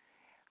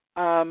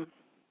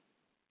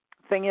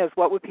 Thing is,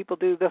 what would people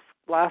do this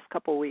last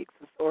couple of weeks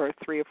or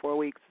 3 or 4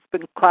 weeks? It's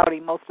been cloudy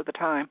most of the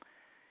time.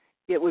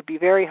 It would be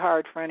very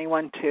hard for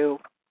anyone to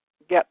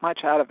get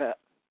much out of it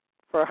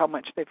for how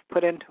much they've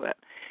put into it.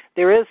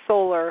 There is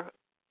solar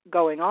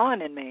going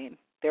on in Maine.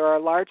 There are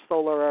large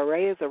solar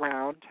arrays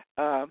around.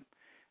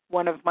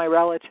 One of my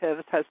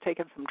relatives has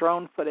taken some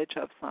drone footage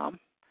of some.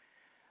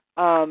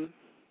 I'm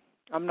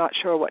not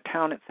sure what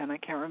town it's in. I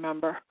can't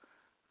remember.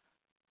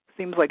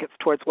 Seems like it's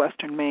towards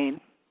western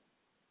Maine.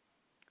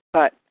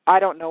 But I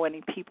don't know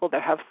any people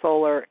that have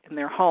solar in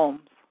their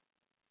homes.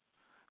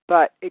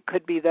 But it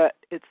could be that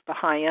it's the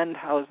high-end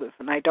houses,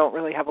 and I don't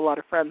really have a lot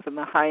of friends in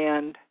the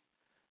high-end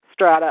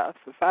strata of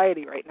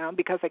society right now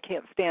because I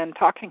can't stand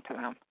talking to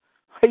them.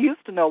 I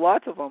used to know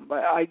lots of them,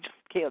 but I just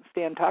can't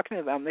stand talking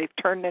to them. They've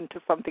turned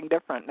into something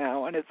different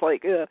now, and it's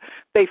like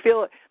they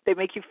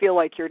make you feel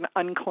like you're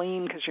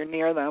unclean because you're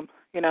near them.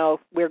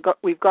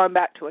 We've gone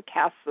back to a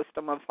caste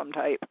system of some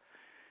type,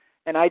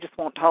 and I just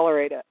won't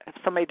tolerate it. If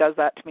somebody does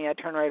that to me, I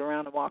turn right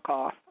around and walk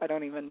off. I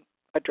don't even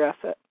address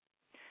it.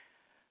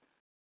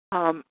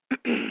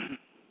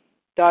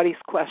 Dottie's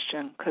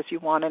question, because you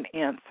want an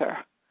answer.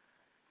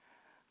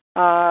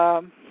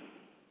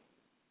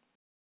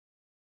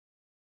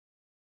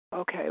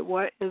 Okay,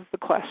 what is the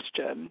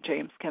question,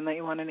 James? Can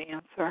you want an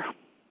answer?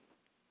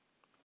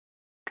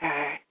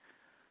 Okay.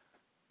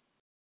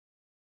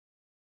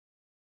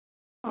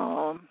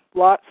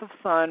 Lots of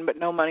sun, but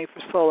no money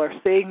for solar.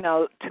 See,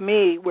 now, to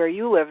me, where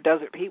you live,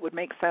 Desert Pete, would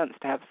make sense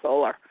to have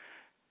solar.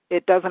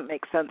 it doesn't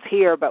make sense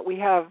here, but we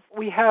have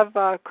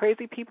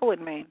crazy people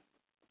in Maine.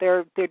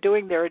 They're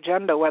doing their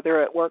agenda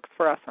whether it works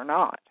for us or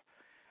not.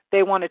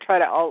 They want to try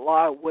to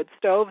outlaw wood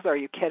stoves. Are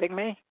you kidding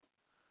me?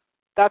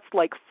 That's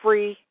like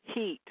free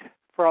heat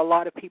for a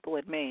lot of people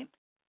in Maine.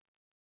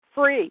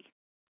 Free.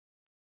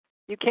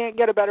 You can't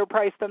get a better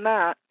price than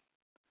that.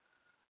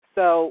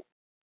 So,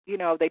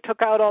 they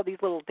took out all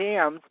these little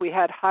dams. We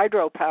had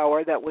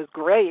hydropower that was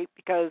great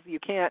because you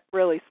can't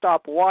really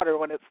stop water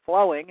when it's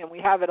flowing, and we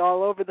have it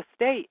all over the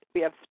state.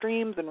 We have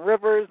streams and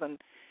rivers and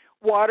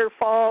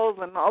waterfalls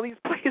and all these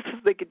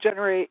places that could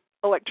generate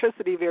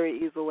electricity very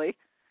easily.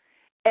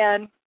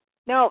 And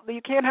no,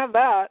 you can't have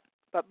that.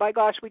 But by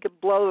gosh, we could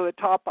blow the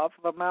top off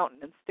of a mountain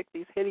and stick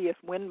these hideous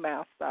wind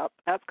masts up.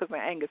 That's because of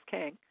Angus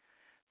King.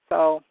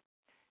 So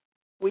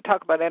we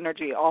talk about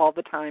energy all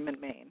the time in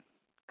Maine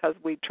because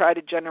we try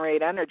to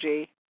generate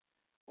energy,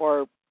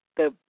 or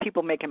the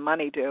people making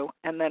money do,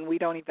 and then we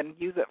don't even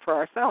use it for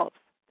ourselves.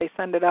 They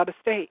send it out of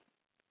state.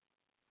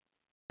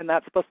 And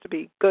that's supposed to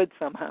be good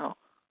somehow.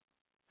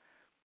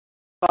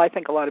 Well, I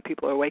think a lot of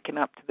people are waking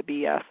up to the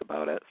BS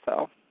about it,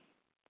 so.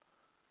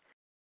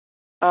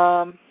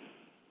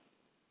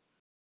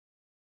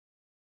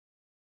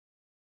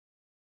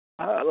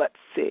 Let's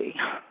see.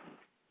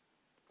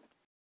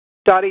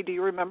 Dottie, do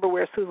you remember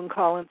where Susan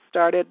Collins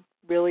started,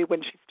 really,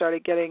 when she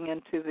started getting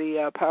into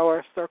the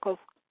power circles?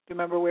 Do you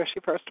remember where she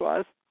first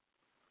was?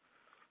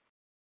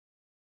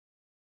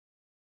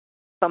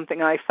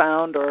 Something I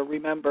found or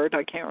remembered.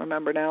 I can't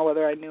remember now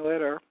whether I knew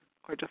it or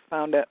just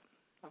found it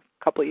a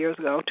couple of years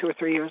ago, 2 or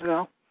 3 years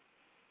ago.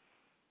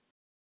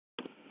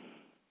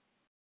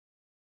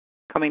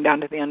 Coming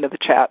down to the end of the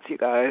chats, you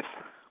guys.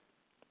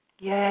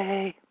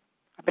 Yay.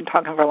 I've been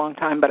talking for a long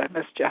time, but I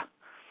missed you.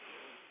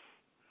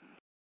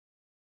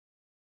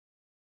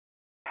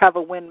 Have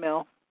a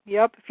windmill.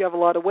 Yep, if you have a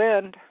lot of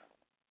wind.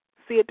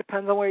 See, it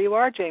depends on where you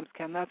are, James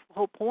Ken. That's the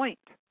whole point.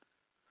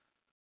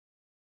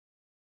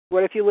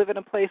 What if you live in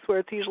a place where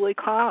it's usually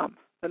calm?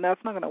 Then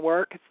that's not going to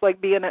work. It's like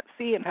being at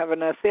sea and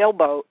having a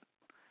sailboat.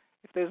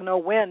 If there's no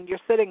wind, you're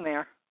sitting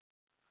there.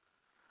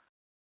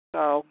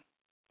 So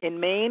in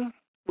Maine,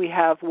 we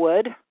have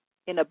wood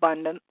in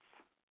abundance.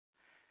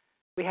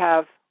 We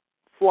have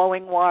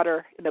flowing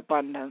water in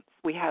abundance.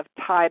 We have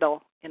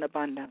tidal in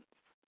abundance.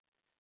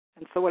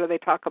 And so what do they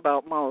talk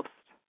about most?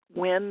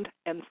 Wind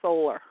and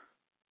solar.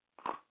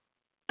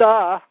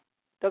 Duh.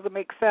 Doesn't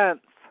make sense.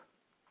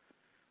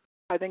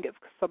 I think it's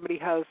because somebody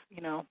has,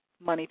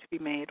 money to be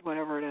made,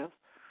 whatever it is.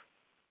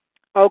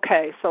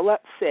 Okay, so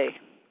let's see.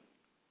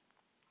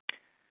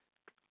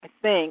 I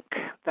think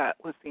that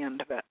was the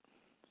end of it.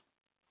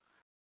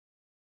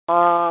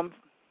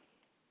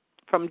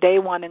 From day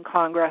one in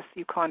Congress,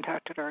 you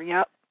contacted her.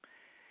 Yep.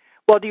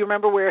 Well, do you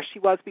remember where she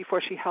was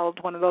before she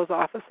held one of those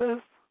offices?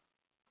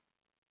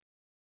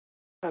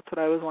 That's what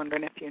I was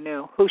wondering if you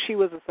knew. Who she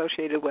was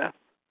associated with.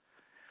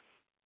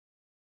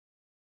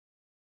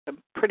 I'm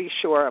pretty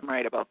sure I'm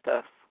right about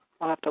this.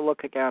 I'll have to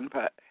look again,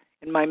 but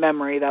in my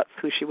memory, that's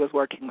who she was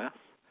working with.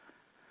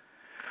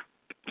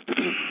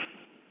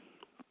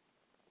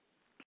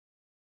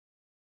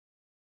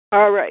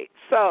 All right,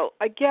 so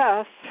I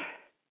guess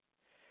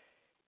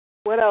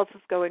what else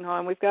is going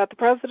on? We've got the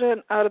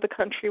president out of the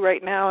country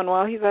right now, and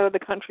while he's out of the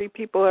country,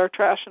 people are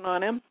trashing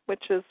on him,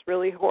 which is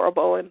really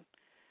horrible, and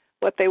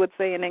what they would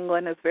say in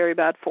England is very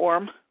bad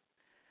form.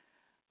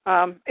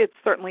 It's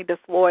certainly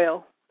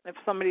disloyal. If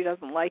somebody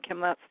doesn't like him,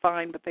 that's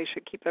fine, but they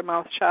should keep their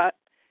mouth shut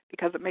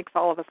because it makes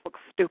all of us look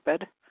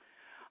stupid.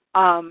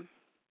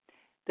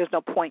 There's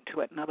no point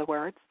to it, in other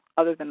words,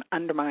 other than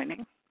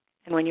undermining.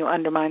 And when you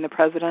undermine the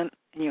president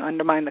and you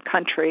undermine the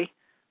country,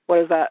 what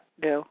does that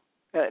do?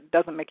 It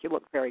doesn't make you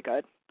look very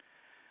good.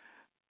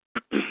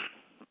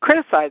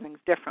 Criticizing is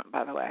different,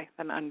 by the way,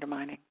 than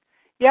undermining.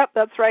 Yep,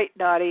 that's right,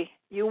 Dottie.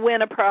 You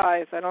win a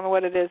prize. I don't know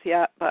what it is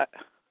yet, but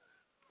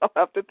I'll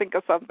have to think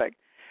of something.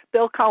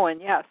 Bill Cohen,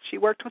 yes, she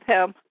worked with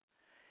him.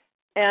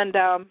 And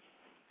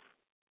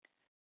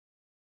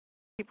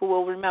people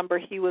will remember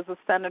he was a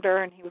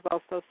senator and he was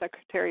also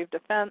Secretary of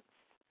Defense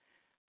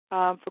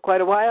for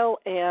quite a while.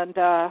 And,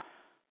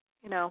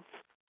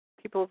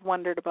 people have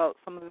wondered about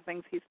some of the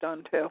things he's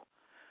done, too.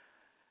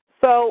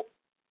 So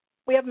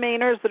we have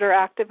Mainers that are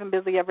active and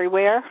busy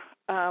everywhere.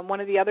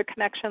 One of the other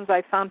connections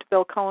I found to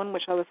Bill Cohen,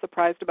 which I was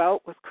surprised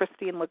about, was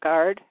Christine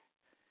Lagarde,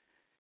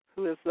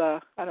 who is,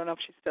 I don't know if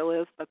she still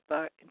is, but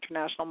the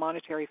International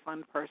Monetary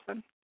Fund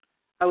person.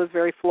 I was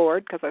very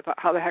floored because I thought,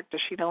 how the heck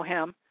does she know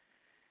him?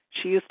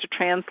 She used to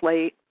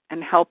translate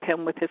and help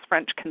him with his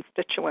French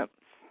constituents.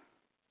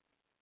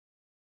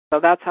 So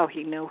that's how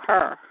he knew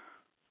her.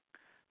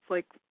 It's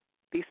like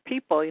these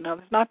people, there's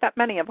not that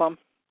many of them.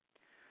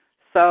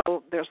 So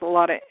there's a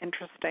lot of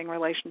interesting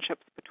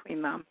relationships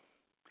between them.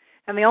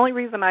 And the only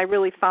reason I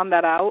really found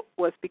that out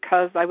was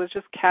because I was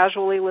just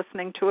casually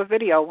listening to a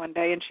video one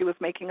day and she was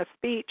making a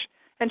speech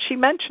and she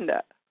mentioned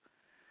it.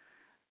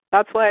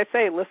 That's why I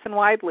say listen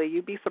widely.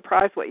 You'd be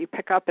surprised what you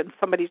pick up in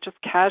somebody's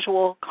just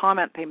casual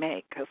comment they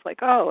make. It's like,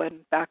 oh,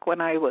 and back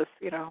when I was,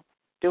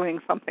 doing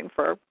something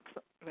for,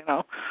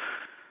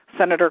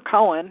 Senator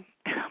Cohen,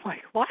 And I'm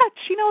like, what?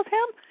 She knows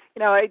him?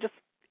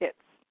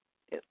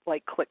 It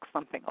like clicks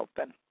something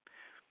open.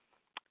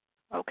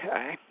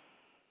 Okay.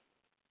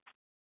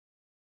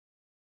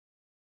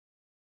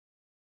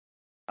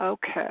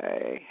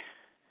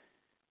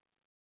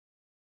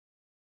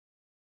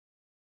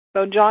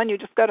 So, John, you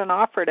just got an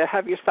offer to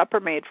have your supper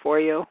made for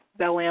you.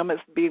 Belle Am is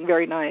being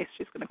very nice.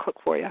 She's going to cook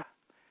for you.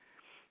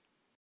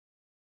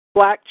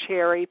 Black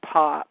cherry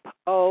pop.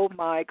 Oh,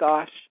 my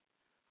gosh.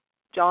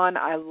 John,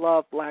 I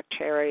love black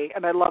cherry,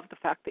 and I love the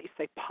fact that you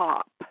say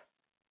pop.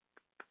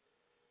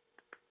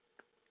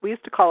 We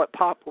used to call it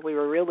pop when we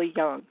were really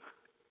young.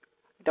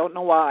 I don't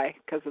know why,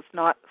 because it's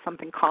not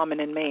something common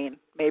in Maine.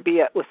 Maybe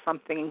it was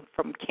something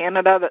from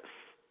Canada that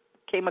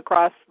came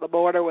across the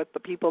border with the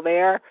people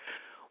there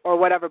or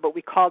whatever, but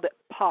we called it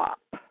pop,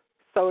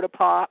 soda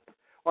pop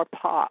or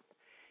pop.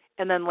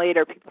 And then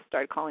later people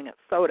started calling it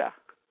soda,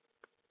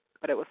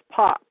 but it was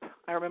pop.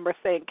 I remember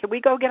saying, can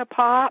we go get a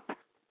pop?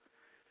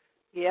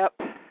 Yep.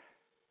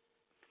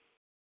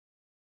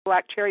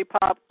 Black cherry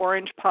pop,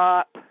 orange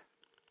pop.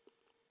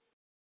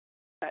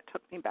 That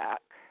took me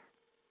back.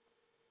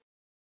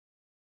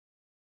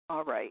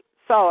 All right.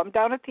 So I'm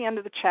down at the end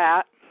of the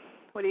chat.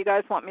 What do you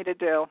guys want me to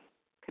do?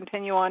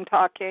 Continue on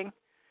talking?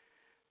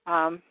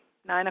 9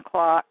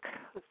 o'clock.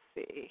 Let's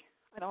see.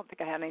 I don't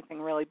think I had anything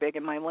really big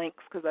in my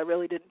links because I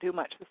really didn't do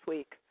much this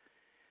week.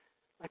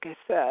 Like I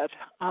said,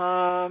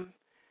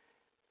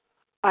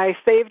 I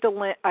saved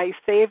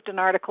an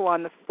article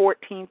on the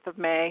 14th of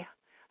May.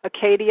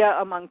 Acadia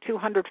among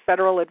 200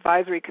 federal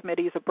advisory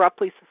committees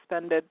abruptly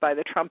suspended by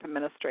the Trump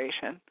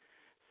administration.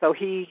 So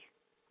he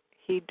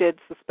did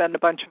suspend a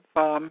bunch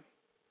of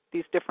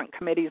these different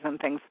committees and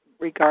things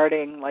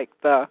regarding like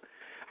the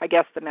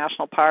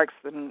national parks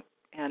and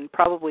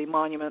probably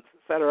monuments,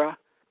 etc.,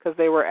 because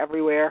they were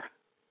everywhere.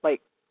 Like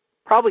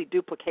probably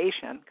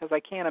duplication, because I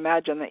can't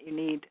imagine that you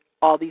need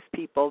all these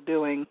people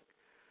doing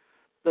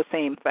the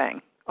same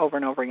thing over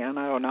and over again.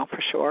 I don't know for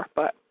sure,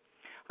 but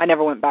I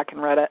never went back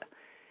and read it.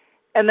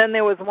 And then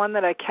there was one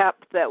that I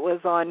kept that was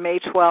on May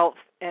 12th,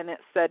 and it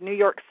said New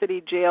York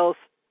City Jail's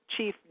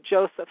Chief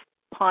Joseph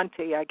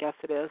Ponte, I guess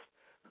it is,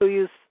 who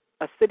used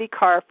a city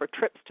car for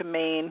trips to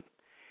Maine.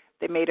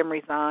 They made him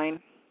resign,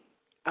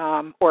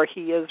 or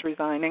he is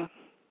resigning,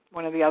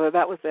 one or the other.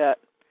 That was it.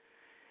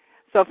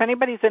 So if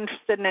anybody's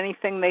interested in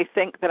anything they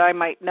think that I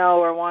might know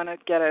or want to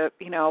get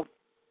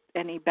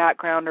any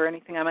background or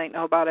anything I might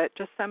know about it,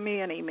 just send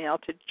me an email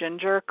to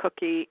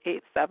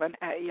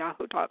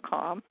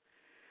gingercookie87@yahoo.com,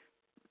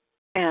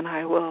 and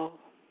I will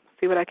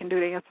see what I can do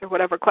to answer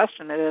whatever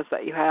question it is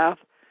that you have.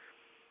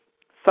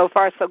 So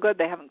far, so good.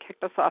 They haven't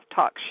kicked us off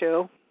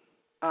TalkShoe.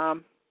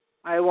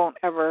 I won't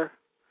ever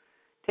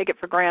take it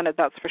for granted,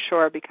 that's for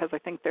sure, because I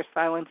think they're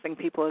silencing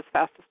people as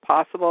fast as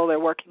possible. They're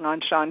working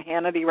on Sean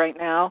Hannity right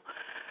now.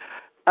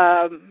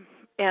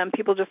 And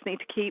people just need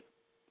to keep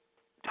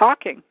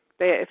talking.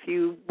 If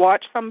you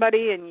watch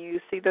somebody and you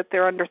see that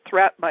they're under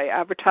threat by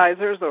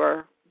advertisers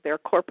or their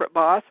corporate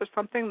boss or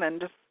something, then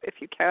just, if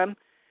you can,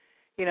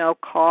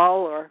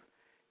 call or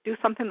do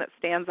something that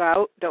stands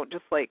out. Don't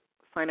just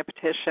sign a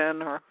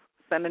petition or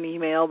send an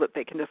email that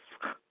they can just,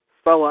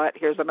 so what,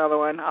 here's another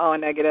one, a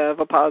negative,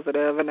 a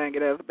positive, a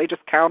negative. They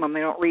just count them,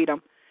 they don't read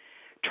them.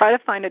 Try to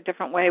find a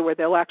different way where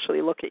they'll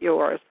actually look at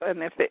yours.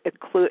 And if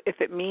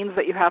it means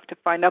that you have to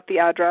find out the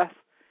address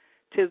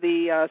to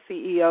the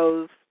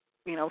CEO's,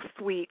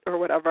 suite or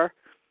whatever,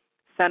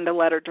 send a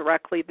letter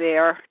directly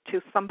there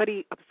to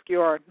somebody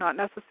obscure, not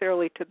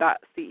necessarily to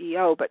that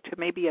CEO, but to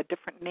maybe a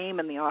different name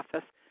in the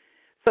office.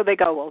 So they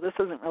go, well, this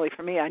isn't really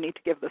for me. I need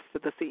to give this to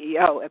the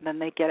CEO, and then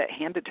they get it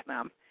handed to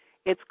them.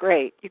 It's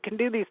great. You can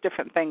do these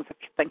different things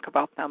if you think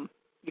about them.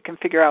 You can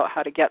figure out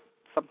how to get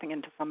something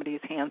into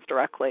somebody's hands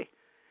directly.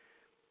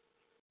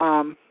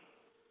 And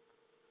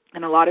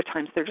a lot of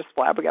times they're just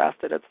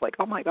flabbergasted. It's like,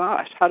 oh my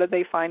gosh, how did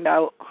they find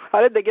out?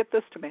 How did they get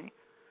this to me?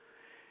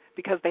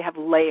 Because they have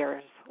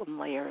layers and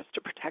layers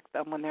to protect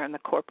them when they're in the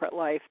corporate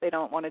life. They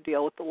don't want to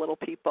deal with the little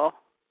people.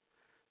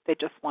 They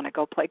just want to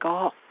go play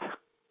golf.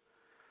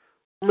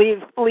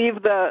 Leave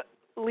the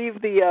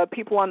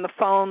people on the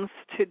phones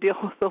to deal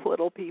with the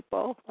little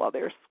people while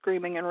they're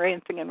screaming and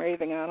ranting and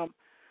raving at them.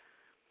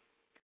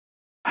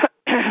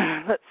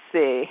 Let's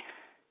see.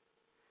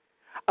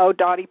 Oh,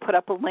 Dottie put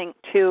up a link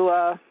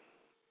to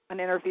an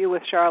interview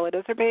with Charlotte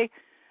Iserby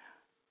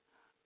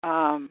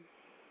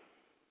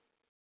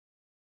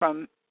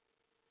from,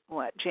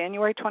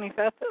 January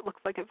 25th, it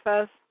looks like it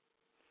says.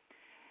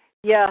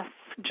 Yes,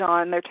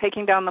 John, they're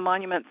taking down the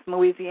monuments in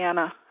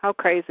Louisiana. How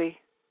crazy.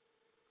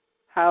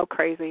 How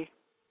crazy.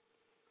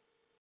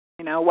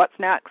 What's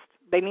next?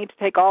 They need to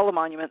take all the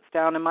monuments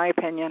down, in my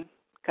opinion,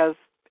 because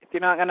if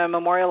you're not going to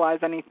memorialize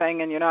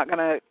anything and you're not going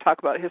to talk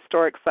about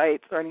historic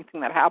sites or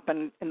anything that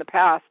happened in the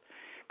past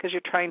because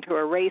you're trying to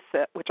erase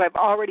it, which I've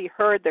already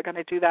heard they're going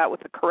to do that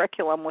with the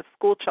curriculum with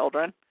school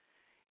children,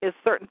 is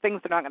certain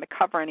things they're not going to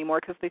cover anymore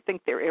because they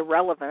think they're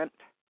irrelevant.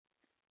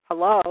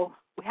 Hello?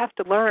 We have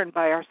to learn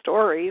by our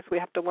stories. We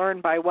have to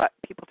learn by what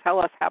people tell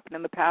us happened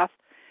in the past.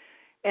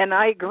 And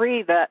I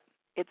agree that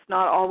it's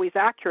not always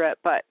accurate,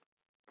 but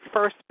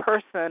first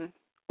person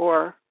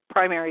or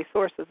primary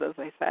sources, as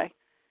they say,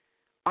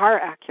 are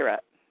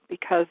accurate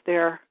because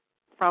they're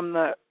from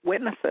the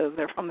witnesses,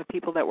 they're from the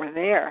people that were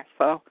there.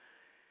 So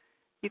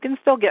you can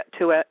still get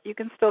to it.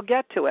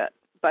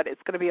 But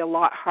it's going to be a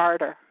lot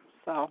harder.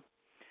 So,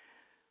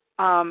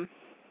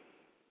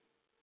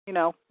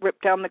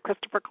 rip down the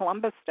Christopher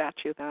Columbus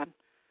statue then.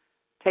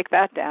 Take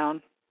that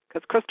down,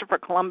 because Christopher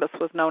Columbus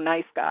was no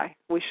nice guy.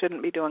 We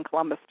shouldn't be doing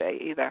Columbus Day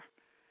either.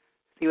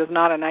 He was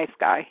not a nice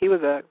guy. He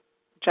was a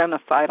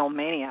genocidal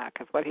maniac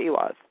is what he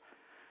was.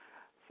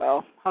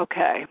 So,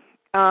 okay.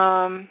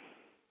 And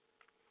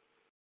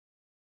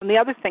the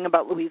other thing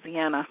about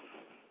Louisiana,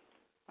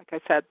 like I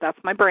said, that's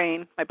my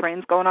brain. My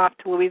brain's going off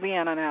to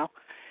Louisiana now.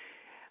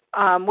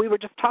 We were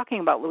just talking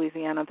about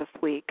Louisiana this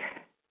week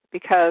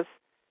because,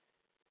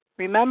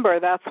 remember,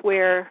 that's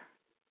where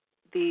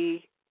the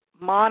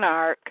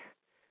monarch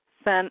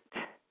sent,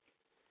 I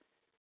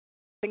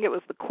think it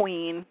was the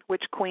queen.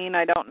 Which queen,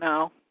 I don't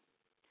know,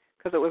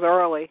 because it was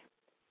early.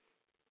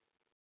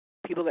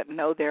 People that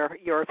know their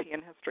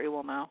European history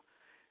will know.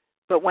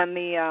 But when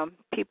the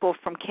people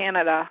from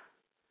Canada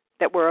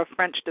that were of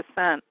French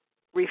descent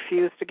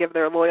refused to give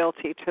their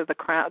loyalty to the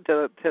crown,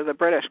 to the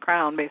British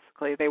crown,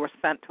 basically, they were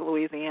sent to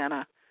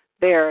Louisiana.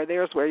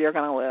 There's where you're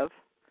going to live.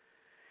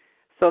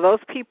 So those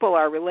people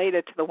are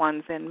related to the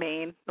ones in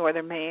Maine,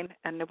 northern Maine,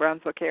 and New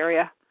Brunswick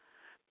area.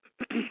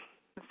 The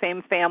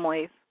same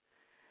families,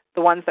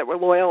 the ones that were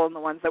loyal and the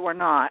ones that were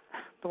not.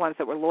 The ones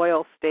that were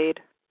loyal stayed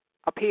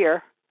up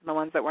here, and the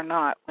ones that were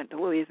not went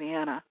to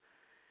Louisiana.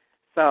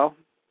 So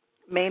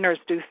Mainers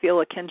do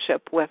feel a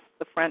kinship with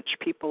the French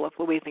people of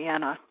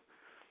Louisiana.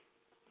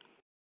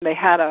 They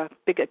had a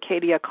big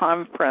Acadia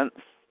conference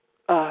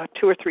 2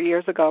 or 3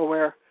 years ago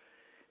where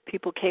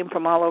people came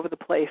from all over the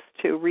place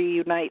to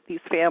reunite these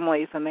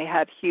families, and they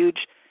had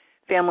huge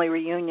family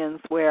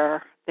reunions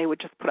where they would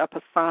just put up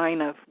a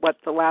sign of what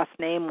the last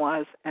name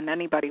was, and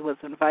anybody was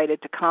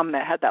invited to come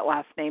that had that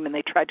last name, and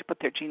they tried to put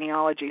their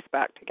genealogies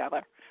back together.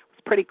 It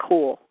was pretty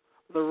cool.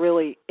 It was a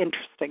really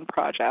interesting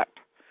project.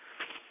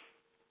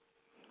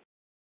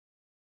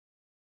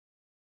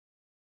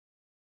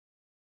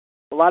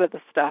 A lot of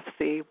the stuff,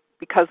 see,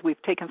 because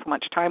we've taken so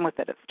much time with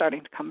it, it's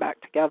starting to come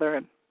back together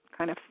and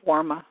kind of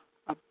form a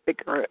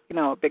bigger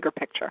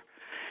picture.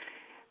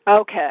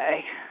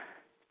 Okay.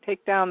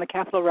 Take down the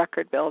Capitol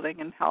Record Building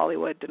in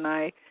Hollywood.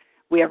 Deny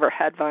we ever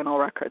had vinyl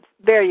records.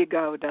 There you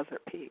go,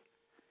 Desert Pete.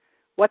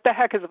 What the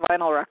heck is a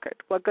vinyl record?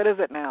 What good is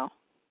it now?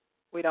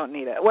 We don't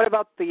need it. What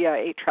about the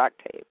 8-track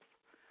tapes?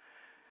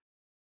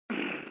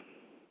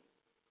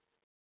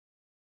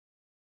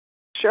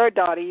 Sure,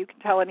 Dottie, you can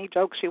tell any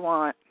jokes you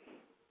want.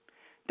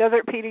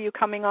 Desert Pete, are you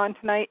coming on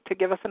tonight to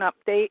give us an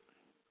update?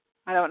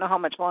 I don't know how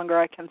much longer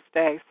I can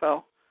stay,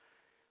 so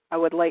I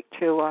would like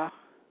to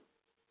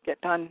get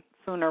done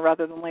sooner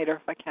rather than later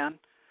if I can.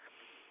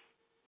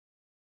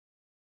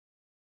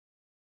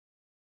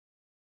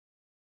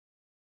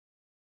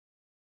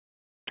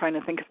 Trying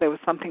to think if there was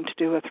something to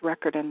do with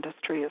record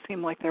industry. It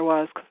seemed like there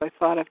was because I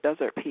thought of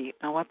Desert Pete.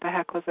 Now, what the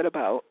heck was it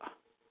about?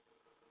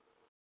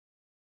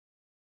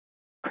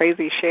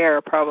 Crazy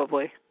Cher,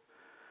 probably.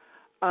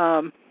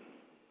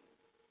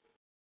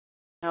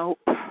 Nope.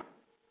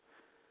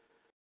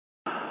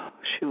 Oh,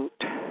 shoot.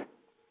 A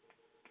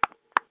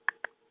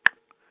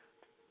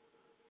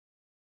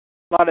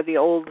lot of the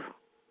old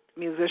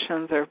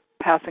musicians are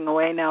passing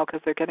away now because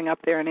they're getting up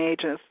there in age,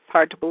 and it's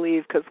hard to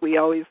believe because we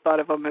always thought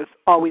of them as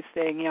always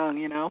staying young,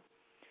 you know.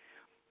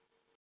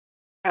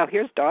 Oh,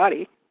 here's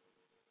Dottie.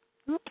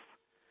 Oops.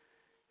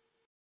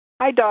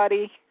 Hi,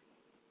 Dottie.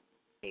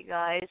 Hey,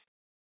 guys.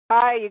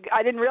 Hi.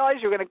 I didn't realize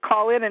you were going to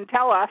call in and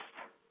tell us.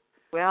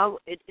 Well,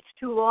 it's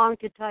too long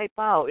to type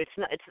out. It's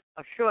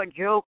a short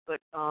joke,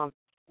 but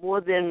more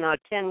than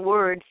 10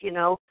 words, you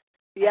know.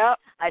 Yep.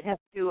 I'd have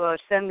to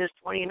send this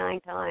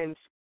 29 times.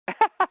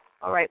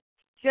 All right.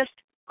 Just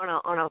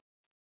on a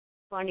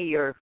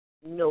funnier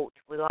note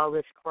with all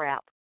this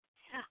crap,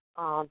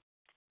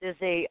 there's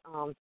a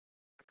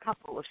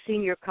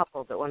senior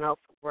couple that went out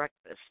for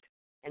breakfast.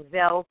 And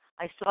Val,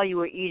 I saw you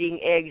were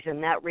eating eggs,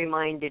 and that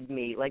reminded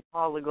me. Like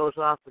Paula goes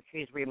off, but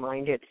she's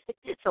reminded.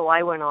 So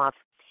I went off.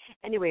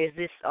 Anyways,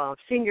 this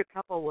senior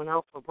couple went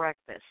out for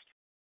breakfast,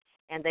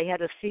 and they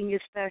had a senior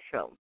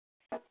special.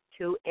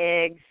 2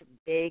 eggs,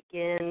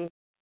 bacon,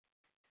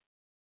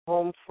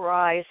 home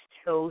fries,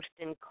 toast,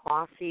 and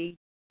coffee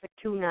for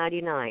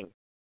 $2.99.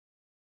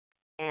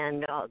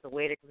 And the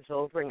waiter comes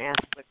over and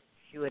asks what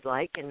she would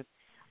like, and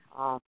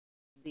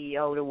the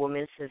older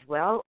woman says,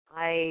 well,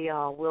 I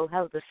will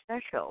have the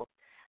special,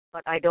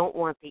 but I don't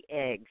want the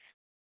eggs.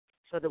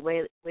 So the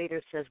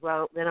waiter says,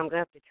 well, then I'm going to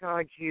have to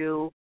charge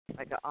you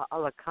like a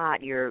la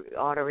carte. You're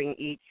ordering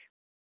each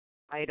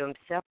item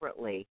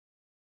separately,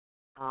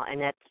 and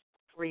that's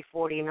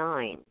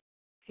 $3.49.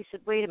 She said,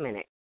 wait a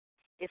minute.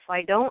 If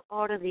I don't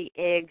order the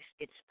eggs,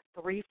 it's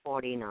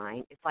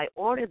 $3.49. If I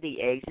order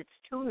the eggs, it's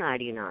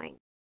 $2.99.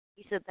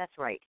 He said, that's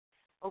right.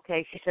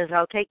 Okay, she says,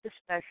 I'll take the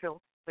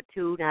special for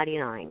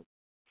 $2.99.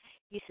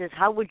 He says,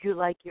 how would you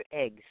like your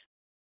eggs?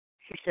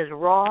 She says,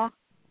 raw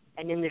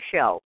and in the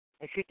shell.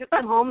 And she took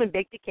them home and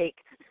baked a cake.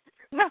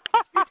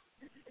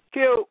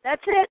 Cute.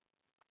 That's it.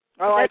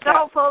 That's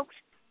all, folks.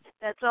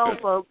 That's all,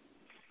 folks.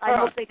 I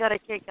hope they got a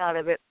kick out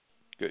of it.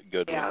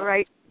 Good. Yeah. All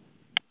right.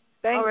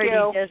 Thank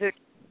Alrighty, you. Desert.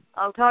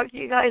 I'll talk to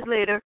you guys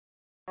later.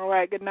 All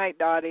right. Good night,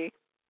 Dottie.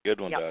 Good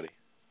one, Yep. Dottie.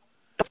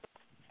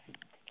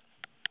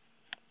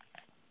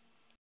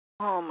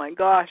 Oh, my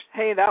gosh.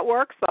 Hey, that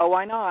works, though.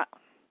 Why not?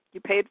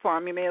 You paid for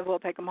them. You may as well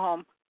take them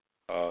home.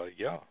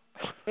 Yeah.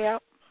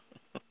 Yep.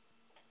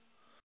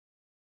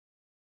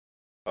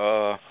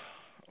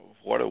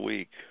 What a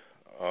week.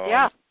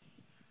 Yeah.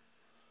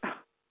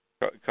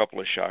 A couple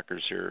of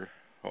shockers here.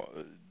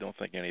 Don't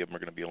think any of them are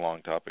going to be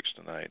long topics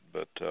tonight,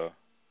 but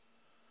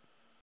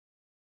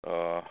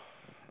I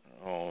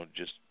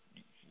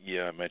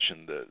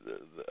mentioned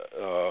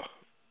the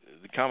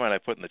comment I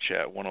put in the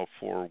chat.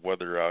 104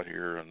 weather out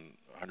here and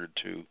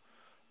 102.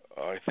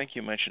 I think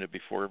you mentioned it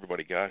before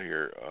everybody got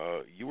here.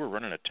 You were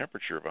running a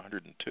temperature of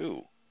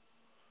 102.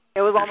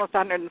 It was almost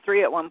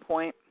 103 at one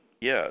point.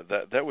 Yeah,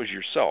 that was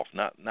yourself,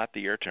 not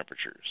the air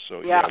temperature.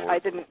 So yeah I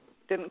didn't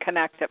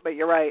connect it, but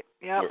you're right.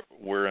 Yeah.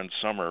 We're in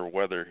summer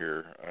weather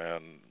here,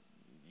 and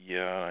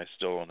I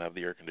still don't have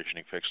the air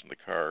conditioning fixed in the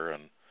car.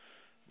 And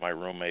my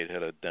roommate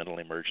had a dental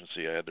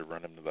emergency. I had to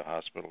run him to the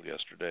hospital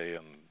yesterday,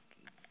 and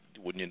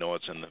wouldn't you know,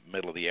 it's in the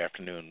middle of the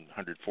afternoon,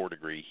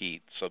 104-degree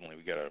heat. Suddenly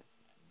we got to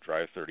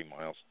drive 30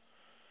 miles.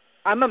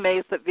 I'm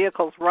amazed that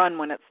vehicles run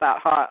when it's that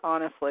hot,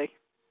 honestly.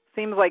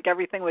 Seems like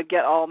everything would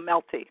get all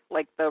melty,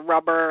 like the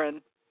rubber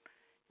and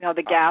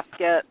the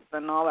gaskets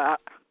and all that.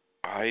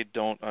 I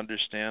don't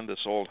understand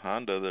this old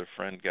Honda that a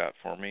friend got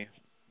for me,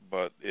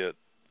 but it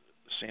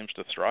seems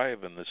to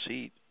thrive in this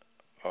heat.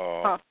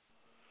 On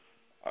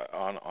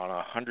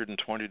a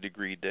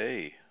 120-degree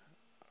day.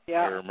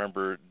 Yeah. I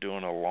remember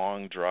doing a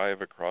long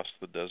drive across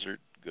the desert,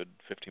 good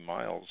 50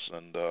 miles,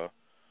 and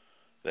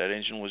that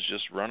engine was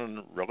just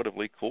running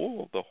relatively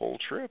cool the whole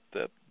trip.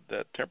 That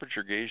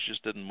temperature gauge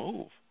just didn't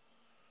move.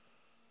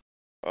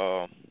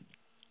 And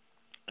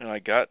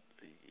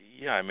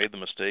I made the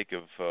mistake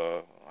of,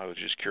 I was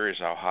just curious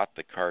how hot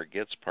the car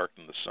gets parked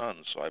in the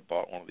sun, so I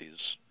bought one of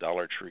these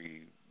Dollar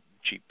Tree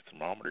cheap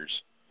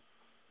thermometers.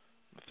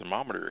 The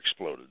thermometer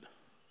exploded.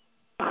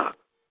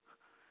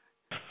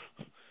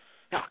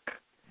 Yuck.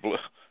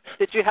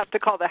 Did you have to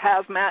call the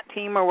hazmat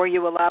team, or were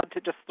you allowed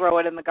to just throw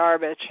it in the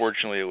garbage?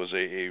 Fortunately, it was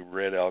a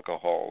red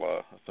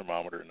alcohol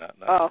thermometer, not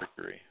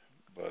mercury.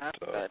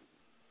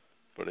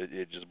 But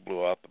it just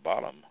blew out the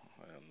bottom.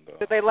 And,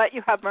 did they let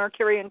you have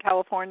mercury in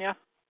California?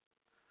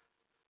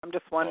 I'm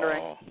just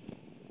wondering.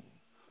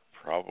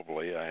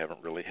 Probably. I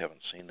haven't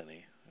seen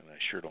any, and I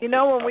sure don't.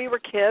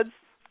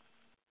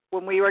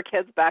 When we were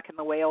kids back in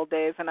the way old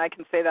days, and I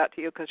can say that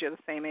to you because you're the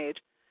same age,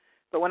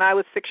 but when I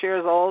was 6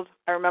 years old,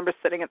 I remember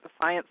sitting at the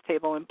science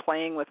table and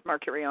playing with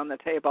mercury on the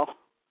table.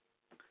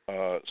 Same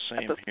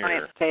at the here.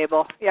 Science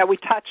table. Yeah, we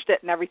touched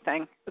it and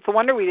everything. It's a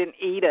wonder we didn't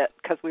eat it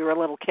because we were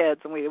little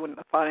kids and we wouldn't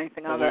have thought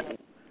anything of it.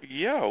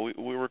 Yeah, we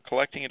were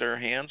collecting it in our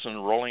hands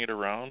and rolling it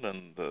around,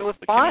 and the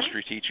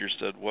chemistry teacher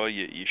said, well,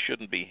 you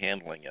shouldn't be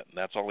handling it, and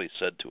that's all he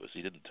said to us.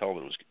 He didn't tell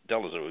us it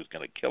was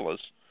going to kill us.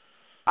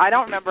 I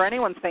don't remember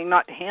anyone saying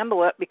not to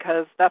handle it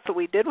because that's what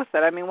we did with it.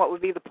 I mean, what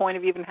would be the point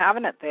of even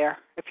having it there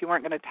if you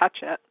weren't going to touch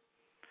it?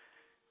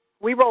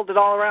 We rolled it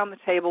all around the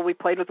table. We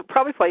played with it,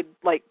 probably played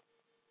like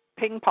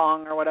ping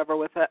pong or whatever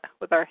with it,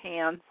 with our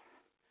hands.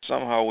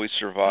 Somehow we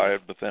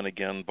survived, but then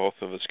again, both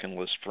of us can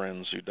list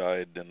friends who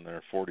died in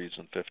their 40s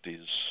and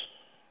 50s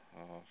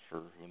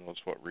for who knows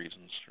what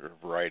reasons, or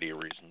a variety of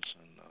reasons.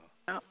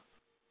 And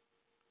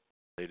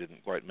they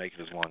didn't quite make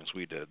it as long as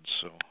we did,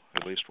 so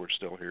at least we're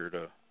still here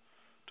to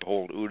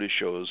hold OODA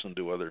shows and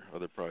do other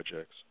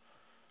projects.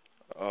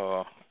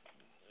 There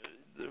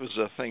was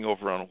a thing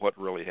over on What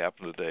Really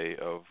Happened Today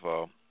of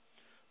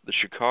the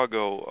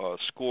Chicago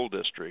school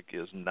district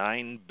is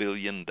 $9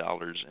 billion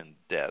in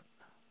debt.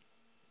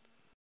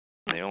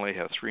 They only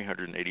have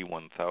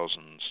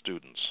 381,000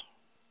 students.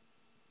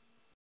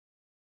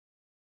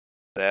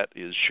 That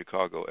is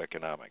Chicago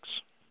economics.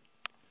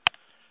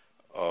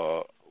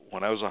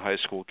 When I was a high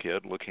school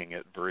kid looking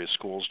at various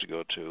schools to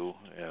go to,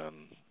 and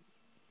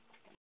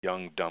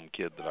young, dumb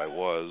kid that I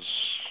was,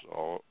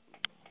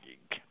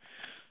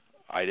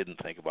 I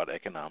didn't think about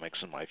economics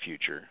in my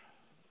future,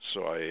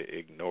 so I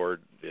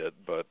ignored it.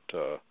 But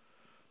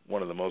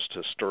one of the most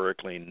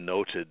historically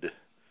noted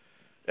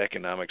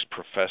economics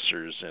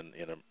professors in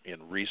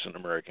recent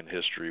American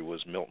history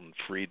was Milton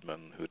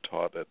Friedman, who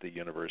taught at the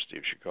University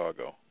of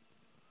Chicago.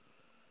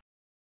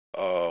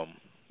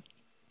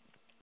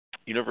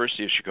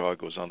 University of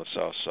Chicago is on the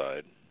south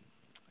side,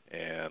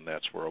 and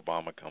that's where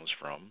Obama comes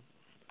from.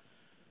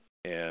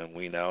 And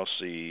we now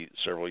see,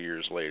 several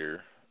years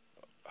later,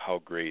 how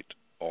great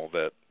all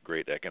that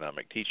great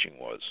economic teaching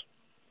was.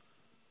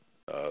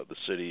 The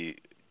city,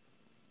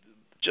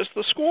 just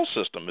the school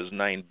system, is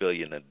 $9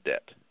 billion in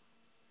debt.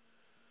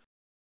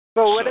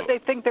 So what do they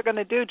think they're going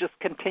to do? Just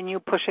continue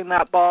pushing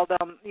that ball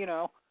down,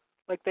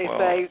 like they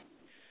say,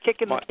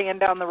 kicking the can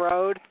down the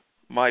road?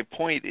 My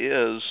point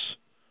is,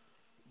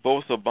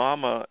 both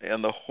Obama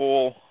and the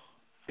whole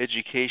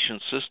education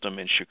system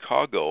in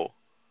Chicago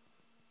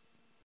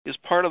is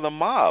part of the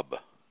mob.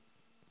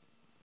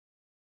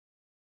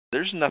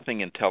 There's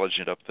nothing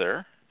intelligent up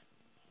there.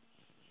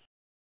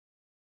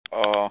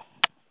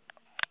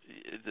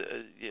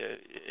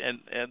 And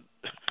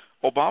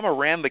Obama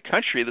ran the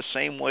country the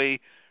same way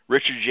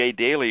Richard J.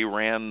 Daley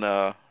ran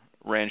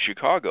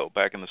Chicago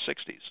back in the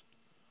 60s.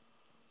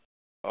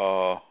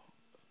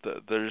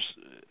 There's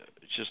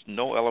just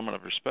no element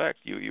of respect.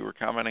 You were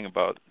commenting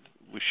about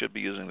we should be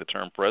using the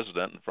term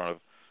president in front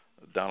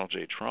of Donald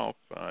J. Trump.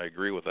 I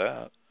agree with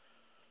that.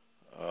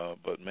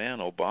 But man,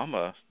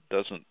 Obama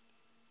doesn't.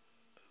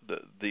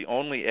 The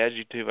only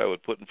adjective I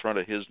would put in front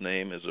of his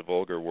name is a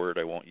vulgar word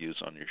I won't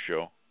use on your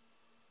show.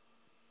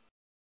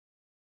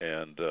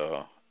 And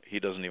he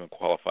doesn't even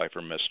qualify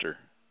for Mr.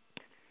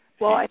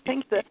 Well, I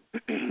think that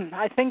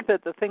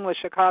the thing with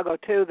Chicago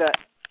too, that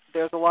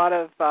there's a lot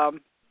of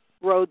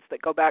roads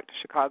that go back to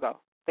Chicago.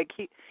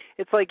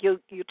 It's like you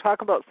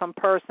talk about some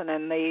person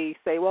and they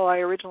say, well, I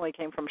originally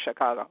came from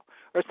Chicago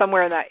or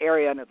somewhere in that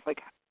area, and it's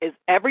like, is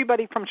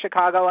everybody from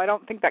Chicago? I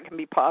don't think that can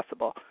be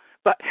possible.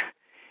 But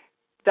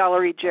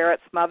Valerie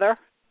Jarrett's mother,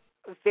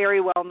 a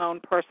very well-known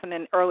person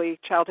in early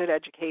childhood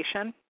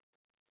education.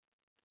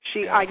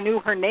 I knew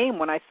her name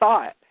when I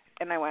saw it,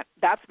 and I went,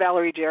 that's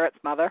Valerie Jarrett's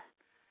mother.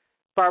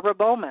 Barbara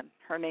Bowman,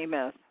 her name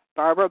is.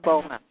 Barbara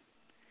Bowman.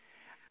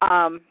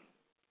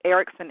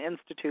 Erickson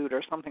Institute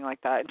or something like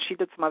that. And she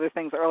did some other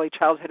things, early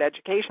childhood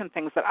education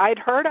things that I'd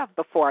heard of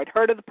before. I'd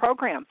heard of the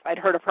programs. I'd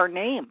heard of her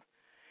name.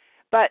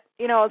 But,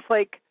 it's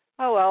like,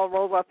 oh, well, it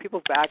rolls off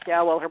people's back.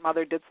 Yeah, well, her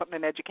mother did something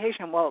in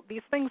education. Well,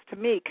 these things to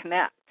me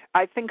connect.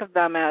 I think of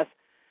them as,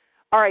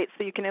 all right,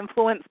 so you can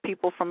influence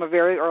people from a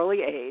very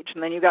early age.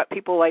 And then you got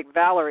people like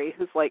Valerie,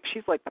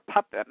 she's like the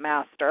puppet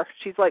master.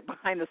 She's like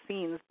behind the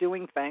scenes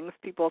doing things.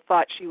 People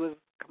thought she was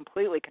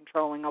completely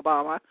controlling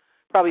Obama.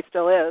 Probably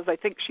still is. I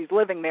think she's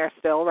living there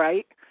still,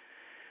 right?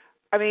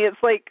 I mean,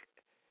 it's like,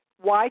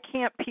 why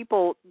can't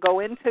people go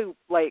into,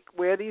 like,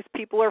 where these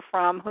people are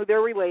from, who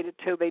they're related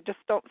to? They just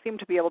don't seem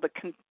to be able to,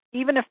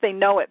 even if they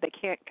know it, they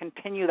can't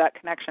continue that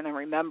connection and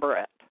remember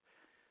it.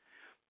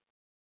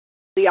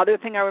 The other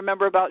thing I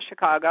remember about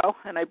Chicago,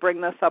 and I bring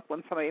this up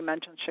when somebody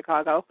mentions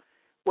Chicago,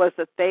 was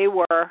that they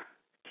were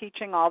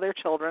teaching all their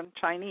children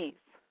Chinese.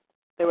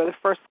 They were the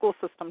first school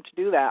system to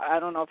do that. I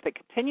don't know if they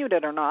continued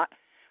it or not,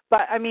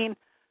 but, I mean,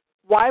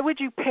 why would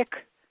you pick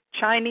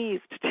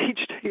Chinese to teach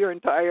to your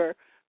entire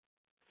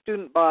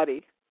student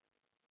body?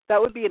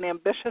 That would be an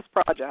ambitious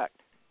project.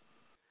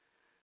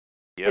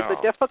 Yeah. It's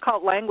a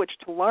difficult language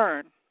to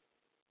learn.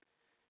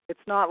 It's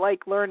not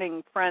like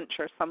learning French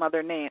or some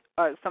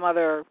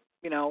other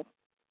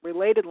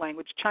related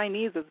language.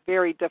 Chinese is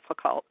very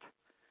difficult.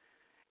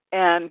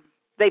 And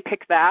they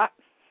picked that.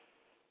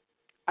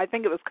 I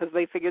think it was because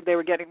they figured they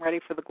were getting ready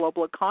for the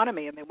global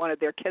economy and they wanted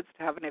their kids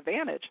to have an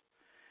advantage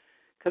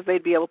because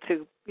they'd be able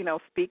to,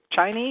 speak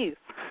Chinese.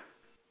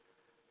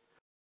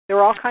 There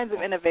were all kinds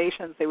of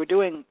innovations they were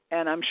doing,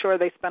 and I'm sure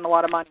they spent a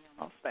lot of money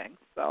on those things.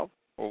 So,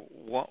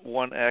 well,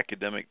 one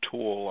academic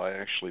tool I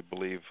actually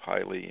believe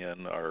highly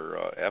in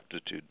are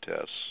aptitude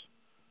tests.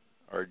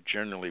 Are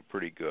generally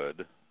pretty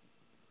good.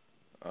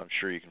 I'm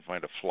sure you can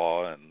find a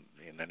flaw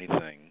in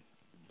anything,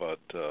 but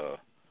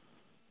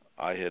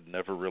I had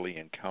never really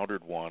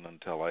encountered one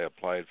until I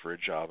applied for a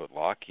job at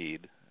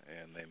Lockheed,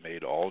 and they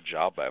made all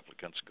job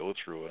applicants go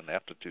through an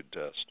aptitude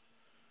test.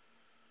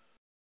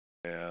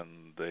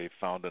 And they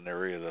found an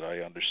area that I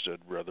understood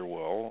rather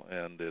well,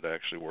 and it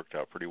actually worked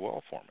out pretty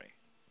well for me.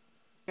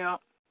 Yeah.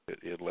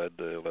 It led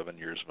to 11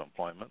 years of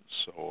employment,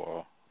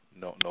 so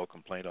no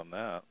complaint on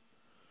that.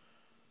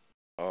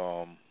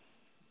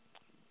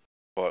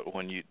 But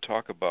when you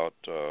talk about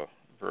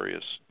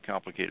various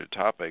complicated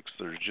topics,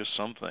 there's just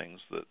some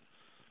things that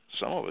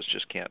some of us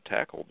just can't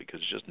tackle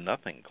because just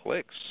nothing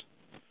clicks.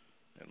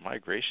 And my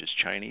gracious,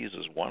 Chinese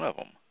is one of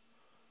them.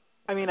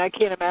 I mean, I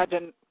can't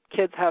imagine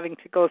kids having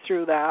to go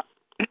through that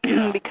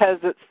because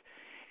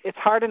it's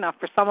hard enough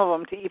for some of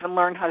them to even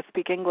learn how to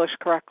speak English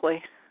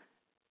correctly.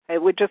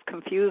 It would just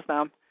confuse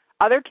them.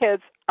 Other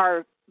kids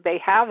they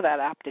have that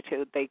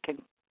aptitude. They can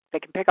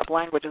pick up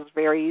languages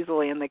very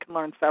easily and they can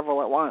learn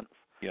several at once.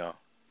 Yeah.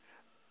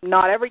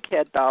 Not every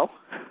kid, though.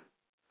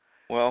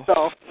 Well,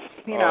 so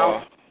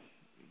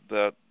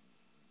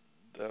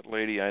that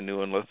lady I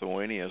knew in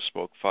Lithuania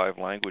spoke 5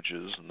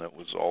 languages, and that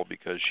was all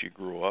because she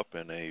grew up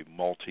in a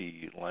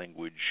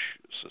multi-language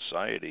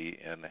society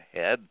and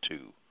had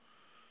to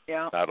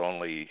not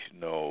only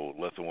know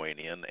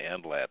Lithuanian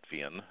and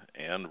Latvian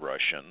and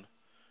Russian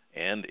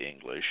and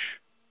English,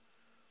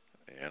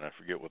 and I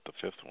forget what the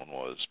 5th one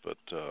was, but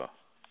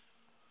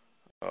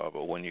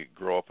when you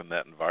grow up in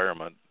that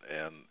environment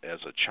and as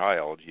a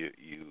child,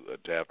 you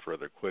adapt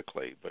rather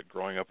quickly. But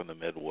growing up in the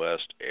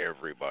Midwest,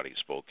 everybody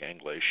spoke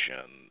English,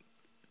 and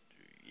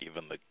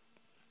even the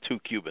 2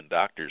 Cuban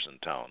doctors in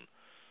town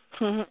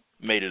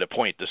made it a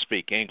point to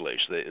speak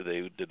English.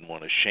 They didn't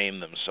want to shame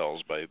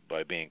themselves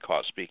by being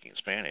caught speaking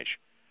Spanish.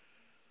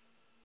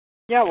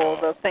 Yeah, well,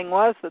 the thing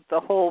was that the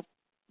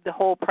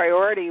whole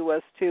priority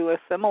was to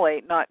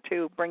assimilate, not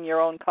to bring your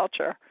own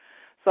culture.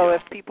 So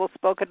if people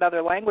spoke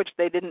another language,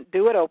 they didn't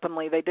do it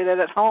openly. They did it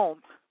at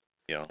home.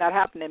 Yeah. That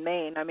happened in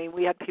Maine. I mean,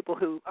 we had people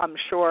who, I'm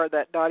sure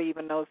that Dottie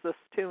even knows this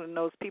too, and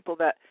knows people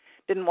that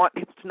didn't want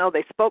people to know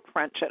they spoke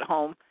French at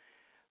home.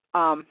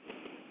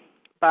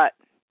 But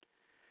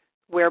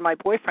where my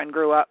boyfriend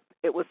grew up,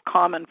 it was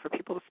common for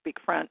people to speak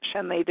French,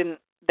 and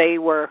they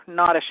were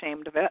not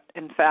ashamed of it.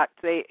 In fact,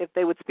 if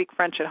they would speak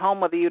French at home,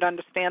 whether you'd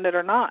understand it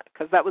or not,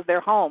 because that was their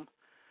home,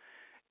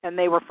 and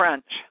they were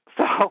French.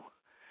 So,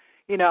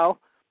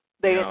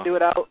 they didn't do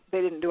it out.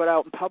 They didn't do it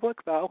out in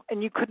public, though,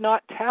 and you could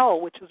not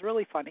tell, which is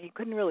really funny. You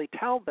couldn't really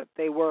tell that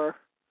they were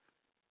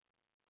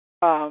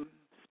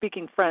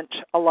speaking French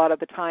a lot of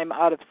the time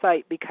out of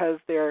sight because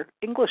their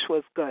English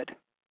was good.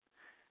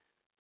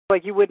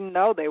 Like you wouldn't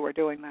know they were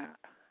doing that.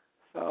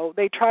 So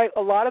they try.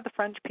 A lot of the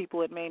French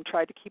people in Maine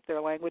tried to keep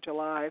their language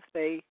alive.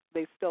 They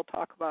still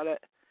talk about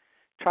it,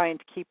 trying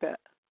to keep it,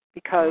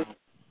 because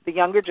the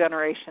younger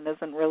generation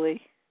isn't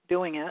really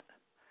doing it.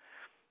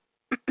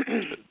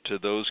 To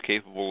those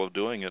capable of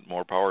doing it,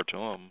 more power to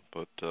them.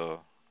 But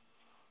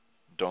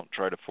don't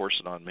try to force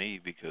it on me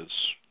because,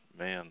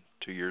 man,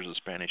 2 years of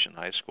Spanish in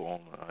high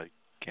school, I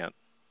can't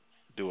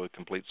do a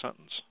complete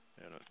sentence.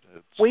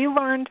 We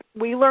learned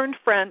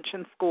French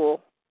in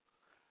school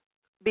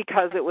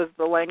because it was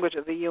the language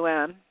of the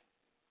UN,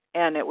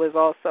 and it was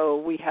also,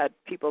 we had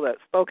people that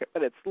spoke it,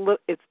 but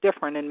it's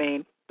different in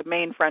Maine. The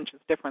Maine French is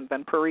different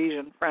than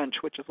Parisian French,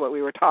 which is what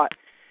we were taught.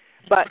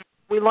 But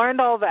we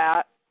learned all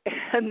that,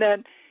 and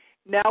then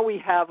now we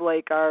have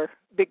like our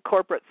big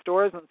corporate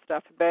stores and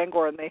stuff in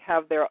Bangor, and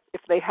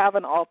if they have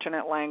an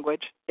alternate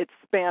language, it's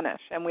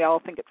Spanish, and we all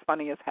think it's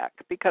funny as heck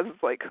because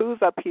it's like,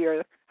 who's up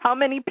here? How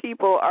many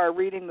people are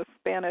reading the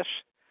Spanish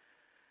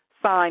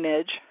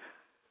signage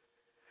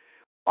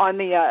on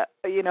the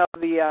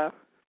the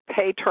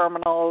pay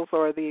terminals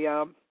or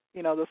the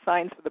the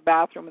signs for the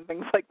bathroom and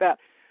things like that?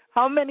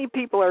 How many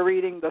people are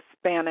reading the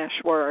Spanish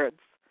words?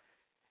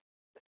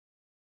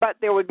 But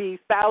there would be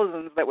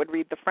thousands that would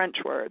read the French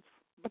words,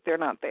 but they're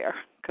not there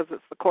because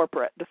it's the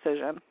corporate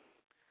decision.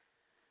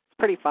 It's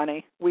pretty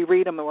funny. We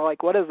read them and we're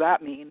like, what does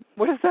that mean?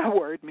 What does that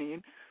word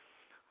mean?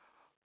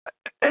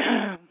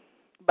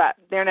 But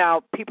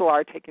people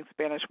are taking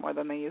Spanish more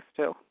than they used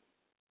to.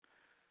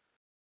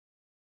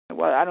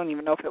 Well, I don't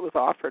even know if it was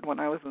offered when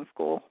I was in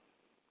school.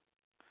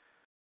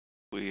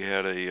 We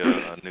had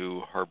a new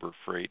Harbor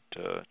Freight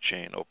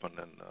chain open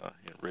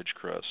in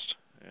Ridgecrest,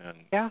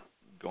 and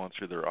going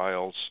through their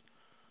aisles,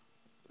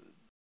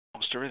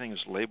 almost everything is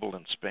labeled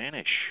in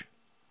Spanish,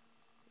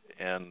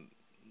 and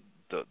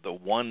the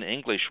one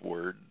English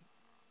word,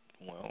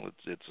 well,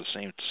 it's the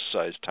same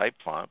size type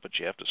font, but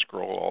you have to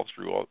scroll all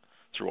through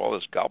all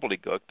this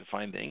gobbledygook to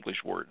find the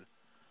English word.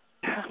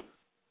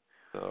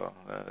 So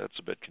that's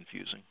a bit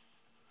confusing.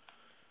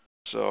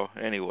 So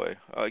anyway,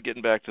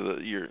 getting back to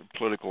your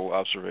political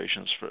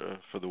observations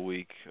for the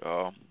week,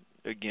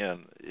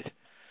 again,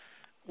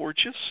 we're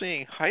just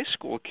seeing high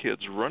school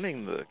kids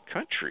running the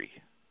country.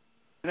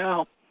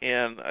 No.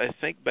 And I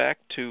think back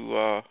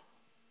to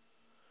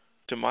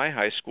my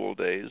high school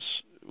days,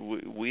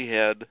 we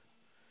had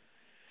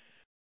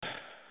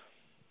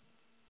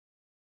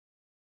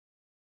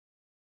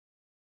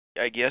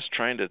I guess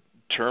trying to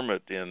term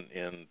it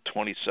in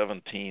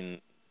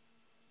 2017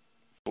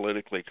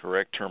 politically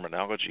correct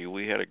terminology,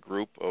 we had a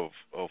group of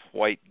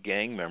white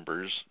gang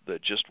members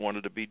that just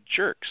wanted to be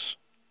jerks.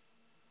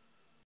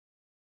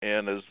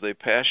 And as they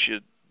pass you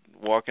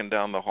walking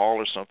down the hall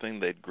or something,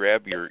 they'd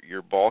grab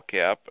your ball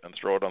cap and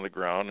throw it on the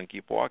ground and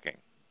keep walking.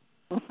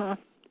 Mm-hmm.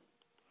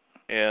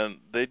 And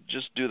they'd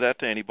just do that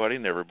to anybody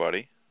and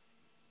everybody.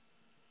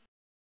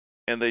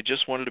 And they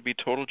just wanted to be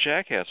total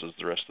jackasses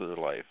the rest of their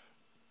life.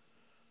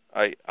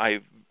 I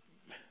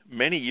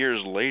many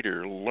years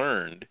later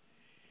learned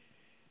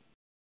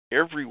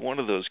every one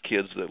of those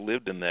kids that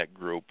lived in that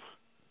group,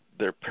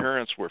 their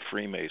parents were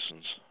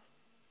Freemasons.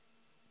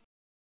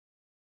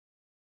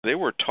 They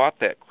were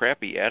taught that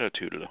crappy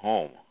attitude at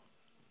home.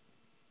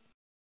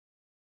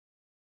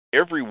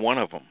 Every one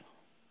of them.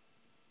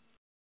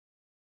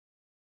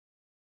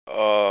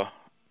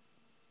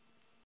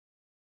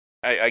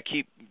 I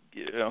keep,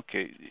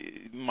 okay,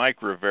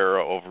 Mike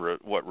Rivera over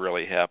at What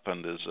Really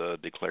Happened is a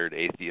declared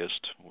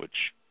atheist, which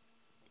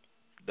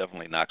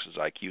definitely knocks his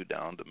IQ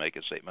down to make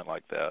a statement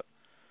like that.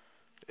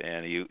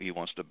 And he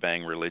wants to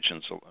bang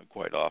religions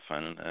quite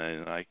often,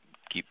 and I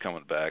keep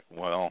coming back,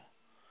 well,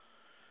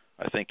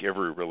 I think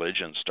every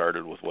religion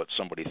started with what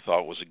somebody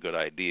thought was a good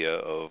idea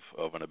of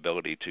an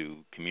ability to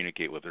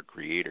communicate with their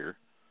creator,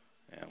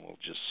 and we'll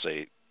just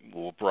say,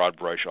 we'll broad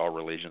brush all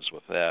religions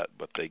with that,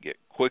 but they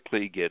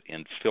quickly get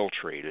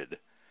infiltrated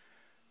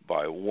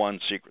by one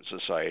secret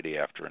society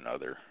after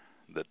another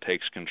that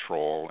takes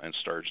control and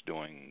starts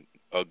doing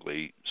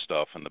ugly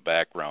stuff in the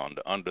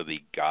background under the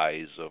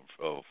guise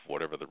of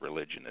whatever the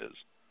religion is.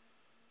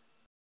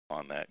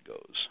 On that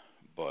goes.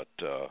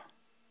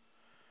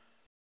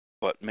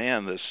 But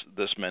man,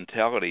 this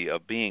mentality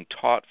of being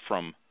taught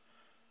from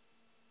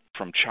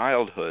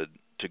childhood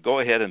to go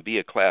ahead and be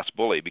a class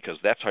bully because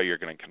that's how you're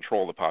going to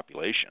control the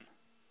population.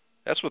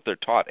 That's what they're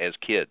taught as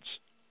kids.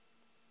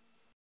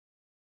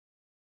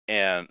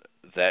 And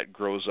that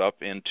grows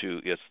up into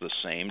it's the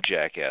same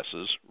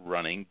jackasses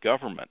running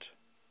government,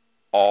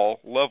 all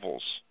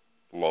levels,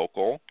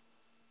 local,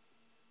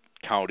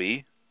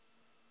 county,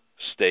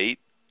 state,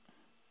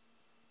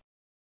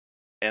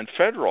 and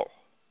federal.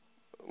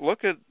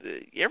 Look at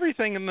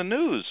everything in the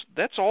news.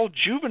 That's all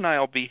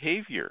juvenile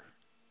behavior.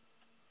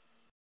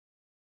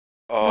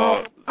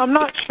 Well, I'm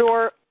not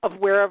sure of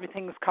where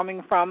everything's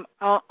coming from.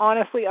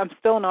 Honestly, I'm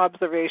still in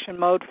observation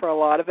mode for a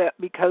lot of it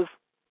because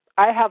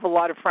I have a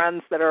lot of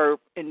friends that are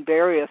in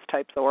various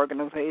types of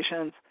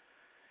organizations.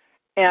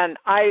 And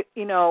I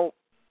know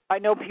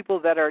people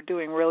that are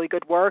doing really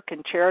good work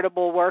and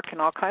charitable work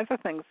and all kinds of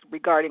things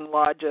regarding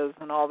lodges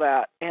and all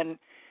that. And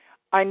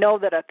I know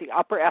that at the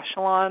upper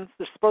echelons,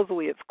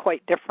 supposedly it's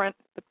quite different,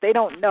 but they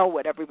don't know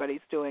what everybody's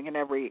doing in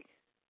every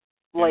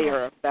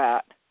layer of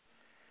that.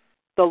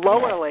 The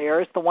lower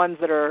layers, the ones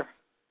that are,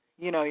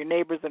 your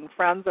neighbors and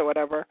friends or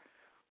whatever,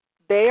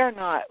 they are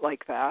not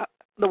like that.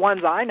 The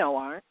ones I know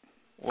aren't.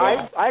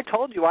 Well, I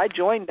told you I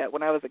joined it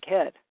when I was a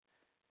kid.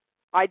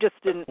 I just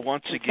didn't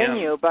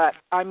continue, but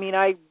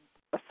I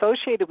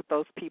associated with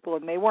those people,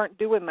 and they weren't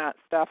doing that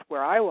stuff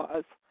where I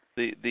was.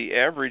 The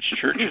average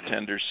church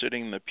attender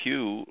sitting in the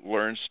pew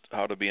learns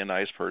how to be a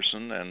nice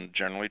person and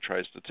generally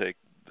tries to take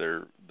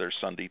their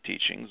Sunday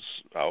teachings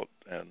out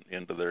and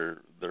into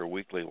their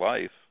weekly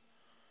life.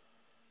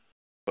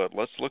 But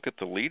let's look at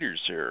the leaders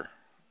here,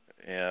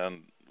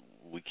 and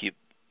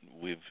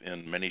we've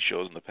in many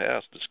shows in the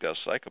past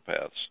discussed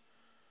psychopaths,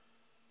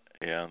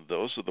 and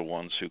those are the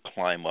ones who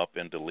climb up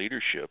into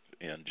leadership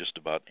in just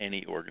about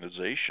any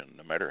organization,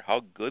 no matter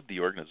how good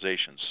the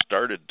organization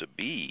started to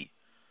be.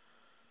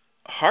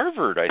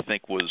 Harvard, I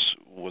think, was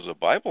a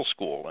Bible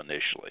school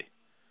initially,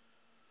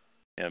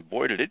 and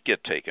boy, did it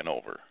get taken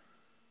over.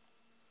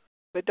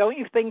 But don't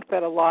you think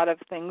that a lot of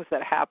things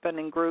that happen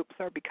in groups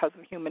are because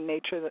of human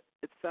nature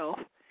itself?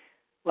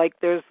 Like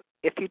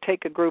if you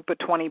take a group of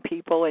 20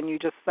 people and you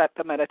just set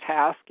them at a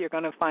task, you're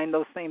going to find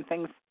those same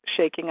things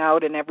shaking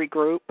out in every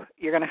group.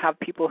 You're going to have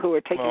people who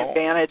are taking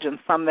advantage and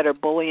some that are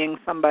bullying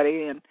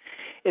somebody, and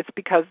it's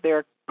because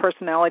their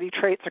personality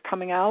traits are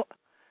coming out.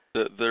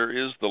 There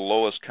is the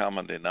lowest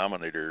common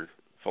denominator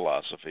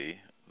philosophy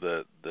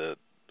that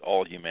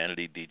all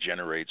humanity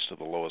degenerates to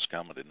the lowest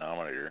common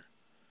denominator.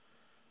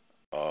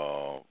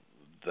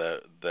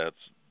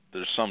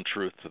 There's some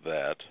truth to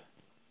that.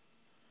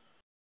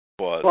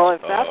 But, well,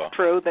 if that's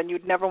true, then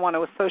you'd never want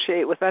to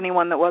associate with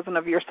anyone that wasn't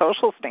of your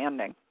social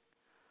standing.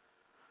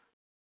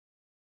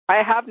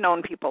 I have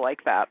known people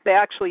like that. They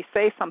actually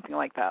say something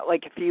like that.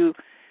 Like if you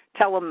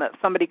tell them that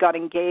somebody got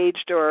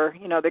engaged or,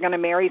 they're going to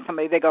marry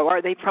somebody, they go,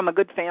 are they from a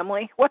good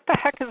family? What the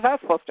heck is that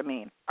supposed to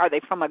mean? Are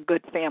they from a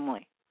good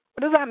family?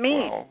 What does that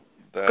mean? Well,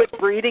 good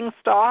breeding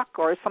stock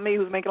or somebody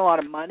who's making a lot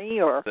of money?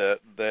 Or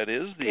that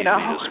is the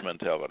elitist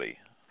mentality.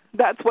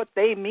 That's what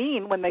they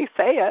mean when they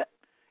say it.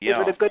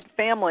 Yeah. Is it a good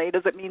family?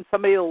 Does it mean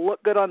somebody will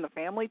look good on the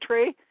family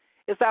tree?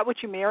 Is that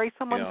what you marry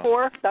someone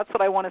for? That's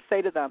what I want to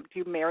say to them. Do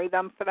you marry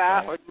them for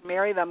that, or do you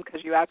marry them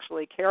because you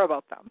actually care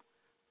about them?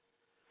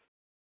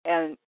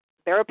 And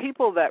there are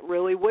people that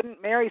really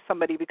wouldn't marry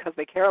somebody because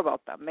they care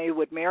about them. They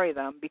would marry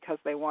them because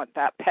they want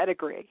that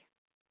pedigree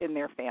in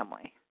their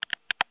family.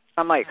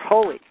 I'm like,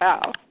 holy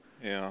cow.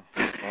 Yeah.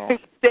 Well.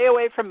 Stay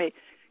away from me.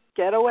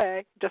 Get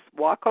away. Just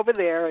walk over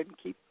there and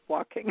keep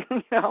walking.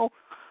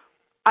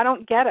 I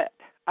don't get it.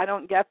 I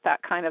don't get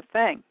that kind of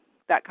thing,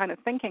 that kind of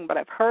thinking, but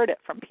I've heard it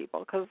from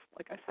people because,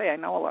 like I say, I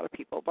know a lot of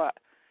people, but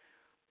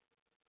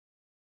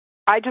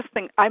I just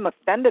think I'm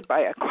offended by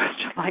a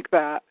question like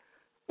that,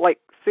 like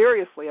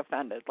seriously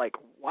offended. Like,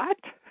 what?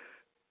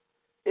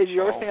 Is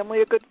your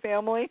family a good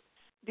family?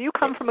 Do you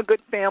come from a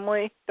good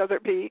family,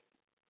 Desert Pete?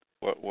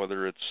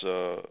 Whether it's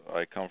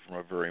I come from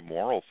a very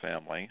moral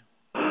family,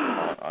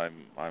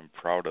 I'm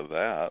proud of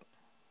that.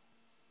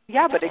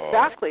 Yeah, but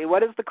exactly.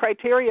 What is the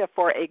criteria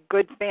for a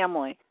good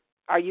family?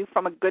 Are you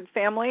from a good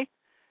family?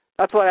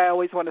 That's what I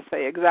always want to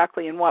say.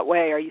 Exactly in what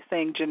way? Are you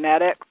saying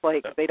genetics,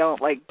 like they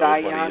don't die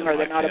young, or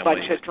they're not a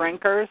bunch of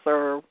drinkers,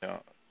 or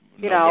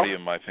nobody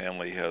in my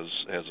family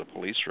has a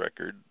police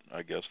record.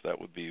 I guess that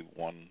would be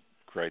one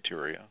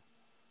criteria.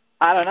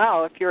 I don't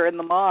know. If you're in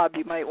the mob,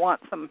 you might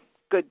want some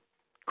good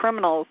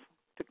criminals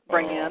to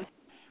bring in.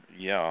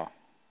 Yeah.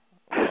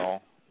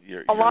 Well,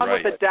 you're along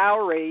right. with the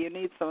dowry, you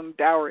need some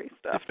dowry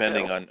stuff.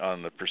 Depending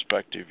on the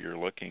perspective you're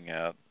looking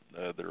at,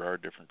 there are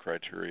different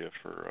criteria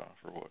for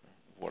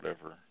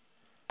whatever.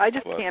 I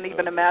just can't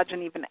even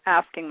imagine even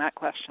asking that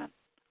question.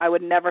 I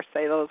would never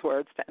say those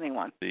words to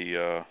anyone.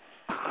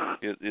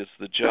 It's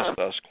the Just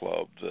Us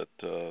Club that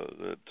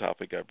the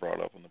topic I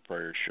brought up in the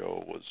prior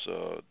show was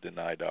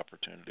denied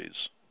opportunities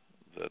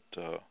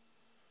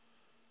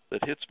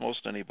that hits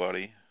most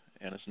anybody,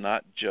 and it's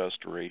not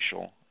just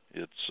racial.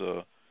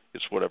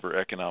 It's whatever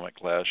economic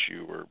class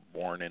you were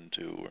born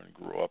into and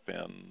grew up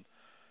in.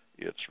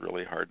 It's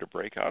really hard to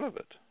break out of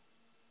it.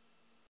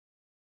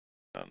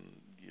 And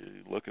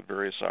you look at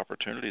various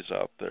opportunities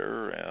out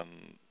there, and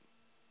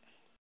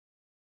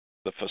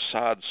the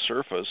facade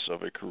surface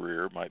of a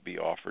career might be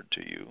offered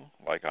to you.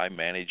 Like I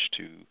managed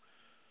to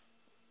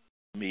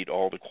meet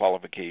all the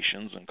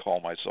qualifications and call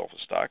myself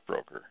a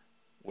stockbroker.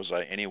 Was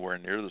I anywhere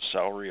near the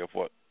salary of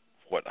what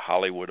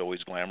Hollywood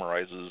always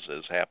glamorizes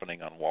as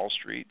happening on Wall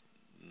Street?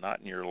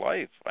 Not in your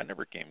life. I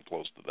never came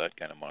close to that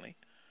kind of money.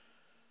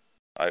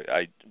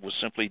 I was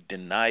simply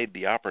denied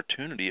the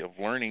opportunity of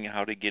learning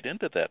how to get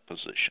into that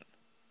position.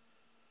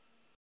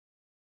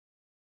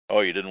 Oh,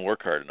 you didn't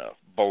work hard enough.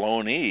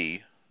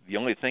 Baloney. The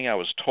only thing I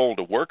was told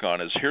to work on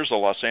is, here's a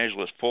Los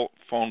Angeles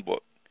phone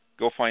book.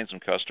 Go find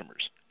some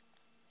customers.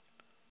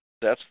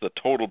 That's the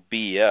total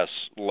BS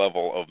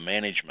level of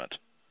management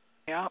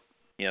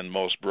in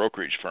most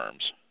brokerage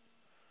firms,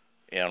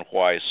 and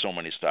why so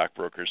many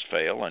stockbrokers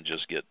fail and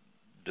just get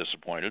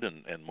disappointed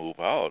and move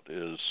out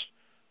is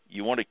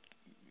you want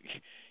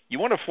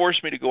to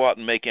force me to go out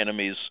and make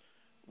enemies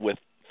with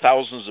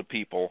thousands of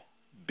people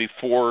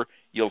before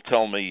you'll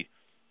tell me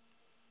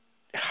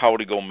how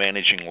to go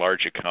managing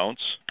large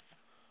accounts.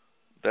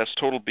 That's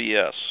total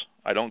BS.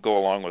 I don't go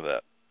along with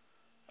that.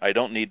 I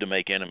don't need to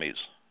make enemies.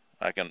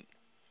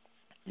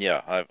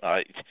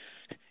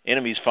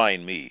 Enemies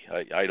find me.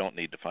 I don't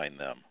need to find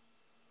them.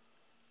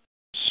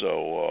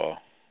 So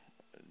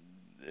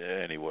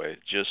anyway,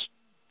 just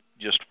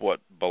what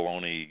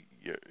baloney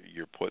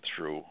you're put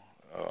through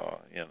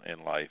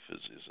in life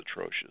is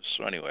atrocious.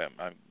 So anyway,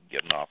 I'm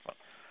getting off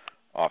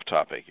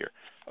topic here.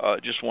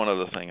 Just one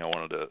other thing I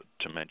wanted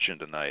to mention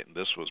tonight, and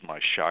this was my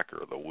shocker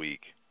of the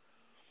week.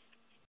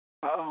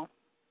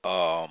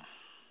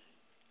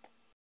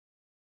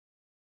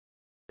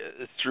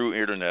 Through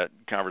internet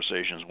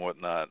conversations and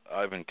whatnot,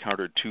 I've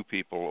encountered two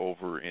people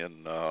over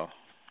in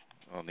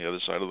on the other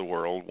side of the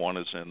world. One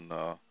is in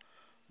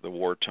the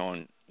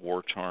war-torn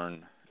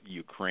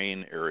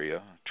Ukraine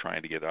area,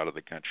 trying to get out of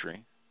the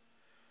country,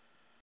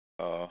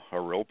 a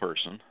real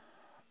person.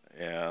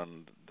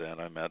 And then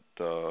I met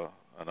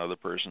another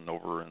person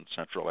over in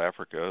Central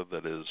Africa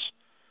that is,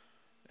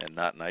 and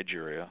not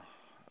Nigeria,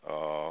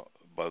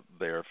 but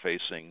they are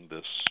facing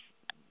this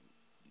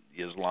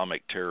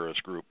Islamic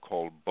terrorist group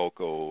called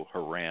Boko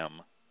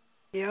Haram.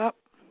 Yep.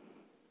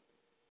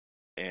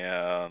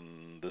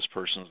 And this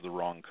person's the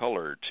wrong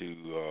color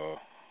to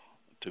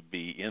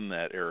be in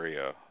that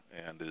area,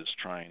 and is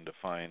trying to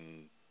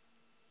find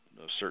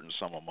a certain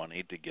sum of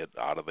money to get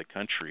out of the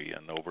country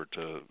and over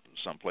to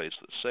someplace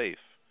that's safe.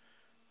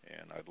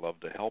 And I'd love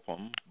to help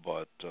them,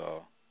 but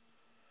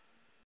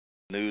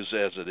news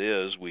as it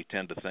is, we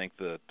tend to think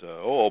that,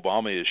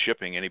 Obama is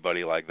shipping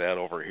anybody like that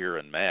over here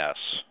en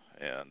masse,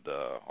 and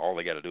all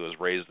they got to do is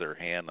raise their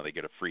hand and they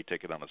get a free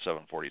ticket on a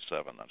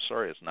 747. I'm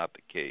sorry, it's not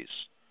the case.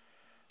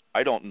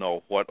 I don't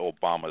know what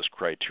Obama's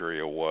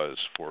criteria was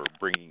for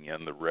bringing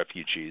in the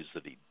refugees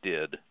that he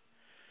did,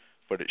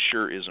 but it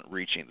sure isn't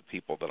reaching the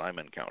people that I'm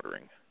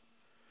encountering.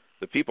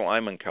 The people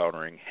I'm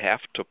encountering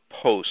have to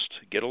post,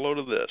 get a load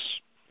of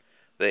this,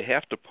 they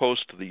have to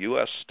post to the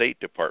U.S. State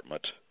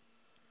Department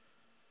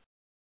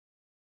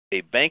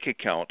a bank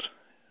account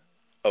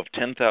of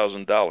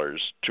 $10,000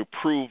 to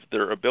prove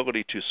their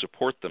ability to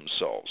support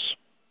themselves.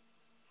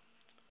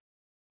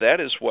 That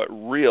is what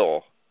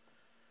real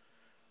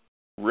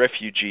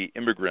refugee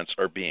immigrants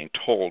are being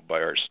told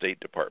by our State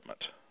Department.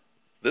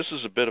 This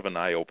is a bit of an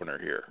eye-opener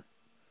here.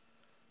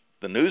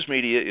 The news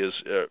media is,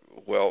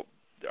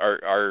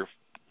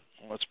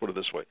 let's put it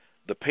this way,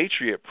 the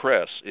Patriot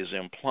Press is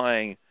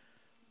implying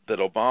that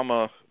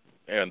Obama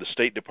and the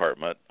State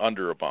Department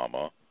under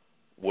Obama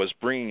was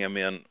bringing them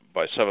in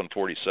by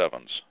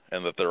 747s,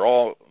 and that they're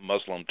all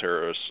Muslim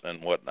terrorists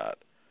and whatnot.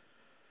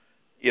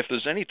 If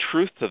there's any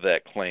truth to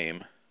that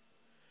claim,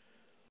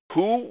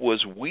 who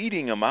was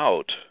weeding them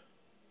out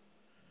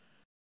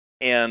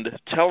and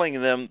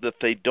telling them that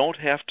they don't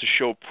have to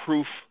show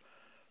proof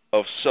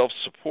of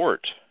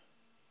self-support?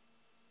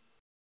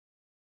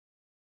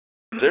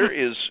 There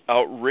is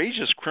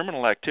outrageous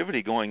criminal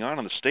activity going on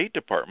in the State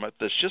Department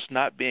that's just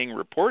not being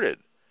reported.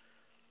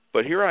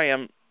 But here I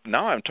am,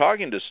 now I'm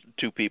talking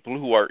to people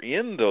who are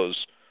in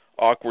those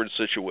awkward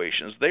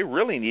situations. They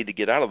really need to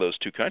get out of those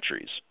two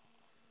countries.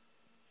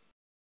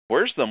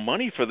 Where's the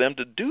money for them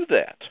to do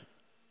that?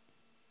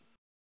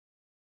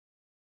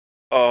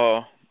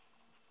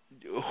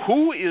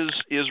 Who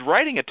is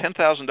writing a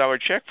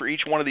 $10,000 check for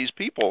each one of these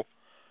people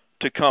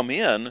to come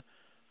in,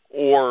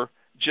 or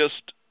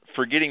just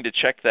forgetting to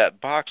check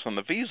that box on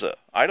the visa?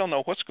 I don't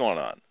know what's going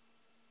on.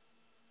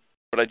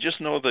 But I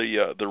just know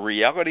the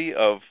reality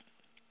of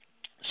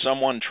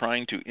someone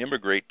trying to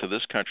immigrate to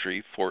this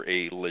country for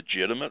a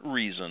legitimate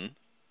reason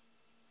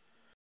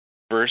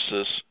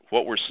versus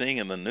what we're seeing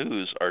in the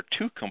news are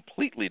two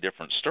completely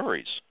different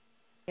stories.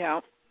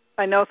 Yeah.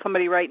 I know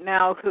somebody right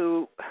now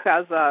who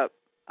has a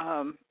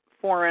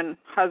foreign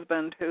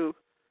husband who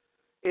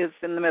is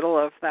in the middle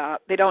of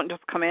that. They don't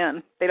just come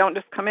in. They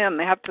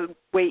have to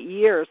wait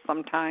years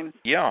sometimes.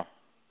 Yeah.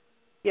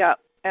 Yeah.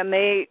 And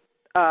they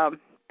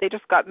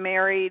just got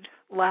married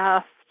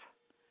last,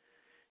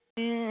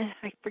 I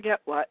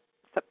forget what,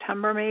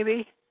 September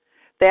maybe.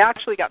 They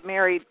actually got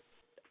married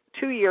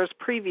 2 years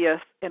previous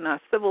in a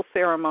civil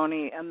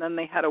ceremony, and then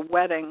they had a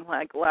wedding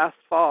like last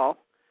fall.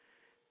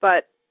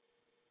 But,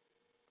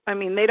 I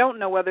mean, they don't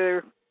know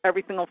whether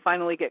everything will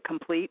finally get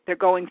complete. They're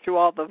going through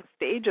all the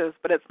stages,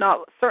 but it's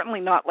certainly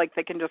not like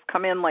they can just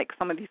come in like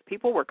some of these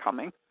people were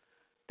coming.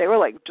 They were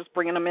like just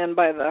bringing them in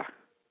by the,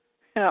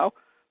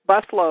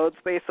 bus loads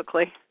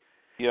basically.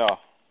 Yeah.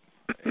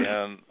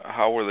 And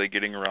how were they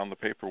getting around the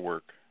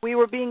paperwork? We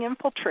were being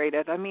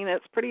infiltrated. I mean,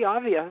 it's pretty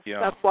obvious.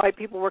 Yeah. That's why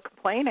people were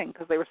complaining,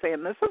 because they were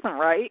saying, this isn't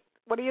right.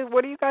 What are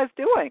you guys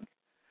doing?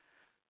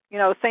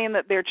 Saying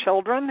that they're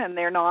children and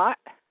they're not.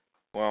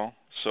 Well,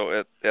 so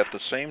at the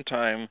same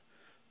time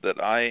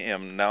that I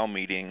am now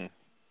meeting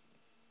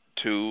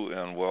two,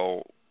 and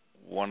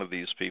one of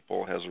these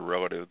people has a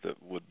relative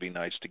that would be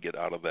nice to get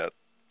out of that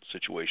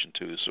situation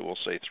too. So we'll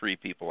say 3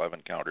 people I've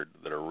encountered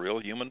that are real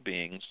human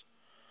beings.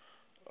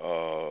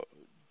 All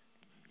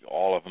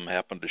of them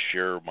happen to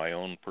share my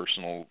own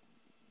personal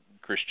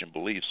Christian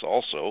beliefs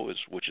also,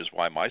 which is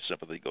why my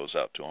sympathy goes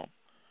out to them.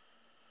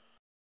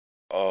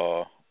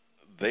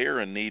 They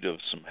are in need of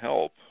some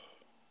help.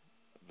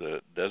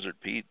 The Desert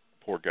Pete,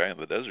 poor guy in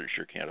the desert,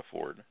 sure can't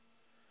afford.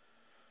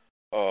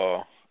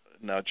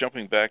 Now,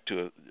 jumping back to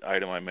an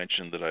item I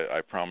mentioned that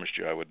I promised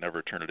you I would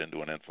never turn it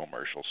into an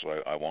infomercial,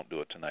 so I won't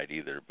do it tonight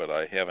either, but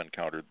I have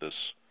encountered this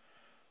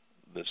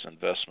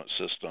investment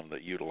system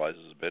that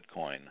utilizes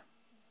Bitcoin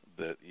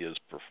that is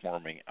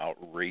performing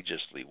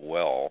outrageously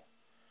well.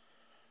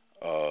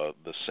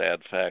 The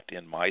sad fact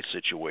in my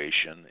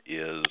situation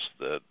is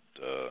that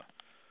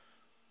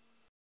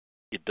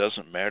it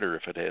doesn't matter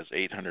if it has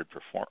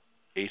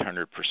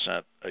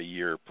 800% a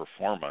year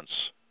performance.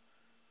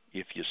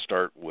 If you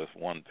start with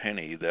 1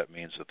 penny, that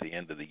means at the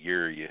end of the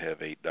year you have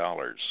 $8,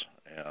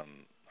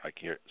 and I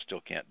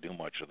still can't do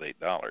much with $8.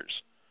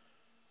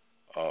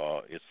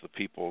 It's the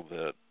people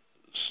that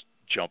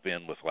jump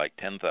in with like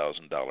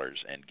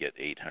 $10,000 and get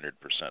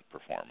 800%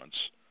 performance.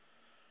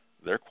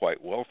 They're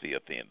quite wealthy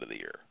at the end of the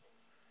year.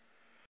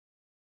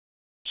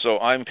 So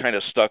I'm kind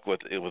of stuck with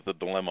the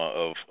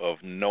dilemma of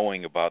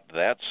knowing about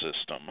that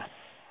system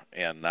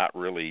and not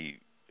really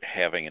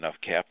having enough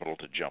capital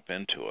to jump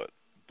into it.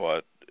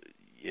 But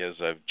as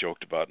I've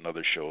joked about in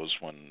other shows,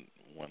 when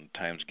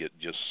times get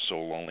just so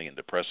lonely and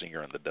depressing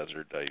here in the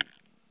desert, I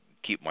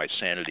keep my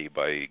sanity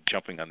by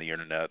jumping on the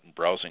internet and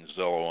browsing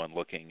Zillow and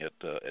looking at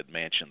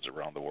mansions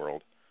around the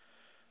world,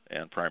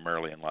 and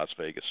primarily in Las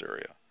Vegas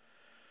area.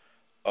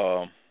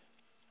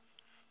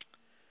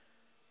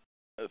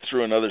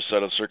 Through another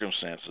set of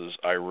circumstances,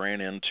 I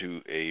ran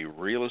into a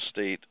real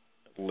estate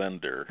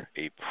lender,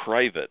 a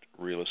private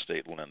real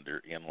estate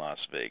lender in Las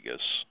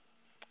Vegas,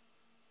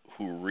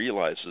 who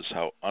realizes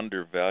how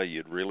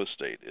undervalued real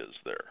estate is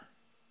there.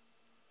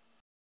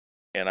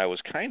 And I was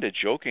kind of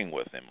joking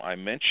with him. I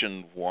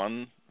mentioned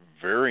one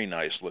very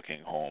nice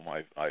looking home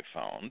I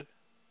found.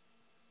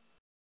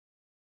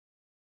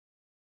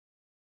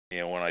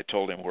 And when I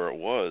told him where it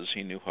was,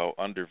 he knew how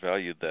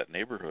undervalued that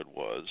neighborhood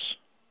was.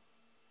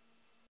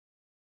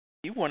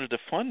 He wanted to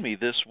fund me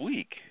this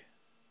week.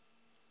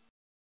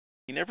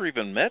 He never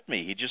even met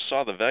me. He just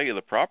saw the value of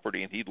the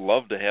property, and he'd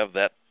love to have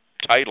that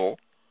title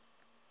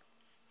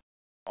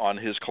on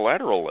his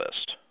collateral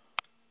list.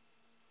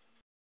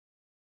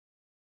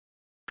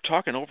 We're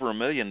talking over $1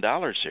 million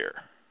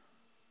here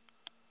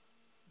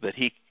that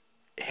he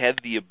had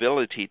the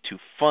ability to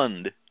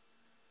fund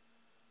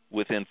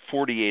within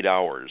 48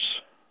 hours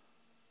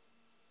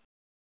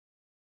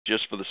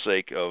just for the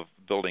sake of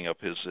building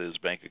up his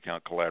bank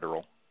account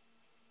collateral.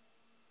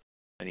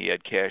 And he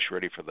had cash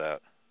ready for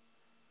that.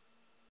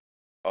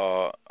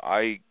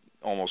 I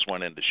almost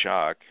went into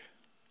shock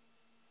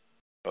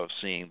of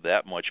seeing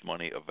that much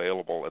money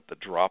available at the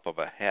drop of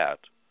a hat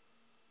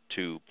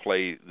to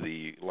play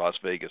the Las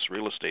Vegas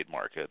real estate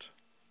market.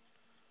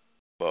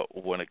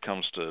 But when it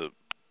comes to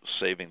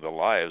saving the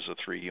lives of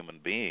 3 human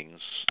beings,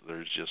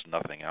 there's just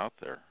nothing out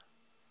there.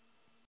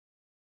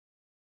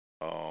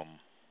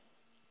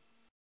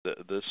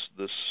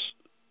 This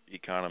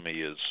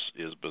economy is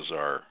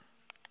bizarre.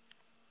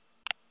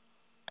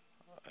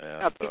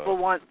 And, people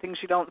want things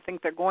you don't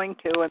think they're going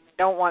to, and they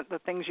don't want the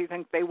things you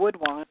think they would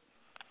want.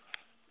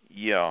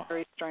 Yeah.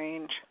 Very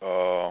strange.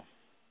 From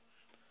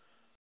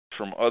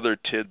other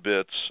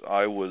tidbits,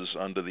 I was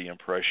under the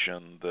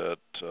impression that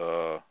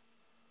the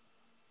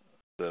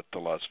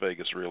Las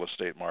Vegas real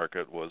estate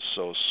market was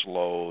so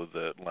slow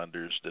that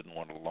lenders didn't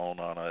want to loan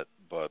on it,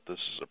 but this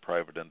is a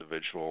private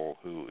individual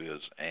who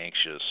is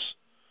anxious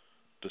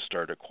to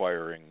start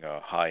acquiring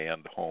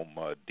high-end home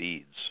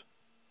deeds.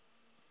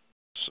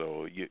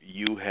 So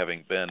you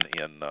having been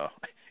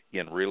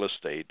in real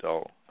estate,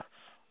 I'll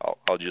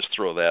just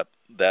throw that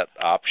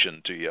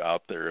option to you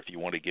out there if you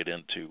want to get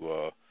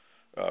into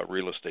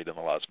real estate in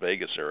the Las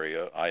Vegas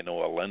area. I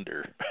know a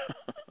lender.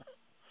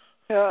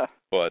 Yeah.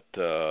 But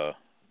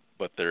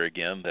there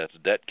again, that's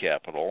debt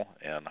capital,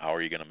 and how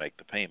are you going to make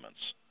the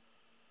payments?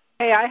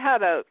 Hey, I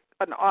had an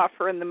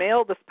offer in the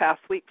mail this past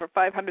week for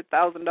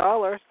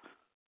 $500,000.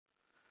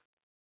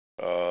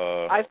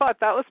 I thought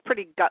that was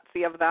pretty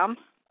gutsy of them.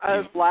 I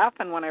was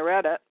laughing when I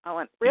read it. I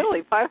went,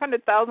 really,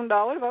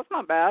 $500,000? That's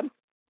not bad.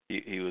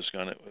 He was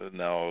going to.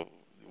 Now,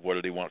 what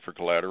did he want for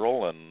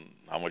collateral, and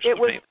how much It is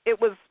the payment? It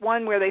was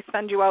one where they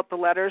send you out the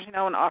letters, and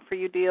offer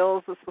you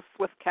deals. This was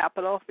Swift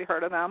Capital. Have you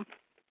heard of them?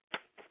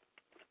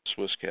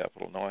 Swiss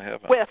Capital. No, I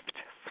haven't.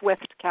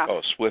 Swift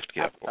Capital. Oh, Swift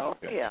Capital.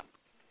 Okay. Yeah.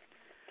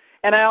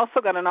 And I also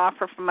got an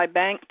offer from my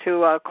bank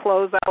to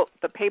close out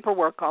the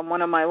paperwork on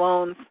one of my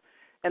loans,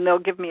 and they'll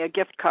give me a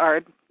gift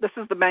card. This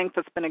is the bank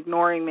that's been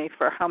ignoring me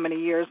for how many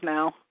years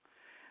now.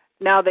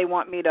 Now they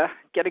want me to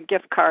get a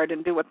gift card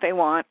and do what they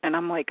want, and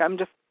I'm like, I'm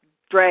just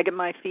dragging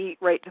my feet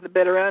right to the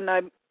bitter end.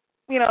 I'm,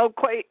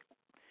 quite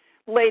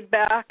laid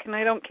back, and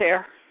I don't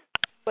care.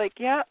 Like,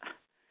 yeah,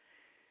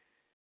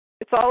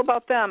 it's all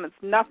about them. It's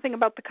nothing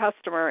about the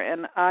customer,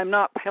 and I'm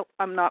not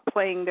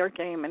playing their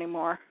game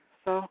anymore.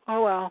 So,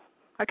 oh well.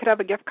 I could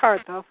have a gift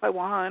card, though, if I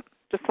want,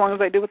 just as long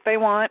as I do what they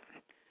want.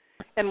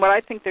 And what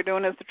I think they're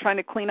doing is they're trying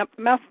to clean up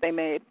the mess they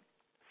made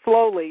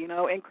slowly,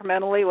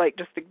 incrementally, like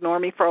just ignore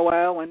me for a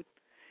while. And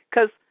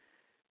because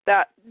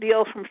that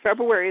deal from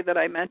February that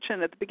I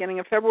mentioned at the beginning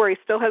of February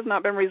still has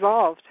not been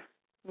resolved.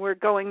 We're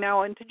going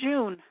now into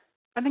June.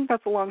 I think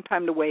that's a long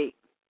time to wait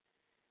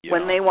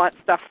when they want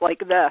stuff like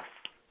this,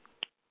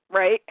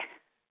 right?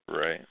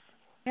 Right.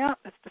 Yeah,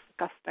 it's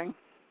disgusting.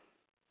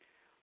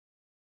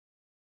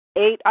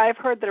 8, I've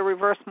heard that a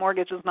reverse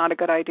mortgage is not a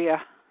good idea.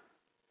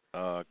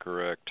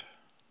 Correct.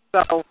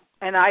 So,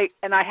 and I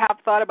have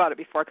thought about it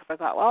before because I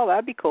thought, well,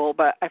 that'd be cool,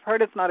 but I've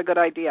heard it's not a good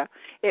idea.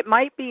 It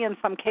might be in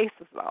some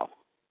cases, though,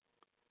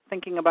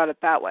 thinking about it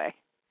that way.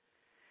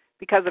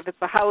 Because if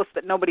it's a house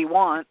that nobody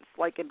wants,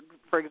 like,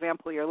 for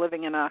example, you're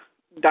living in a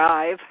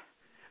dive,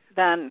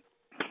 then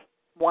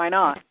why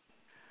not?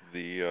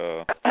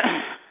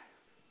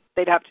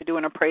 They'd have to do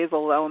an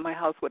appraisal, though, and my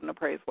house wouldn't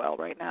appraise well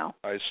right now.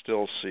 I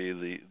still see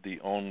the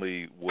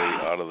only way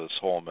out of this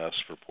whole mess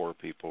for poor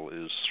people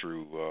is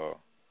through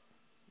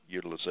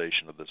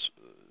utilization of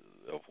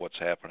of what's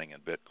happening in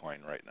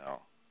Bitcoin right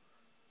now.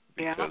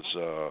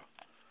 Because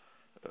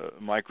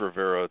Mike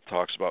Rivera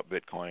talks about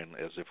Bitcoin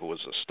as if it was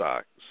a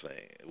stock,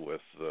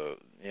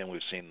 and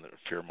we've seen the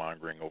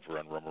fear-mongering over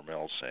on Rumor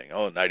Mill saying,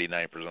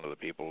 99% of the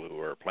people who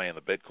are playing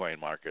the Bitcoin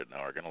market now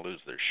are going to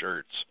lose their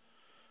shirts.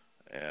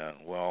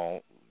 And,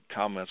 well,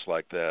 comments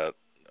like that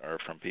are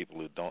from people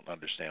who don't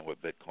understand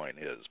what Bitcoin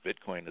is.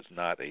 Bitcoin is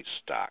not a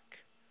stock.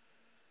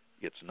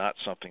 It's not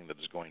something that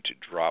is going to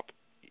drop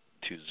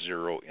to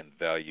zero in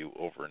value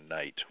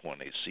overnight when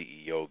a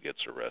CEO gets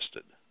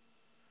arrested.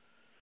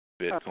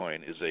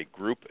 Bitcoin is a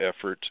group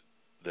effort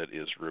that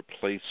is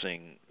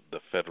replacing the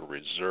Federal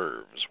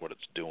Reserve is what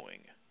it's doing.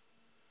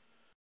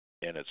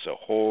 And it's a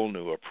whole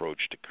new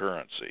approach to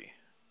currency.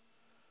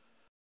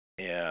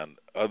 And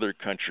other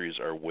countries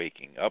are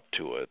waking up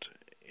to it.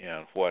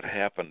 And what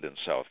happened in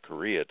South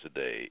Korea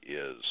today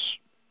is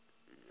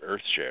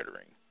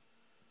earth-shattering.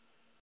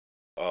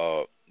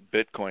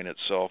 Bitcoin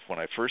itself, when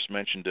I first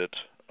mentioned it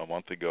a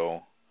month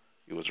ago,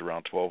 it was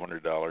around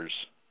 $1,200,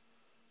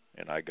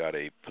 and I got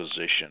a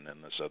position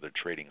in this other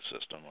trading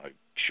system. I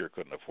sure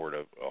couldn't afford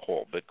a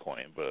whole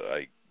Bitcoin, but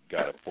I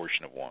got a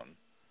portion of one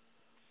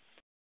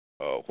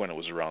when it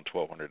was around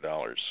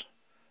 $1,200.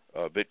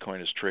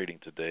 Bitcoin is trading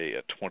today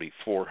at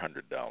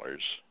 $2,400.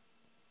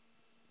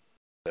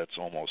 That's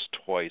almost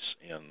twice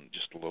in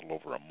just a little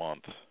over a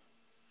month.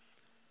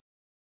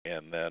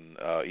 And then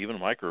even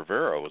Mike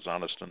Rivera was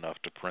honest enough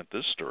to print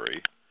this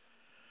story.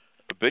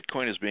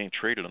 Bitcoin is being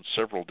traded in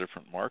several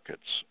different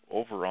markets.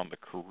 Over on the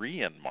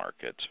Korean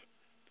market,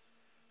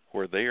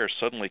 where they are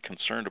suddenly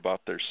concerned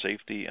about their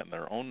safety and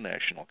their own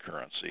national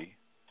currency,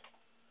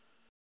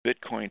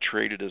 Bitcoin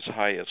traded as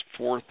high as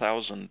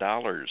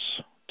 $4,000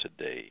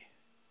 today.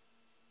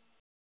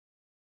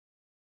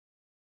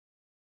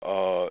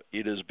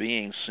 It is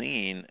being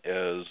seen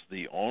as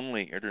the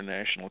only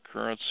international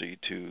currency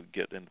to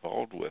get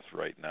involved with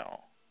right now.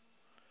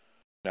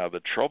 Now,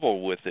 the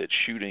trouble with it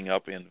shooting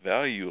up in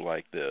value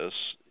like this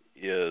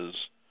is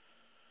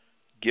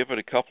give it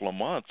a couple of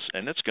months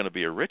and it's going to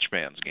be a rich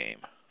man's game.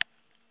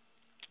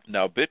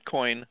 Now,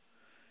 Bitcoin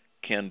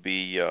can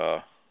be,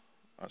 I'm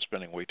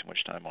spending way too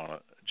much time on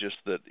it, just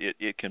that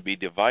it can be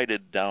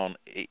divided down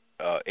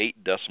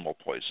 8 decimal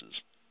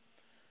places,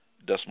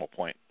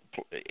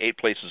 8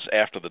 places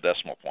after the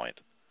decimal point,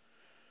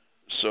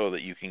 so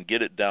that you can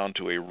get it down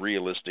to a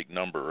realistic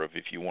number of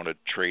if you want to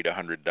trade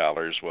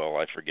 $100, well,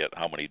 I forget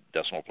how many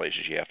decimal places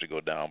you have to go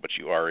down, but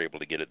you are able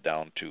to get it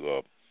down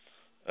to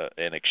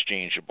an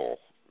exchangeable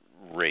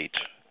rate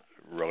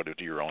relative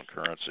to your own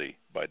currency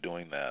by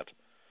doing that.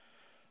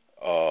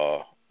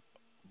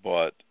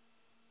 But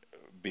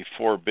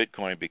before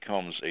Bitcoin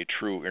becomes a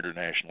true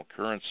international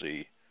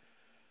currency,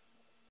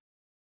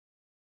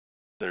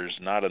 there's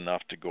not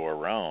enough to go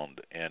around,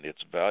 and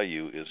its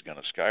value is going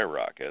to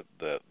skyrocket.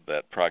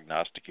 That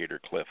prognosticator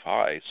Cliff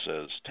High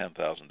says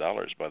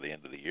 $10,000 by the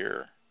end of the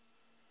year,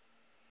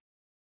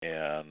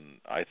 and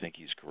I think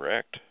he's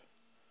correct.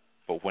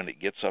 But when it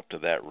gets up to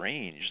that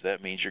range,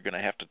 that means you're going to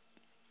have to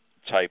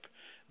type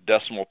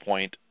decimal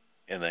point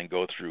and then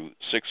go through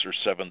 6 or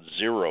 7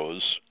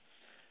 zeros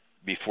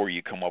before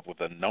you come up with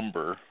a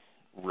number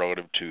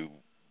relative to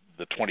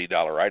the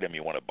 $20 item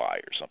you want to buy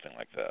or something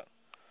like that.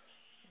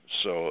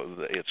 So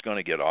it's going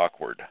to get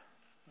awkward.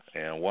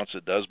 And once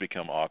it does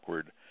become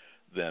awkward,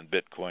 then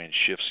Bitcoin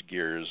shifts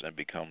gears and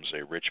becomes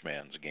a rich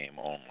man's game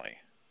only.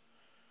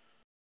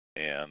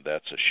 And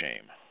that's a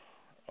shame.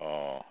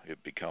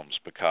 It becomes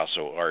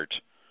Picasso art,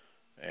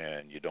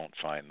 and you don't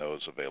find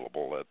those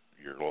available at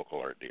your local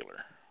art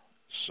dealer.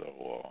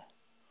 So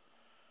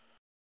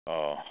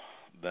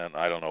then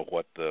I don't know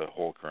what the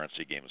whole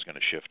currency game is going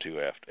to shift to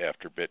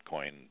after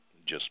Bitcoin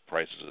just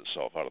prices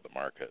itself out of the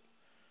market.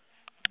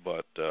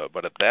 But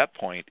at that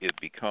point, it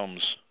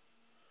becomes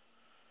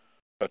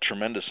a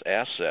tremendous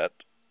asset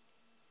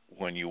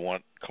when you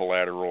want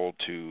collateral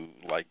to,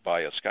 like,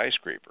 buy a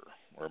skyscraper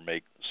or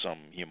make some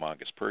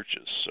humongous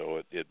purchase.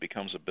 So it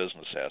becomes a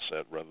business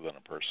asset rather than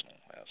a personal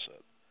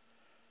asset.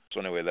 So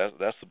anyway,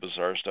 that's the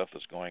bizarre stuff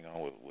that's going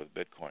on with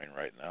Bitcoin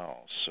right now.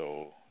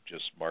 So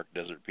just mark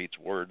Desert Pete's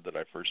word that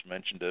I first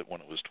mentioned it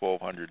when it was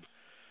 1,200,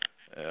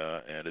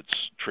 and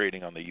it's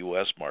trading on the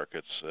U.S.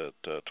 markets at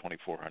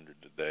 2,400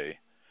 today.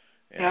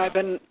 And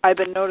yeah, I've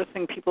been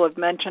noticing people have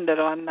mentioned it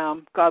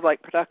on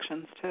Godlike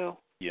Productions too.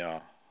 Yeah,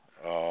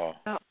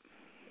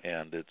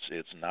 and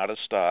it's not a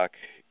stock.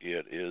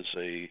 It is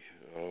a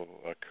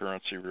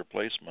currency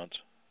replacement,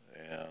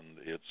 and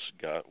it's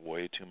got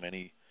way too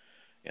many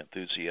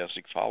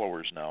enthusiastic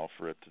followers now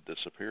for it to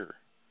disappear.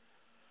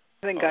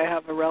 I think I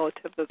have a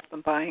relative that's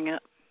been buying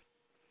it.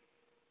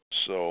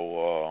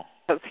 So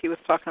because he was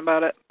talking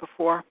about it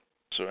before.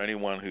 So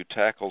anyone who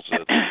tackles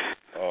it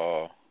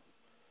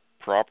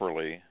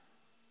properly,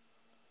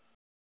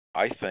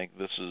 I think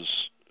this is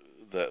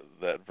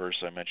that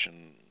verse I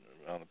mentioned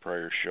on the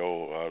prior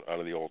show out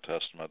of the Old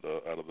Testament,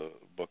 out of the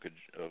book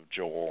of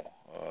Joel,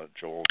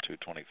 Joel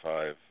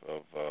 2:25,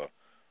 of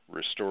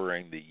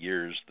restoring the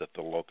years that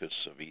the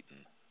locusts have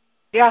eaten.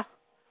 Yeah,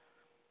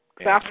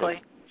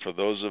 exactly. For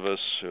those of us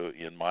who,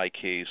 in my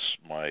case,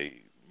 my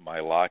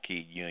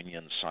Lockheed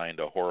union signed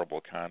a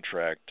horrible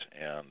contract,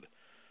 and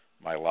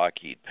my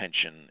Lockheed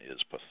pension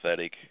is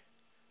pathetic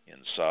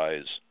in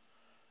size.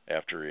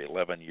 After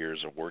 11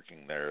 years of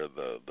working there,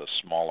 the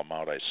small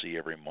amount I see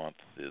every month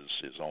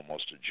is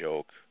almost a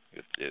joke.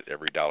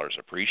 Every dollar is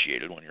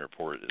appreciated when you're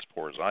as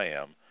poor as I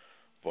am,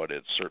 but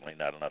it's certainly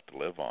not enough to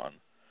live on,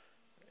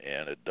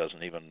 and it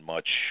doesn't even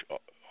much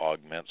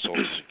augment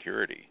Social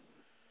Security.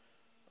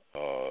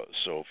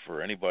 So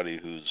for anybody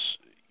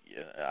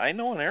I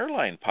know an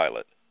airline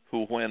pilot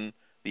who, when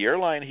the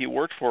airline he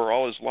worked for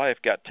all his life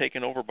got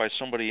taken over by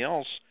somebody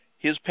else,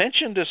 his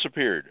pension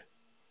disappeared.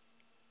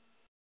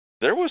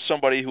 There was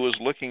somebody who was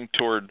looking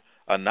toward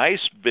a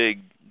nice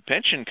big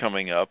pension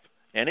coming up,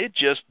 and it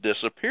just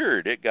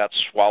disappeared. It got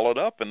swallowed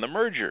up in the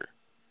merger.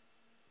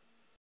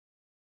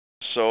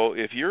 So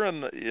if you're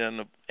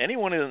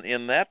anyone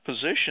in that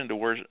position to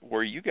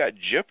where you got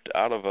gypped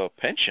out of a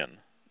pension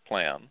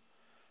plan,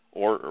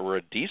 or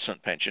a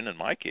decent pension in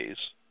my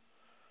case,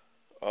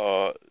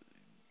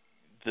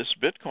 this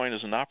Bitcoin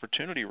is an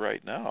opportunity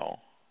right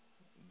now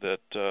that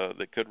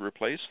could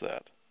replace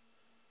that.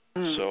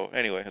 So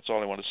anyway, that's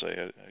all I want to say.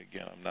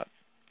 Again, I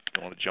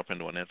don't want to jump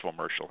into an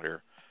infomercial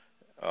here,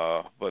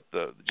 but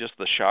just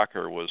the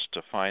shocker was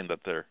to find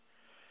that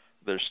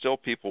there's still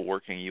people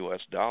working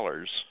U.S.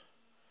 dollars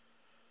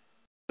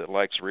that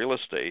likes real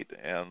estate,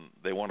 and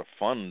they want to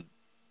fund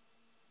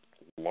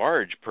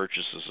large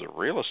purchases of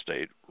real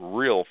estate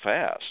real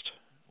fast,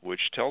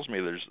 which tells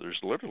me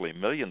there's literally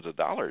millions of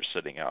dollars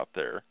sitting out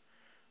there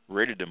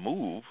ready to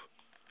move,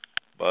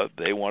 but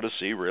they want to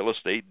see real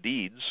estate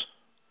deeds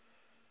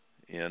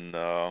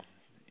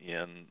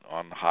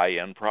on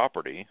high-end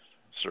property,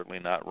 certainly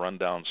not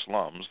run-down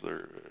slums.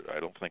 I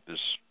don't think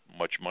there's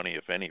much money,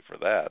 if any, for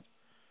that,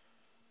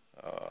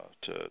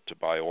 to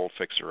buy old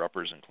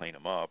fixer-uppers and clean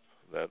them up.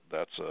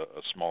 That's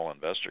a small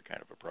investor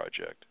kind of a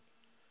project.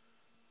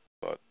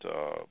 But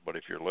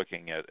if you're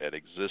looking at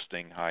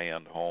existing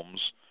high-end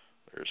homes,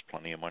 there's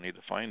plenty of money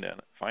to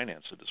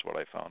finance it, is what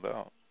I found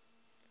out.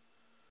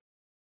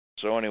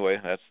 So anyway,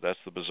 that's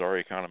the bizarre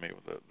economy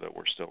that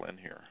we're still in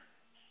here.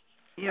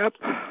 Yep.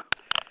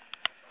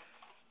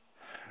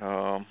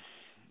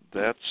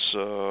 That's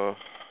the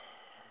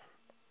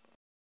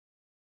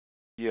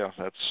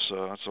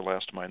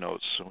last of my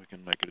notes, so we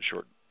can make it a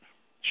short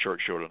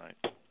show tonight.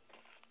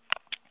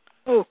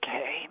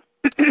 Okay.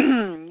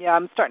 Yeah,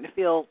 I'm starting to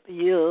feel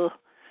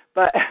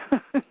but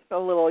a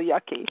little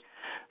yucky.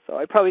 So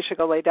I probably should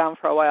go lay down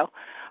for a while.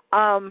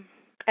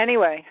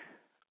 Anyway,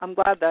 I'm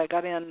glad that I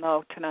got in,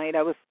 though, tonight.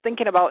 I was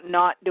thinking about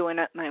not doing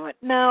it, and I went,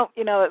 no,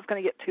 it's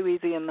going to get too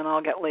easy, and then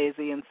I'll get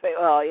lazy and say,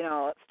 well,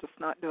 let's just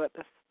not do it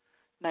this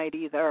night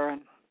either.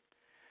 And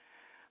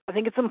I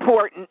think it's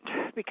important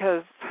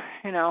because,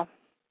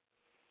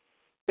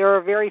 there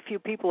are very few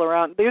people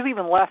around. There's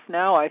even less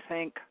now, I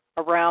think,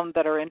 around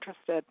that are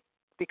interested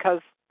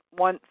because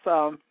once,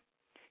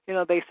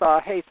 they saw,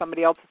 hey,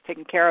 somebody else is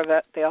taking care of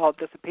it, they all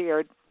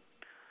disappeared.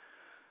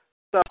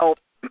 So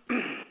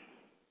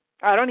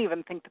I don't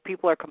even think the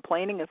people are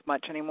complaining as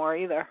much anymore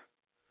either.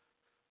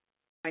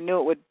 I knew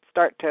it would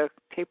start to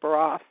taper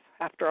off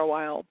after a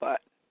while,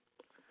 but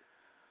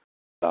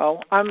So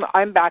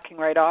I'm backing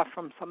right off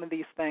from some of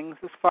these things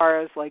as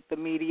far as like the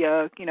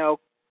media,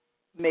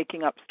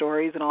 making up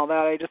stories and all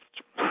that.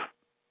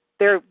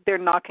 They're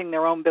knocking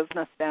their own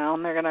business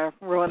down. They're going to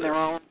ruin their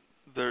own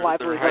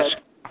livelihood.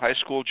 They're high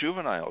school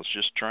juveniles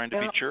just trying to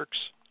be jerks.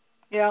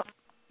 Yeah.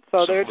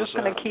 So they're just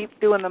going to keep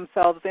doing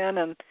themselves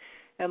in,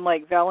 and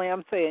like Valley,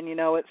 I'm saying,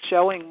 it's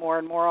showing more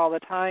and more all the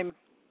time.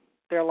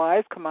 Their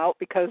lies come out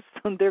because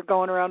they're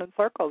going around in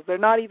circles. They're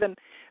not even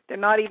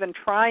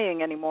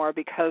trying anymore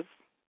because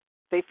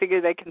they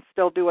figure they can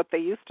still do what they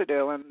used to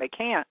do, and they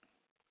can't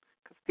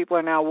because people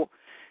are now,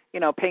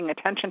 paying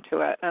attention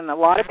to it. And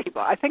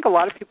I think a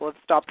lot of people have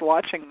stopped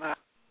watching the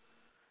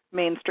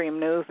mainstream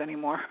news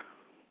anymore.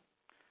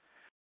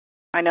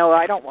 I know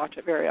I don't watch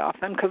it very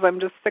often because I'm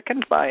just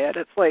sickened by it.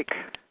 It's like,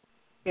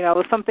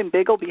 something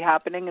big will be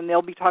happening, and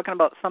they'll be talking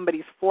about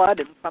somebody's flood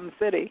in some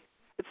city.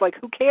 It's like,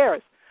 who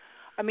cares?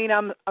 I mean,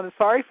 I'm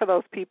sorry for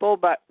those people,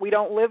 but we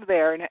don't live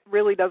there, and it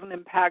really doesn't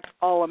impact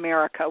all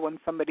America when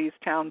somebody's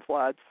town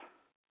floods.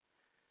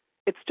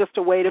 It's just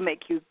a way to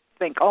make you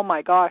think, oh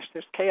my gosh,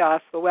 there's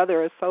chaos, the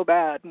weather is so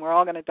bad, and we're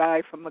all going to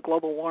die from the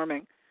global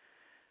warming.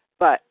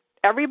 But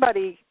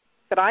everybody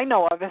that I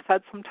know of has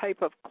had some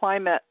type of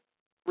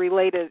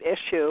climate-related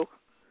issue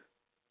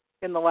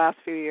in the last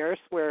few years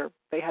where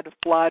they had a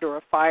flood or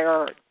a fire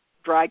or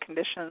dry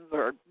conditions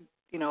or,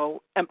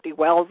 empty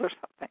wells or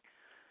something.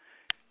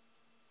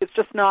 It's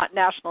just not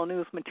national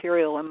news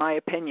material, in my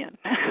opinion.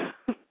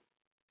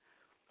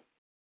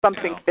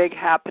 Something big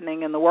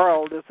happening in the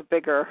world is a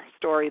bigger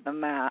story than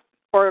that.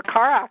 Or a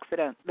car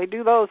accident. They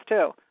do those,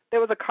 too. There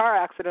was a car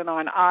accident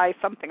on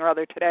I-something or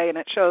other today, and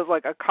it shows,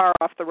 like, a car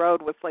off the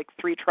road with, like,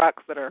 3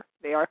 trucks that are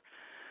there.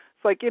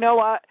 It's like, you know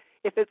what?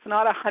 If it's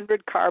not a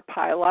 100-car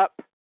pileup,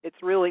 it's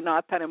really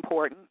not that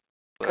important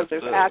because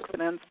there's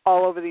accidents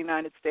all over the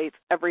United States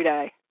every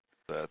day.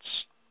 That's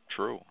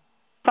true.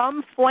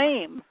 Some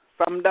flame,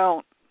 some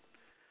don't.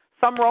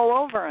 Some roll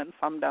over and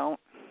some don't.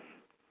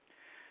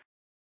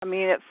 I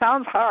mean, it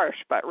sounds harsh,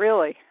 but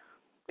really,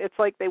 it's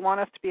like they want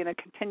us to be in a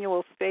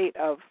continual state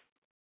of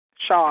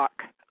shock.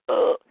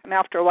 Ugh. And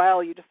after a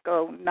while, you just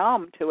go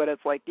numb to it.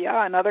 It's like,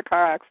 yeah, another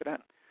car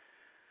accident.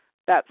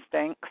 That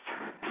stinks.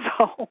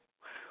 So...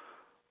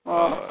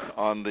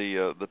 on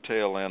the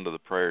tail end of the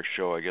prior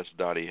show, I guess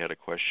Dottie had a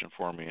question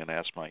for me and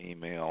asked my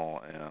email,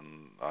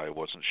 and I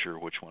wasn't sure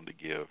which one to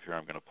give. Here,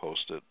 I'm going to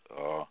post it.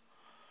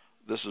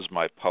 This is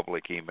my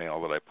public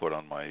email that I put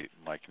on my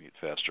Commute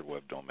Faster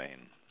web domain.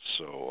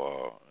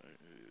 So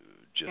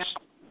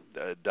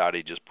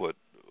Dottie just put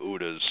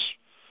OODA's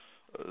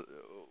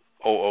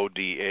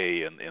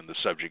OODA in the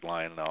subject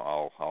line, and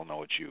I'll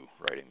know it's you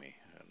writing me.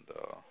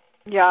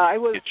 And yeah, I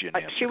was.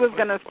 She was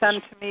going to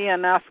question. send to me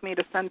and ask me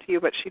to send to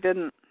you, but she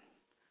didn't.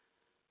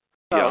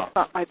 So yeah. It's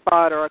not my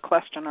thought or a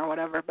question or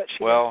whatever. But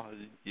she. Well,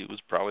 it was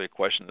probably a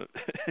question that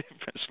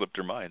slipped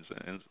her mind.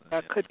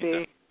 That could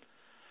be.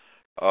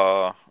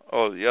 The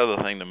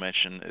other thing to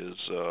mention is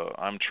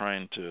I'm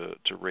trying to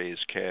raise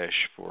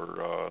cash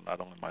for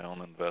not only my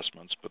own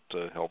investments, but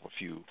to help a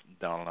few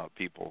down and out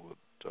people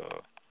that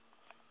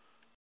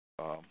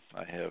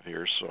I have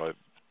here. So I've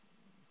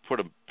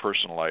put a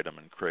personal item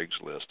in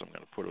Craigslist. I'm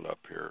going to put it up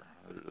here.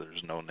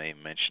 There's no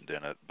name mentioned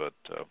in it, but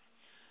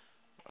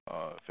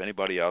if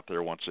anybody out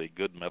there wants a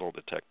good metal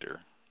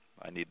detector,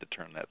 I need to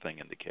turn that thing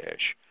into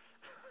cash.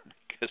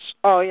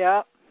 Oh,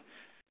 yeah?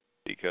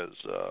 Because...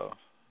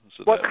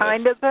 So what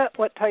kind is it?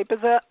 What type is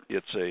it?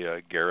 It's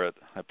a Garrett.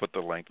 I put the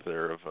link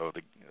there of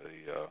the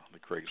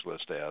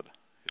Craigslist ad.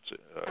 It's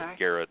a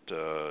Garrett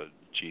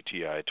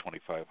GTI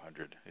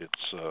 2500.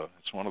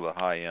 It's one of the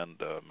high-end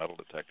metal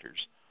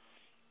detectors.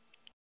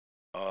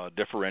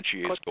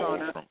 Differentiates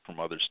gold from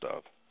other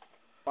stuff.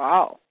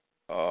 Wow.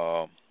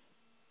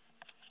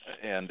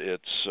 And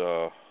it's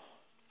the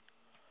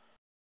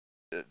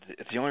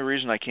only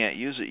reason I can't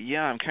use it.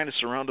 Yeah, I'm kind of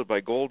surrounded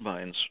by gold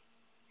mines.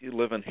 You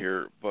live in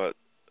here, but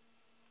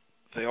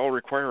they all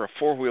require a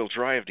 4-wheel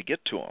drive to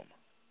get to them.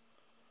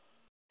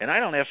 And I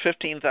don't have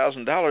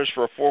 $15,000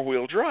 for a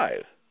 4-wheel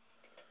drive.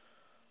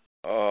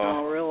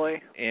 Oh,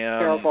 really? And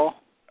terrible.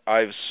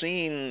 I've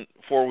seen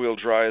 4-wheel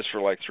drives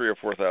for like $3,000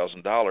 or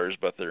 $4,000,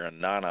 but they're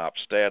in non-op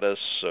status,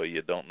 so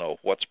you don't know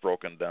what's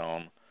broken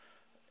down.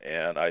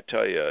 And I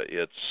tell you,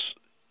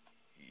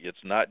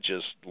 it's not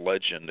just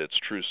legend; it's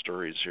true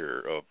stories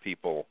here of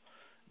people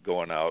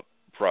going out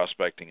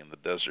prospecting in the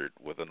desert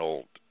with an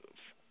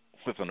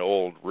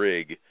old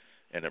rig,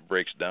 and it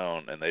breaks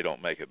down, and they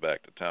don't make it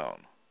back to town.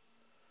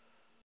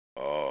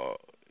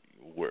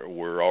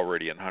 We're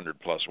already in 100+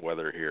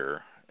 weather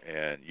here,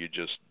 and you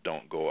just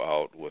don't go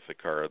out with a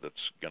car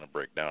that's going to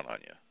break down on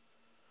you.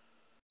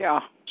 Yeah.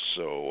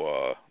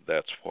 So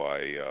that's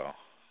why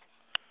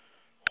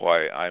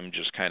I'm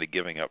just kind of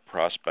giving up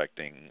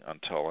prospecting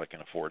until I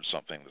can afford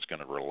something that's going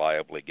to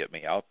reliably get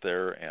me out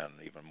there and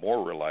even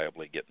more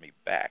reliably get me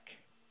back.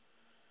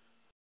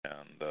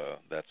 And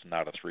that's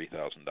not a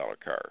 $3,000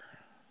 car.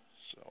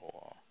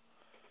 So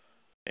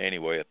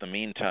anyway, at the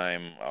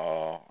meantime,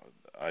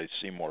 I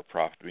see more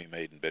profit to be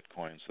made in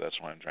Bitcoin, so that's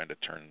why I'm trying to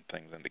turn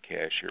things into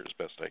cash here as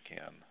best I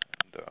can.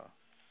 And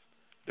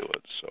do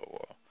it. So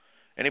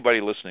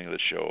anybody listening to the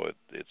show,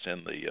 it's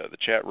in the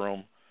chat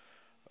room.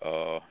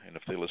 And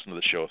if they listen to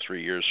the show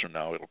 3 years from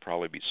now, it'll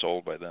probably be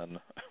sold by then,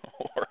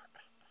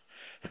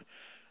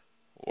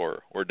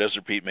 or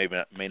Desert Pete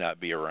may not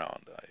be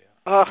around.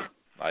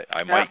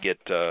 I might get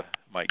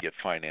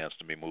financed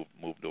and be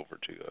moved over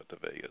to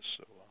Vegas.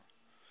 So,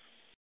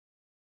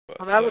 but,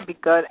 well, that would be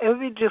good. It would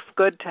be just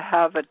good to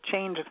have a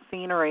change of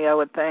scenery, I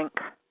would think.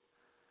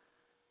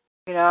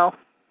 You know,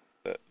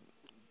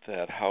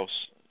 that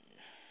house.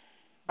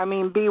 I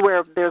mean, be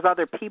where there's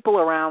other people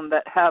around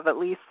that have at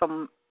least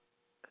some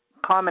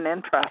common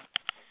interests.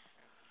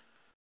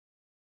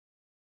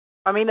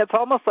 I mean, it's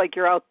almost like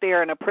you're out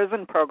there in a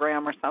prison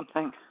program or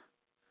something.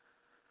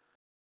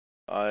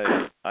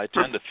 I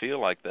tend to feel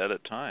like that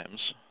at times.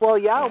 Well,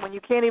 yeah, when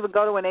you can't even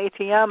go to an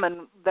ATM,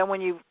 and then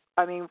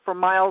for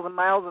miles and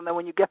miles, and then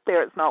when you get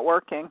there, it's not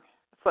working.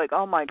 It's like,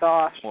 oh my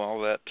gosh. Well,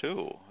 that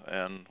too.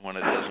 And when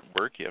it doesn't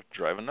work, you have to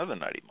drive another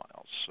 90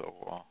 miles.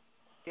 So,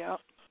 yeah.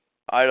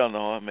 I don't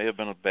know. It may have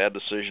been a bad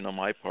decision on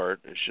my part.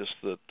 It's just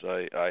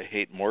that I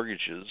hate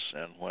mortgages,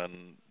 and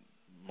when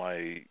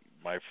my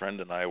friend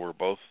and I were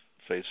both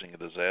facing a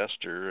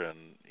disaster, and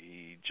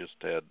he just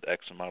had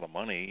X amount of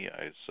money,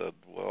 I said,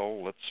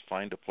 well, let's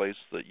find a place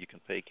that you can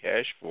pay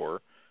cash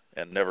for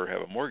and never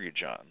have a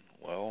mortgage on.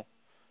 Well,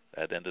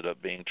 that ended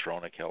up being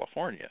Trona,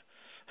 California.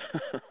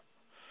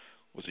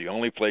 Was the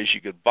only place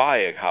you could buy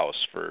a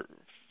house for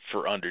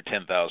under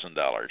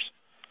 $10,000.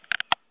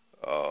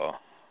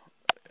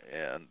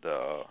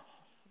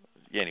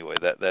 Anyway,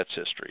 that's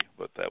history,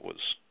 but that was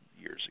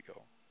years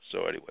ago.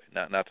 So anyway,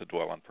 not to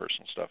dwell on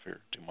personal stuff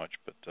here too much,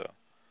 but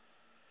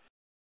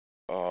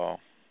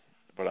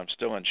I'm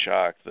still in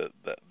shock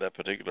that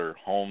particular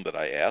home that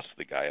I asked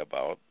the guy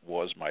about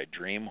was my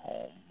dream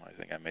home. I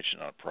think I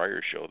mentioned on a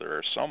prior show, there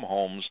are some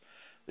homes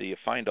that you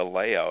find a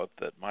layout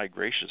that, my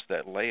gracious,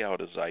 that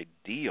layout is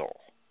ideal.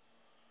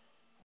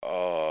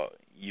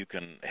 You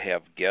can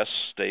have guests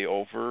stay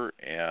over,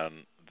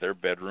 and their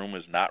bedroom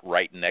is not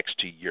right next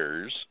to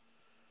yours,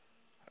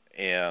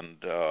 and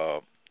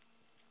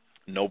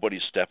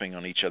nobody's stepping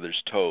on each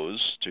other's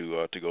toes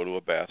to go to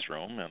a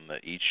bathroom, and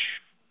each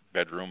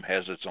bedroom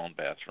has its own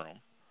bathroom.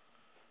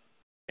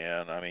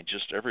 And I mean,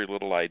 just every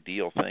little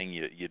ideal thing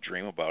you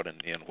dream about,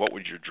 and what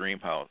would your dream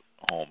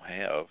home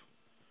have?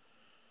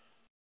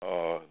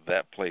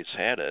 That place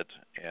had it,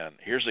 and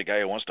here's a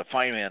guy who wants to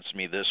finance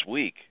me this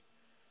week.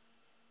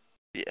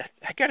 Yeah,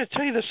 I got to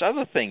tell you this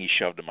other thing he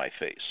shoved in my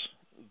face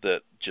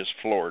that just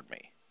floored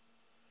me.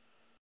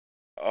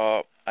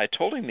 I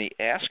told him the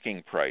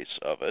asking price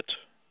of it,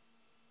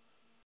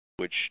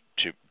 which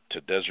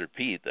to Desert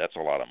Pete, that's a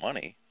lot of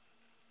money.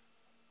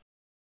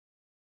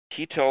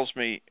 He tells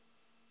me,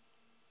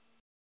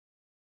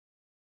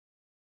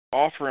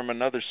 offer him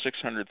another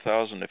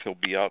 $600,000 if he'll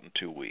be out in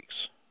 2 weeks.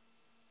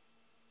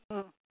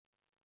 I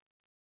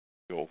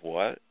go,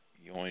 what?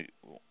 You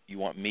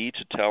want me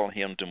to tell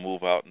him to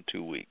move out in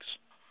 2 weeks?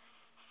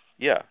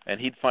 Yeah, and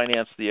he'd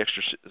finance the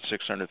extra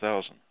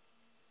 $600,000.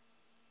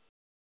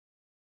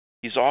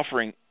 He's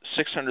offering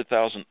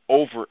 $600,000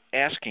 over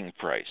asking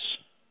price.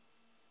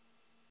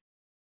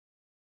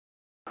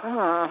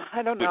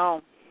 I don't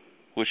know.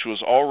 Which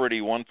was already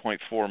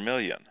 $1.4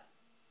 million.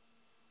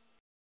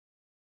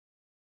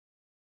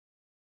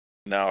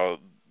 Now,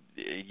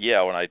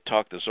 yeah, when I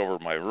talked this over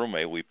with my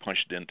roommate, we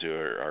punched into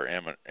our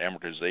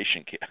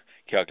amortization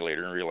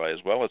calculator and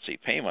realized, well, let's see,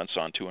 payments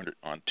on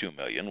 $2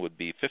 million would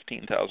be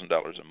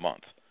 $15,000 a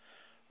month.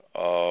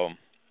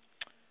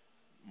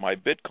 My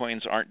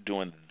Bitcoins aren't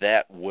doing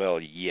that well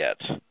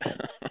yet,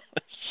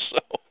 so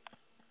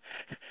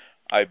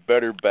I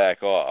better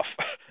back off.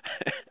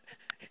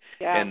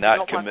 Yeah, and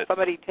not don't want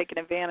somebody taking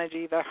advantage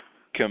either.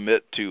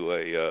 Commit to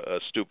a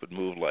stupid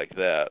move like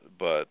that,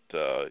 but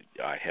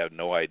I have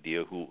no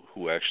idea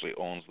who actually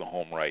owns the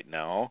home right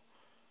now.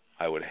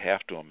 I would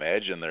have to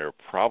imagine they're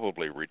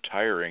probably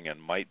retiring and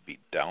might be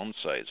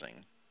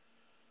downsizing.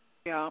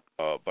 Yeah.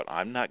 But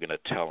I'm not going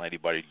to tell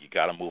anybody you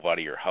got to move out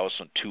of your house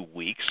in 2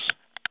 weeks.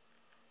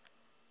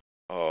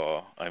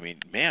 I mean,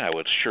 man, I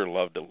would sure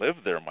love to live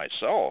there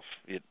myself.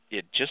 It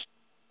just.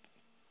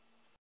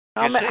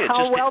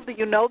 How well do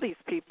you know these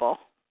people?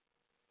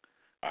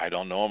 I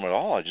don't know them at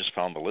all. I just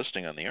found the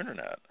listing on the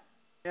internet.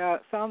 Yeah,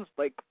 it sounds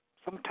like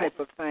some type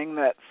of thing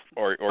that's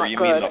or you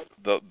good.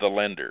 Mean the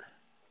lender?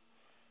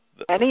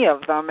 Any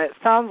of them. It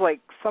sounds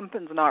like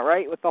something's not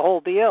right with the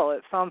whole deal.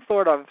 It sounds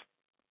sort of,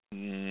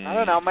 I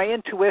don't know, my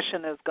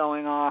intuition is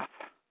going off.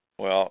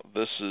 Well,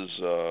 this is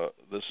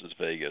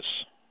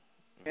Vegas.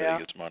 Yeah.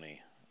 Vegas money.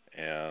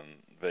 And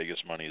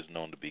Vegas money is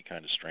known to be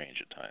kind of strange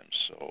at times.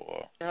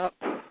 So yep.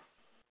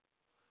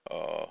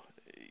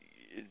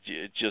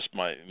 Just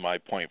my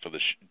point for the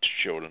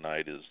show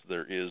tonight is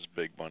there is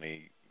big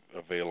money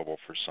available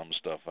for some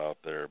stuff out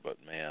there, but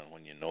man,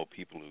 when you know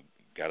people who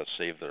got to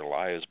save their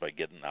lives by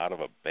getting out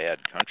of a bad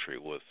country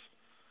with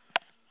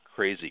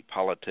crazy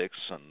politics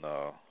and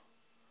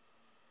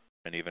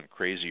even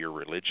crazier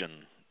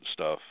religion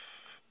stuff,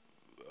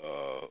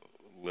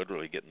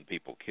 literally getting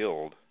people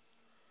killed,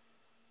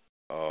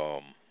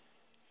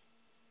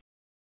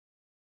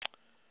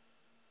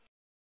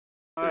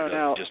 I don't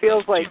know. It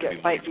feels like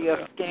it might be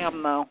a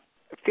scam, though.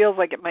 It feels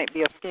like it might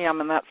be a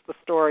scam, and that's the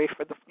story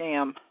for the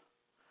scam.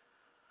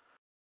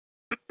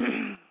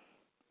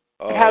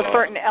 It has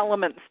certain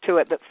elements to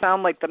it that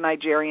sound like the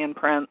Nigerian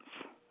prince,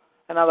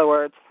 in other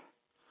words.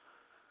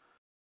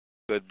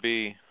 Could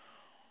be.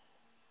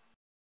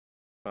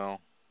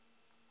 Well,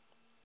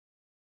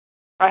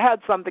 I had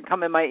something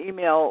come in my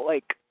email,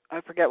 like,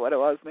 I forget what it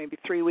was, maybe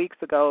 3 weeks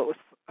ago. It was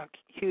a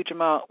huge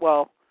amount.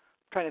 Well,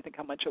 I'm trying to think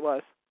how much it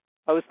was.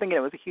 I was thinking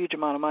it was a huge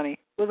amount of money.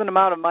 It was an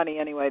amount of money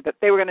anyway, that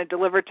they were going to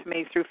deliver to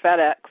me through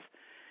FedEx.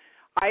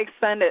 I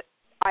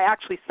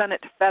actually sent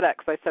it to FedEx.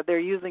 I said, they're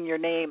using your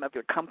name of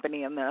your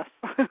company in this.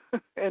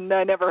 And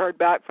I never heard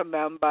back from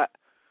them, but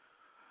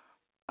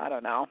I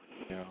don't know.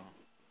 Yeah.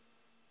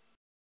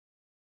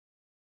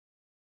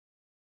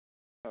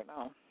 I don't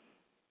know.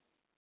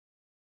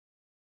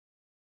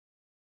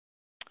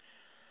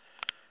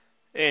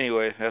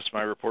 Anyway, that's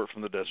my report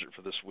from the desert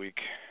for this week.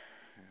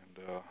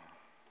 And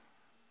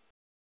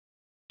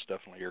it's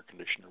definitely air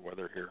conditioner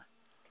weather here.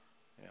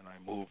 And I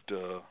moved,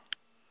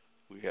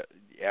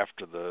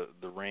 after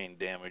the rain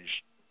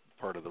damaged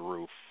part of the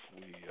roof,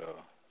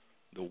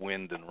 the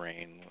wind and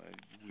rain,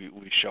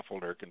 we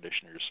shuffled air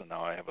conditioners, so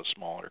now I have a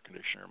small air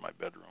conditioner in my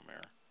bedroom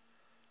here,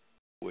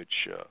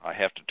 which I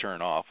have to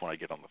turn off when I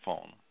get on the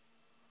phone.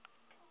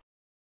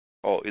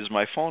 Oh, is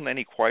my phone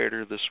any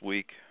quieter this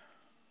week?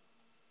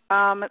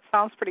 It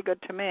sounds pretty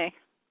good to me.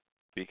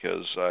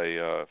 Because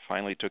I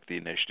finally took the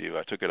initiative.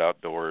 I took it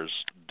outdoors,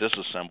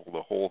 disassembled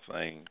the whole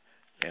thing,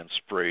 and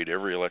sprayed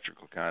every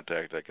electrical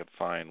contact I could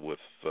find with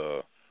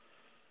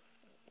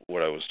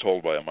what I was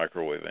told by a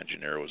microwave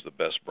engineer was the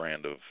best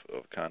brand of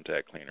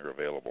contact cleaner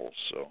available.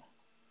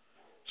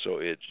 So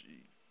if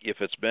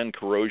it's been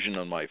corrosion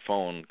on my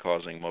phone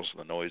causing most of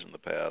the noise in the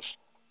past,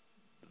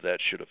 that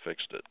should have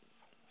fixed it.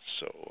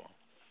 So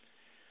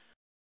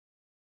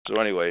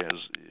anyway,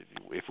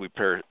 if we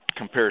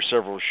compare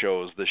several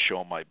shows, this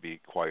show might be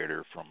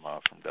quieter from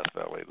Death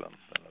Valley than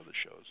other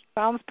shows.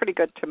 Sounds pretty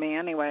good to me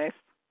anyways.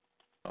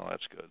 Oh,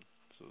 that's good.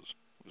 So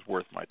it was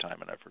worth my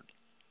time and effort.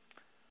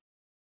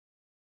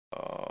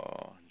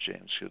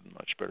 James should have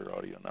much better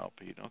audio now,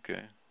 Pete.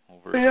 Okay.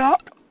 Yeah.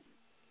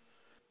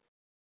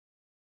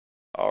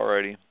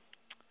 Alrighty.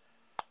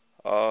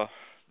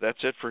 That's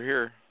it for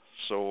here.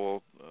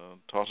 So we'll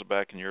toss it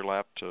back in your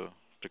lap to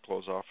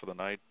close off for the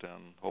night,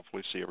 and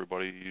hopefully see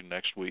everybody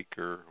next week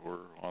or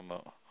on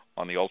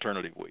the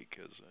alternative week,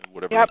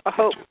 whatever. Yep. I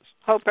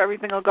hope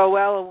everything will go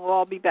well, and we'll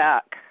all be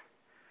back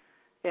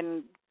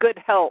in good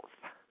health.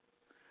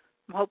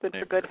 I'm hoping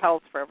for good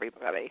health for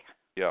everybody.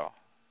 Yeah,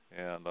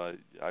 and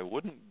I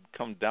wouldn't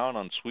come down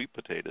on sweet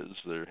potatoes.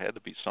 There had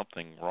to be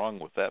something wrong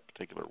with that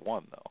particular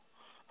one, though.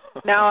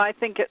 No, I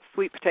think it's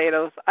sweet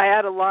potatoes. I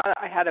had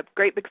a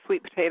great big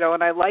sweet potato,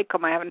 and I like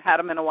them. I haven't had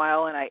them in a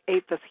while, and I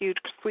ate this huge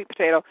sweet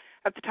potato.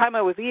 At the time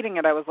I was eating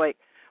it, I was like,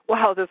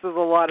 wow, this is a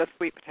lot of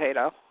sweet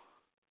potato.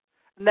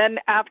 And then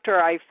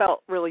after I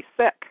felt really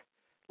sick,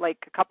 like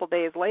a couple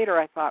days later,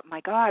 I thought,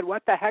 my God,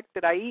 what the heck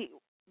did I eat?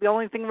 The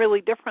only thing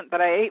really different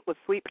that I ate was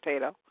sweet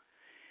potato.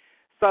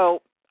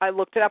 So I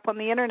looked it up on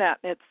the Internet.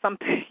 It's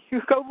something,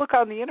 you go look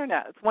on the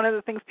Internet. It's one of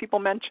the things people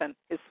mention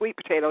is sweet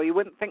potato. You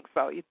wouldn't think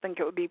so. You'd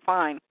think it would be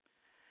fine.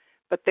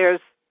 But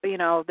there's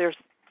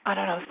I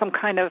don't know, some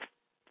kind of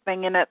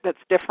thing in it that's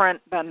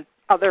different than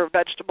other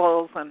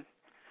vegetables. And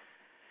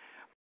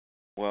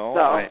well,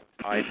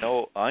 so. I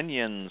know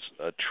onions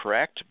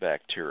attract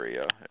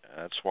bacteria.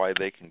 That's why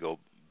they can go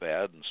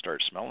bad and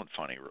start smelling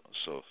funny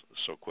so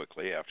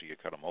quickly after you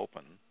cut them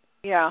open.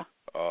 Yeah.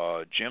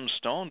 Jim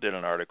Stone did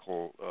an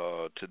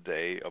article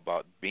today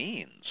about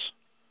beans.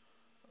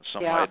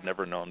 Something Yeah. I had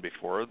never known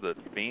before,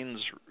 that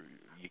beans,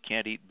 you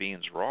can't eat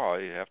beans raw,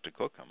 you have to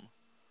cook them.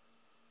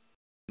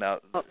 Now,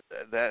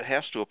 that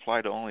has to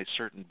apply to only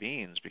certain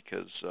beans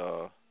because,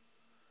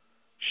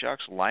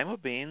 shucks, lima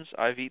beans,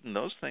 I've eaten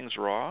those things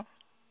raw.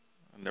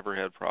 I've never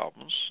had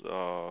problems.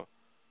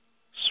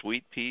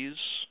 Sweet peas,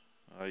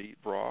 I eat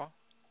raw.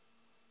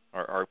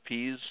 Are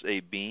peas a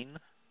bean?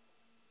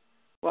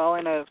 Well,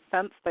 in a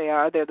sense they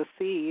are. They're the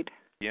seed.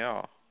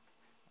 Yeah.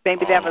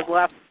 Maybe they have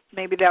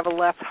a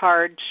less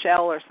hard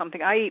shell or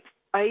something. I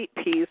eat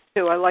peas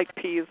too. I like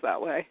peas that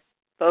way.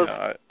 Those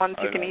ones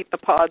you can eat the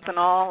pods and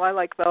all. I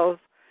like those.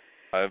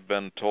 I've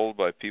been told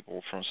by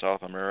people from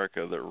South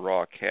America that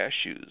raw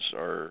cashews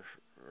are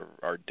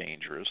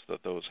dangerous,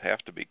 that those have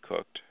to be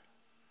cooked.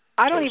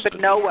 I don't even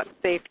know what's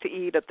safe to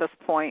eat at this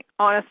point,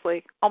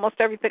 honestly. Almost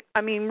everything.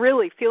 I mean,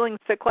 really, feeling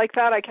sick like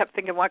that, I kept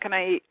thinking, what can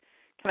I eat?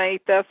 Can I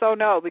eat this? Oh,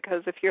 no,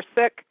 because if you're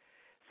sick,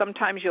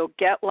 sometimes you'll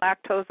get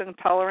lactose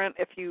intolerant.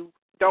 If you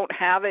don't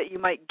have it, you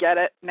might get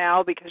it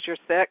now because you're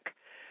sick.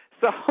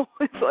 So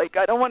it's like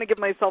I don't want to give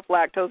myself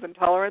lactose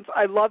intolerance.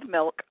 I love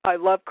milk. I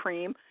love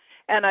cream.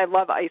 And I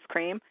love ice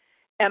cream,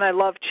 and I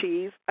love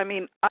cheese. I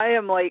mean, I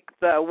am like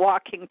the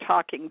walking,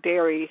 talking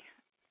dairy,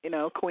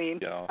 queen.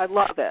 Yeah. I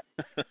love it.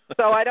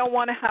 So I don't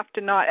want to have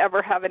to not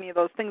ever have any of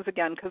those things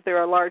again because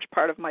they're a large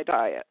part of my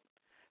diet.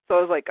 So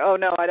I was like, oh,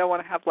 no, I don't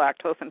want to have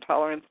lactose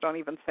intolerance. Don't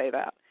even say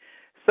that.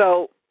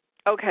 So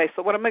okay,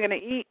 so what am I going to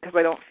eat because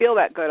I don't feel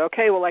that good?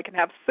 Okay, well, I can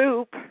have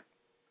soup.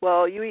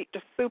 Well, you eat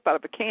just soup out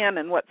of a can,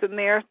 and what's in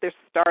there? There's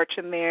starch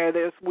in there.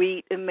 There's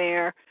wheat in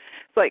there.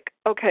 It's like,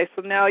 okay,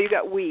 so now you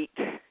got wheat,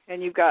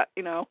 and you've got,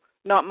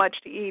 not much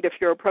to eat if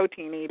you're a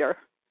protein eater,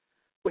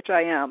 which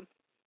I am.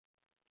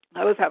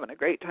 I was having a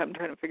great time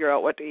trying to figure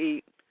out what to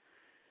eat.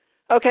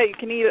 Okay, you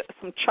can eat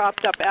some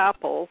chopped up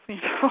apples,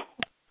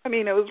 I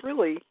mean, it was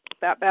really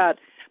that bad.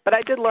 But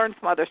I did learn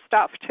some other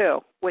stuff, too,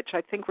 which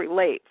I think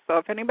relates. So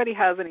if anybody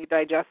has any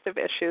digestive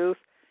issues,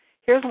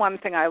 here's one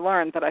thing I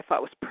learned that I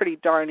thought was pretty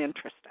darn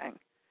interesting.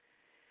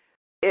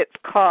 It's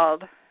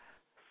called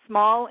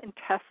small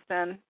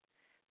intestine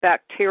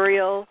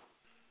bacterial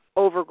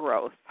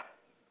overgrowth.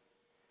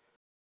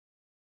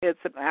 It's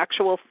an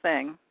actual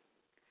thing.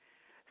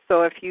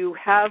 So if you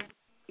have,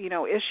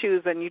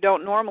 issues and you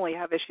don't normally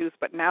have issues,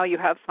 but now you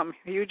have some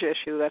huge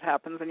issue that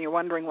happens and you're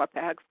wondering what the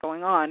heck's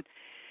going on,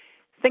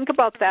 think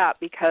about that,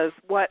 because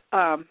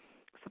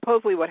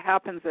supposedly what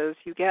happens is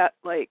you get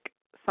like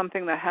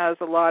something that has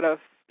a lot of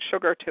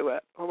sugar to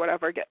it or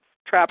whatever gets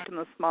trapped in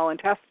the small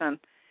intestine,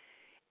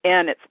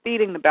 and it's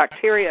feeding the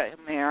bacteria in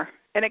there,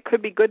 and it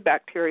could be good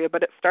bacteria,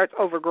 but it starts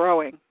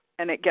overgrowing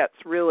and it gets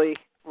really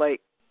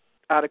like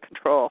out of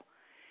control.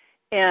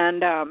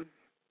 And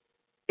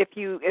if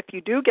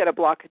you do get a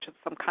blockage of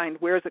some kind,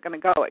 where is it going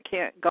to go? It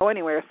can't go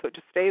anywhere, so it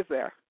just stays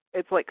there.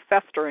 It's like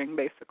festering,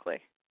 basically,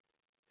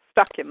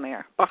 stuck in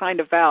there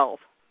behind a valve,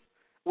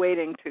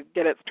 waiting to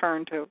get its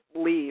turn to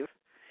leave.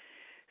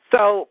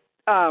 So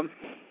I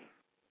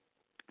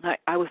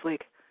was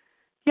like,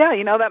 yeah,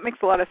 that makes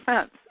a lot of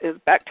sense, is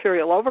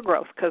bacterial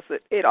overgrowth, because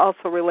it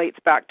also relates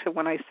back to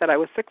when I said I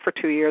was sick for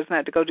 2 years and I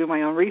had to go do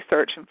my own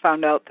research and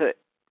found out that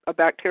a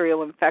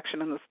bacterial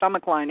infection in the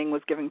stomach lining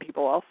was giving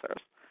people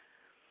ulcers.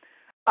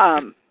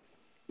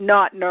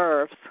 Not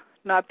nerves,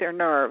 not their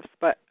nerves,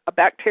 but a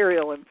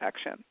bacterial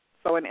infection,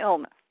 so an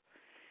illness.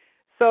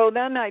 So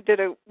then I did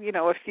a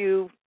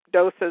few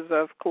doses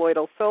of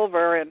colloidal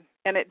silver,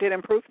 and it did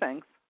improve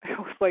things. It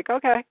was like,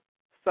 okay,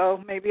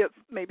 so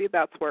maybe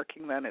that's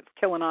working then. It's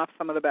killing off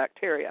some of the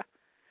bacteria.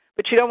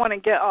 But you don't want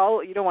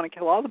to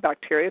kill all the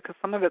bacteria, because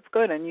some of it's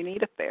good and you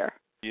need it there.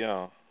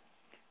 Yeah.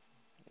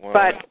 Well,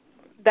 but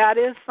that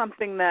is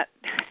something that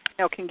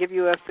can give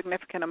you a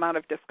significant amount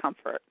of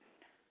discomfort,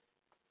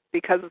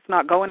 because it's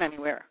not going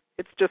anywhere.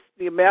 It's just,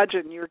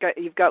 imagine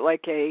you've got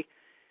like a,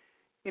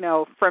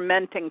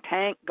 fermenting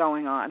tank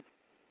going on,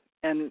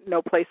 and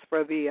no place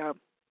for the,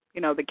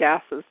 the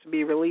gases to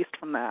be released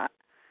from that.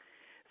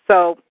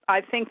 So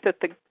I think that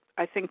the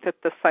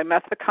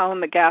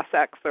simethicone, the Gas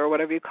X or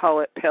whatever you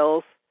call it,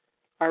 pills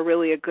are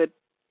really a good,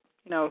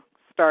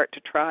 start to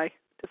try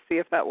to see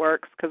if that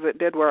works, because it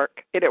did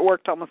work. It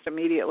worked almost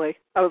immediately.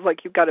 I was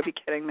like, you've got to be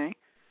kidding me.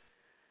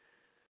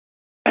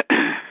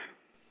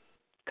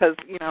 Because,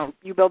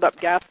 you build up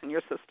gas in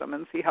your system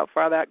and see how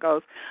far that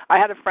goes. I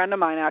had a friend of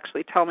mine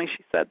actually tell me,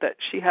 she said that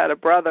she had a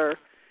brother,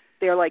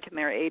 they're like in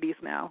their 80s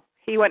now.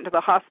 He went to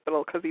the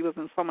hospital because he was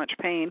in so much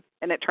pain,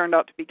 and it turned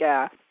out to be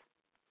gas.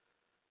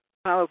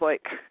 And I was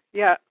like,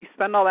 yeah, you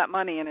spend all that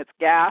money and it's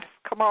gas?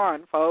 Come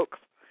on, folks.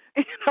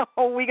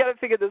 We got to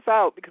figure this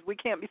out, because we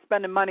can't be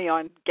spending money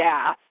on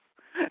gas.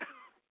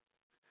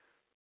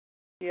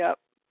 Yep.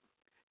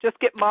 Just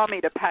get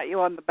mommy to pat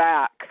you on the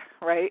back,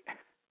 right?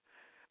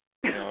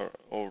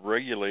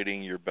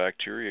 Regulating your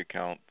bacteria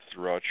count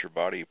throughout your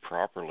body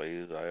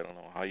properly, I don't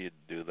know how you'd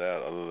do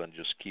that other than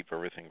just keep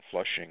everything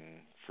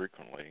flushing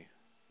frequently.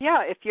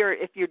 Yeah, if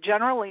you're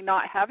generally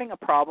not having a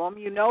problem,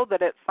 you know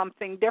that it's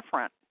something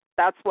different.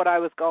 That's what I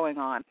was going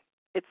on.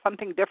 It's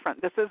something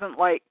different. This isn't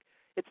like,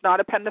 it's not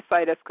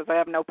appendicitis because I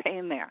have no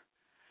pain there.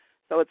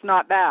 So it's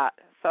not that.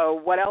 So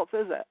what else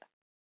is it?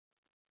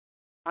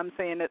 I'm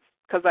saying it's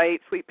because I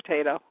ate sweet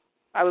potato.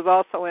 I was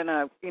also in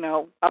a,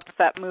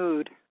 upset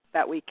mood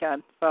that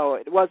weekend. So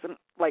it wasn't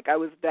like I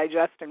was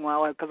digesting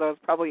well, because I was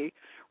probably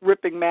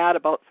ripping mad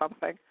about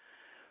something.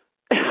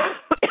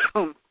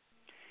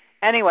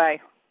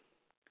 Anyway,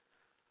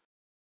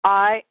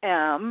 I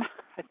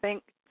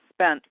think,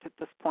 spent at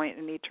this point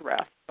and need to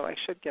rest, so I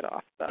should get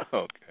off the...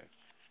 Okay.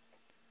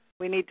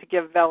 We need to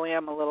give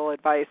Vel-Am a little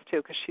advice, too,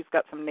 because she's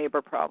got some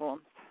neighbor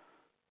problems.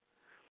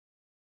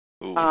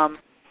 Ooh.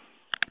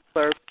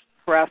 They're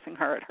harassing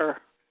her at her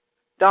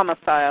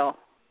domicile.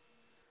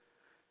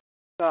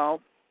 So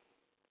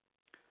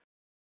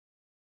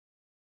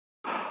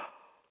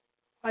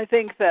I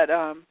think that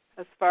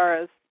as far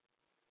as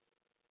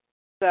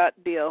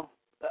that deal,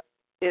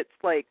 it's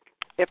like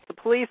if the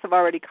police have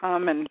already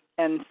come and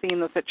seen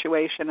the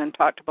situation and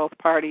talked to both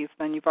parties,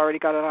 then you've already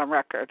got it on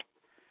record.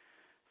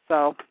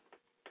 So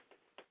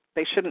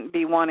they shouldn't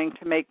be wanting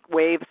to make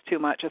waves too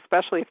much,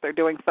 especially if they're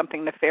doing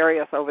something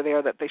nefarious over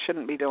there that they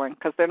shouldn't be doing,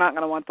 because they're not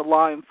going to want the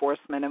law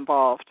enforcement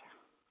involved.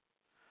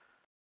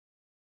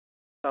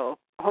 So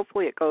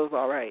hopefully it goes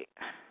all right.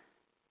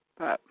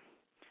 But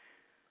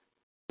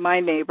my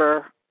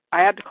neighbor,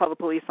 I had to call the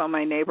police on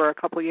my neighbor a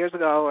couple of years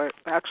ago, or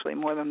actually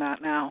more than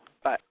that now,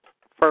 but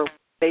for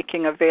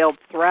making a veiled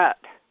threat.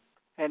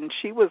 And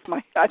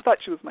I thought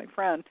she was my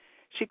friend.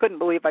 she couldn't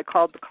believe I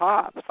called the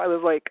cops. I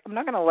was like, I'm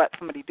not going to let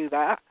somebody do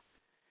that.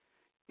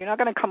 You're not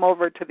going to come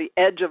over to the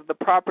edge of the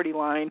property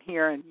line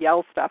here and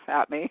yell stuff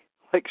at me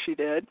like she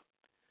did.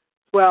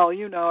 Well,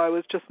 I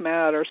was just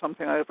mad or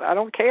something. I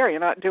don't care. You're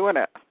not doing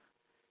it.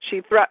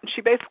 She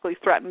basically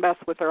threatened us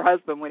with her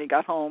husband when he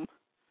got home.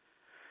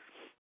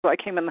 So I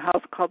came in the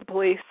house and called the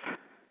police.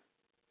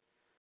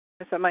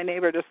 I said, my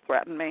neighbor just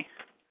threatened me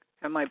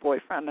and my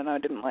boyfriend, and I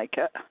didn't like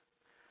it.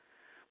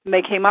 And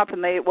they came up,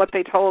 and what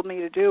they told me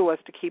to do was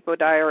to keep a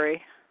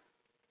diary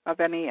of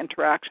any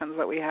interactions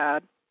that we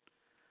had.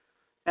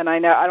 And I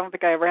don't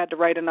think I ever had to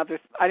write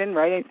I didn't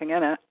write anything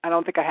in it. I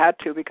don't think I had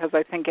to, because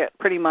I think it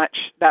pretty much,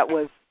 that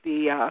was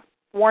the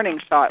warning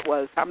shot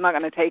was, I'm not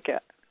going to take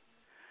it.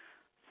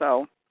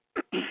 So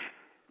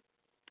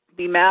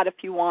be mad if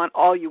you want,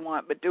 all you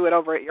want, but do it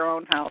over at your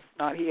own house,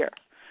 not here.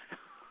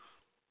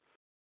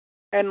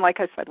 And like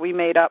I said, we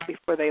made up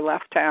before they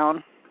left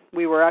town.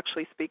 We were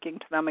actually speaking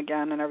to them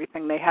again and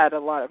everything. They had a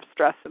lot of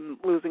stress in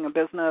losing a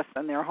business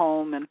and their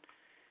home, and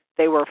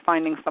they were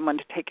finding someone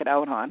to take it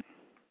out on.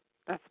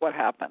 That's what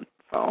happened.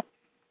 So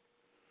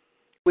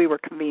we were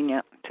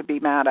convenient to be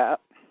mad at.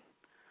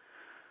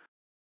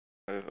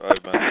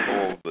 I've been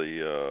told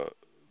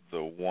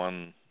the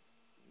one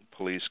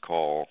police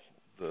call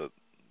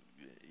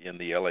in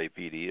the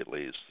LAPD at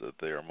least that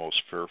they are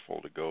most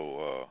fearful to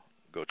go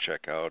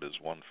check out is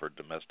one for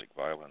domestic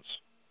violence.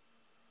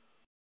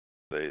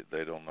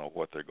 They don't know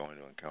what they're going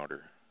to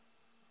encounter.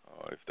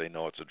 If they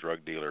know it's a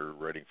drug dealer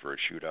ready for a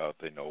shootout,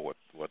 they know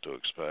what to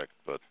expect.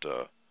 But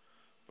a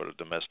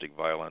domestic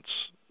violence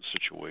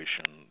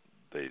situation,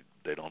 they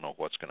don't know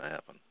what's going to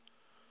happen.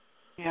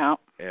 Yeah.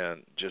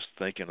 And just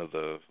thinking of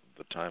the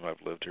time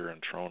I've lived here in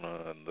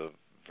Trona and the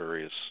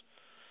various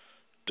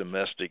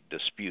domestic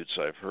disputes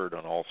I've heard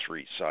on all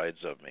three sides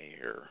of me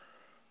here,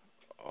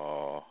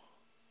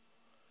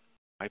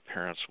 my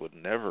parents would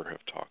never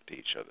have talked to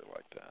each other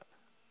like that,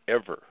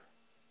 ever.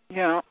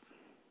 Yeah.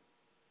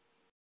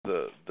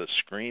 The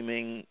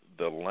screaming,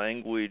 the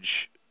language,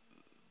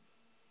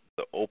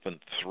 the open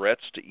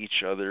threats to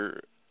each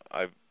other,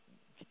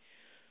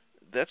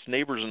 that's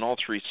neighbors on all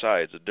three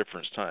sides at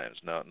different times.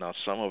 Now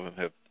some of them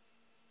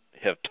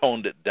have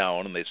toned it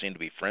down, and they seem to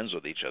be friends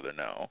with each other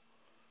now.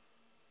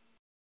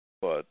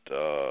 But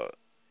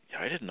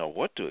I didn't know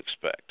what to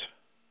expect.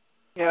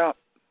 Yeah.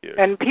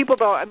 And people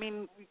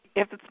don't,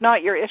 if it's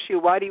not your issue,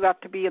 why do you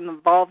have to be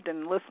involved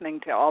in listening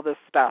to all this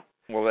stuff?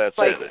 Well, that's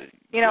like, it.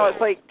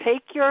 It's like,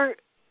 take your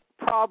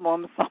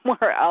problem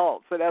somewhere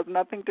else. It has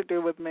nothing to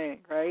do with me,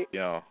 right?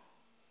 Yeah.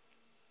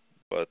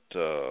 But,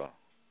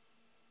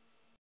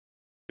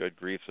 good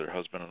grief, they're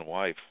husband and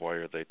wife. Why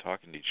are they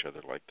talking to each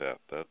other like that?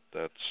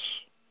 That's...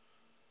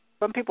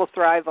 Some people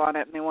thrive on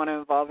it, and they want to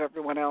involve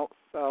everyone else,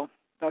 so...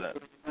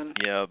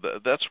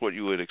 That's what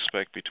you would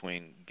expect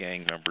between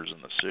gang members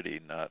in the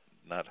city, not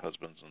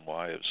husbands and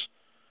wives.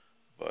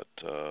 But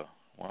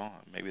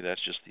maybe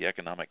that's just the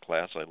economic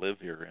class I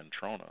live here in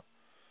Trona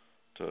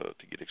to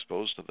get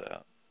exposed to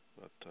that.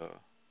 But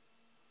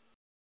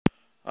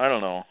I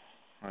don't know.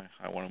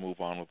 I want to move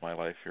on with my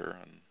life here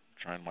and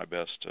trying my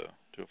best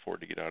to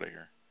afford to get out of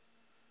here.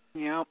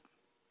 Yep.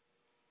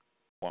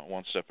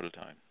 One step at a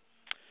time.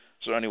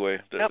 So anyway,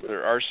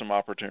 there are some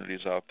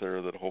opportunities out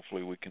there that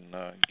hopefully we can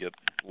get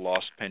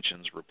lost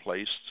pensions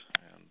replaced,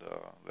 and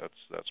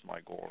that's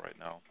my goal right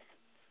now,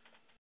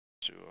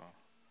 to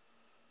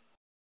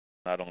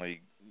not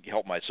only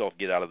help myself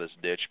get out of this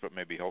ditch, but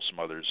maybe help some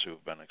others who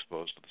have been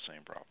exposed to the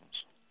same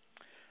problems.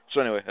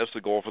 So anyway, that's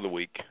the goal for the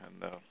week,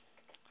 and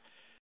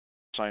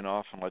sign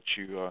off and let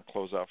you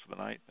close out for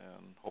the night,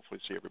 and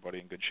hopefully see everybody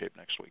in good shape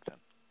next week then.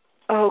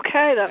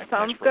 Okay, that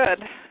sounds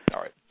good.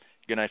 All right.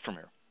 Good night from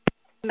here.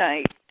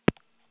 Night.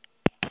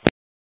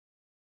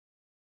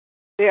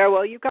 Yeah,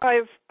 well, you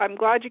guys, I'm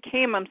glad you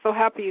came. I'm so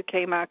happy you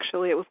came,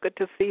 actually. It was good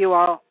to see you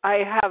all.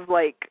 I have,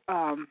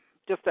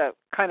 just a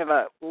kind of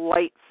a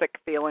light sick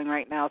feeling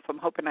right now, so I'm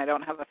hoping I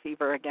don't have a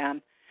fever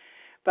again.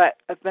 But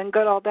it's been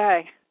good all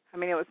day. It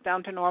was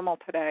down to normal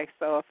today.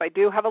 So if I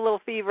do have a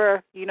little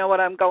fever, you know what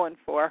I'm going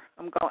for.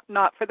 I'm going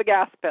not for the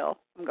gas pill.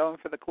 I'm going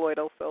for the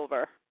colloidal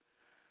silver.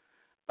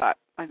 But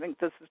I think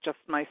this is just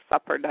my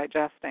supper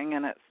digesting,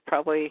 and it's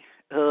probably,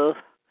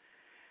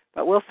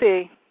 but we'll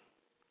see.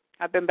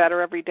 I've been better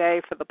every day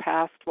for the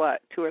past,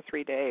 2 or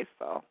 3 days,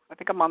 so I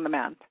think I'm on the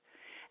mend.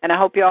 And I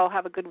hope you all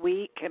have a good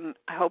week, and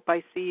I hope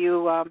I see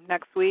you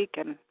next week,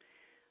 and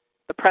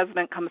the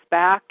president comes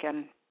back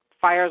and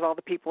fires all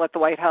the people at the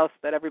White House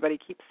that everybody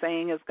keeps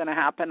saying is going to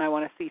happen. I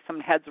want to see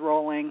some heads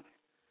rolling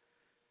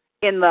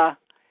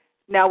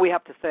now we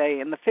have to say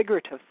in the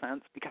figurative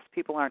sense, because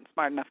people aren't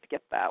smart enough to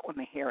get that when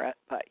they hear it,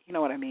 but you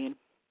know what I mean.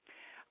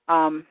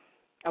 I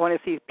want to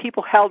see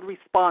people held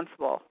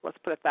responsible, let's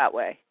put it that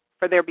way,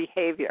 for their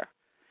behavior.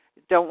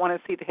 Don't want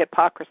to see the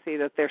hypocrisy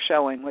that they're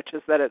showing, which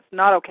is that it's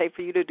not okay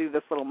for you to do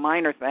this little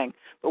minor thing,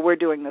 but we're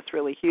doing this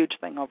really huge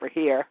thing over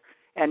here,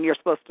 and you're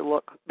supposed to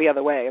look the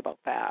other way about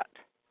that.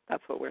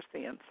 That's what we're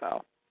seeing.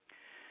 So,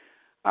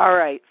 all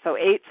right, so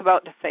 8's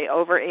about to say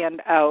over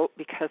and out,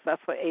 because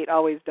that's what 8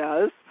 always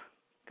does.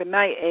 Good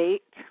night,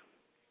 8.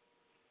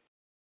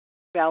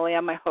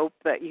 Valium, I hope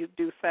that you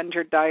do send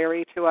your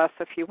diary to us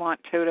if you want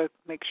to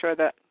make sure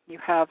that you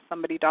have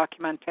somebody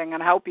documenting.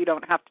 And I hope you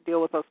don't have to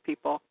deal with those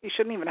people. You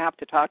shouldn't even have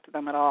to talk to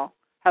them at all.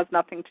 It has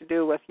nothing to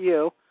do with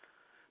you.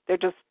 They're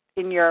just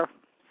in your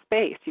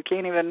space. You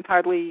can't even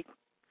hardly,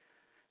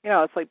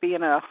 it's like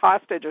being a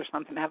hostage or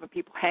something, having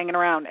people hanging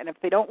around. And if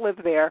they don't live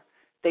there,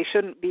 they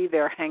shouldn't be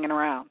there hanging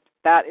around.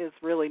 That is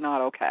really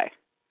not okay.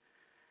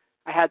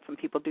 I had some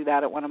people do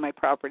that at one of my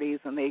properties,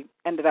 and they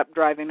ended up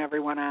driving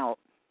everyone out.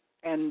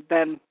 And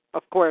then,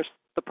 of course,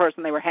 the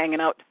person they were hanging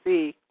out to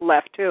see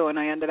left too, and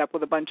I ended up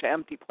with a bunch of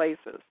empty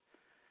places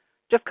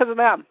just because of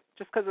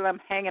them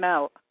hanging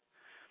out.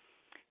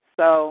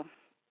 So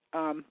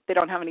they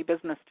don't have any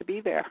business to be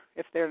there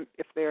if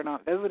they're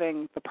not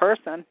visiting the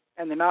person,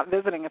 and they're not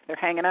visiting if they're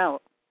hanging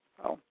out.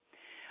 So,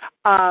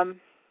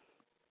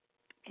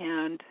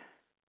 and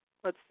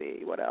let's see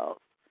what else.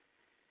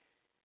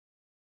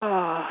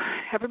 Oh,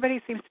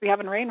 everybody seems to be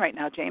having rain right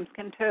now. James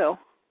can too.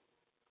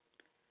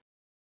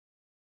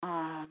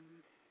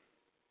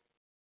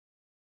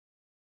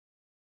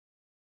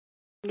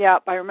 Yeah,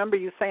 I remember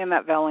you saying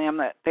that, Valium,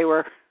 that they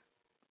were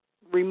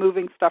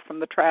removing stuff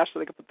from the trash so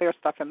they could put their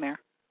stuff in there.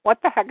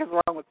 What the heck is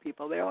wrong with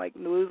people? They're like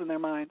losing their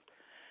minds.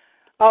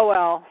 Oh,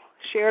 well,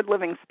 shared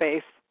living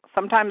space.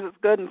 Sometimes it's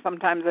good and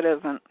sometimes it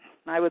isn't.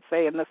 I would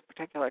say in this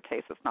particular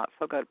case it's not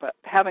so good, but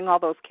having all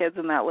those kids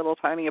in that little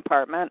tiny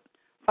apartment,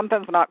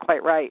 something's not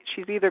quite right.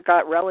 She's either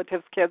got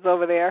relatives' kids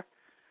over there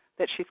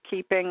that she's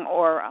keeping,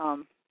 or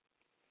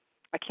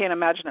I can't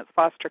imagine it's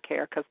foster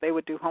care, because they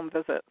would do home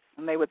visits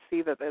and they would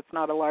see that it's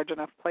not a large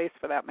enough place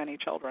for that many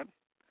children.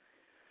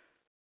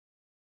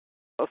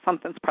 So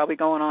something's probably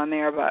going on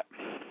there, but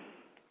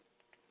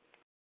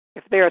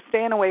if they're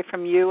staying away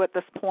from you at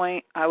this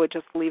point, I would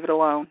just leave it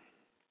alone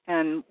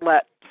and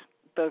let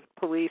the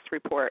police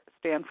report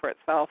stand for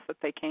itself that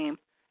they came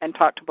and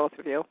talked to both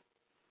of you.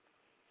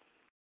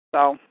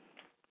 So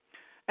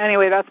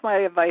anyway, that's my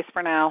advice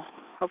for now.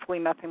 Hopefully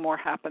nothing more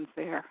happens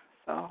there.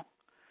 So,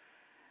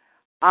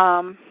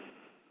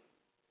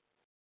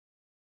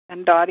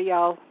 and Dottie,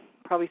 I'll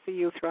probably see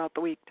you throughout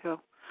the week too.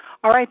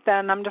 All right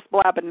then, I'm just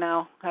blabbing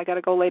now. I got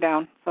to go lay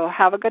down. So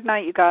have a good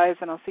night, you guys,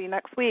 and I'll see you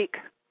next week.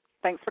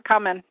 Thanks for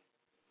coming.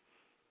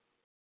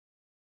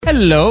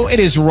 Hello, it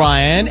is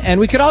Ryan, and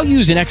we could all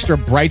use an extra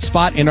bright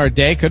spot in our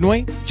day, couldn't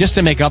we? Just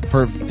to make up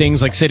for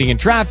things like sitting in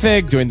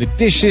traffic, doing the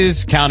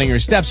dishes, counting your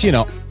steps,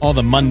 all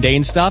the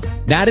mundane stuff.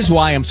 That is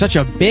why I'm such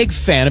a big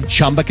fan of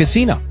Chumba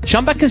Casino.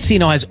 Chumba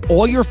Casino has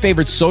all your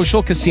favorite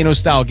social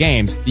casino-style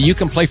games that you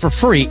can play for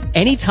free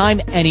anytime,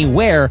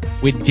 anywhere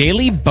with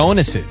daily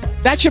bonuses.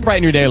 That should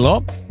brighten your day a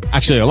little.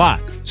 Actually, a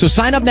lot. So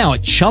sign up now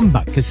at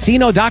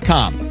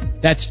ChumbaCasino.com.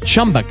 That's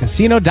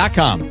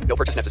ChumbaCasino.com. No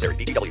purchase necessary.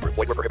 VGW Group.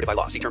 Void where prohibited by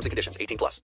law. See terms and conditions. 18+.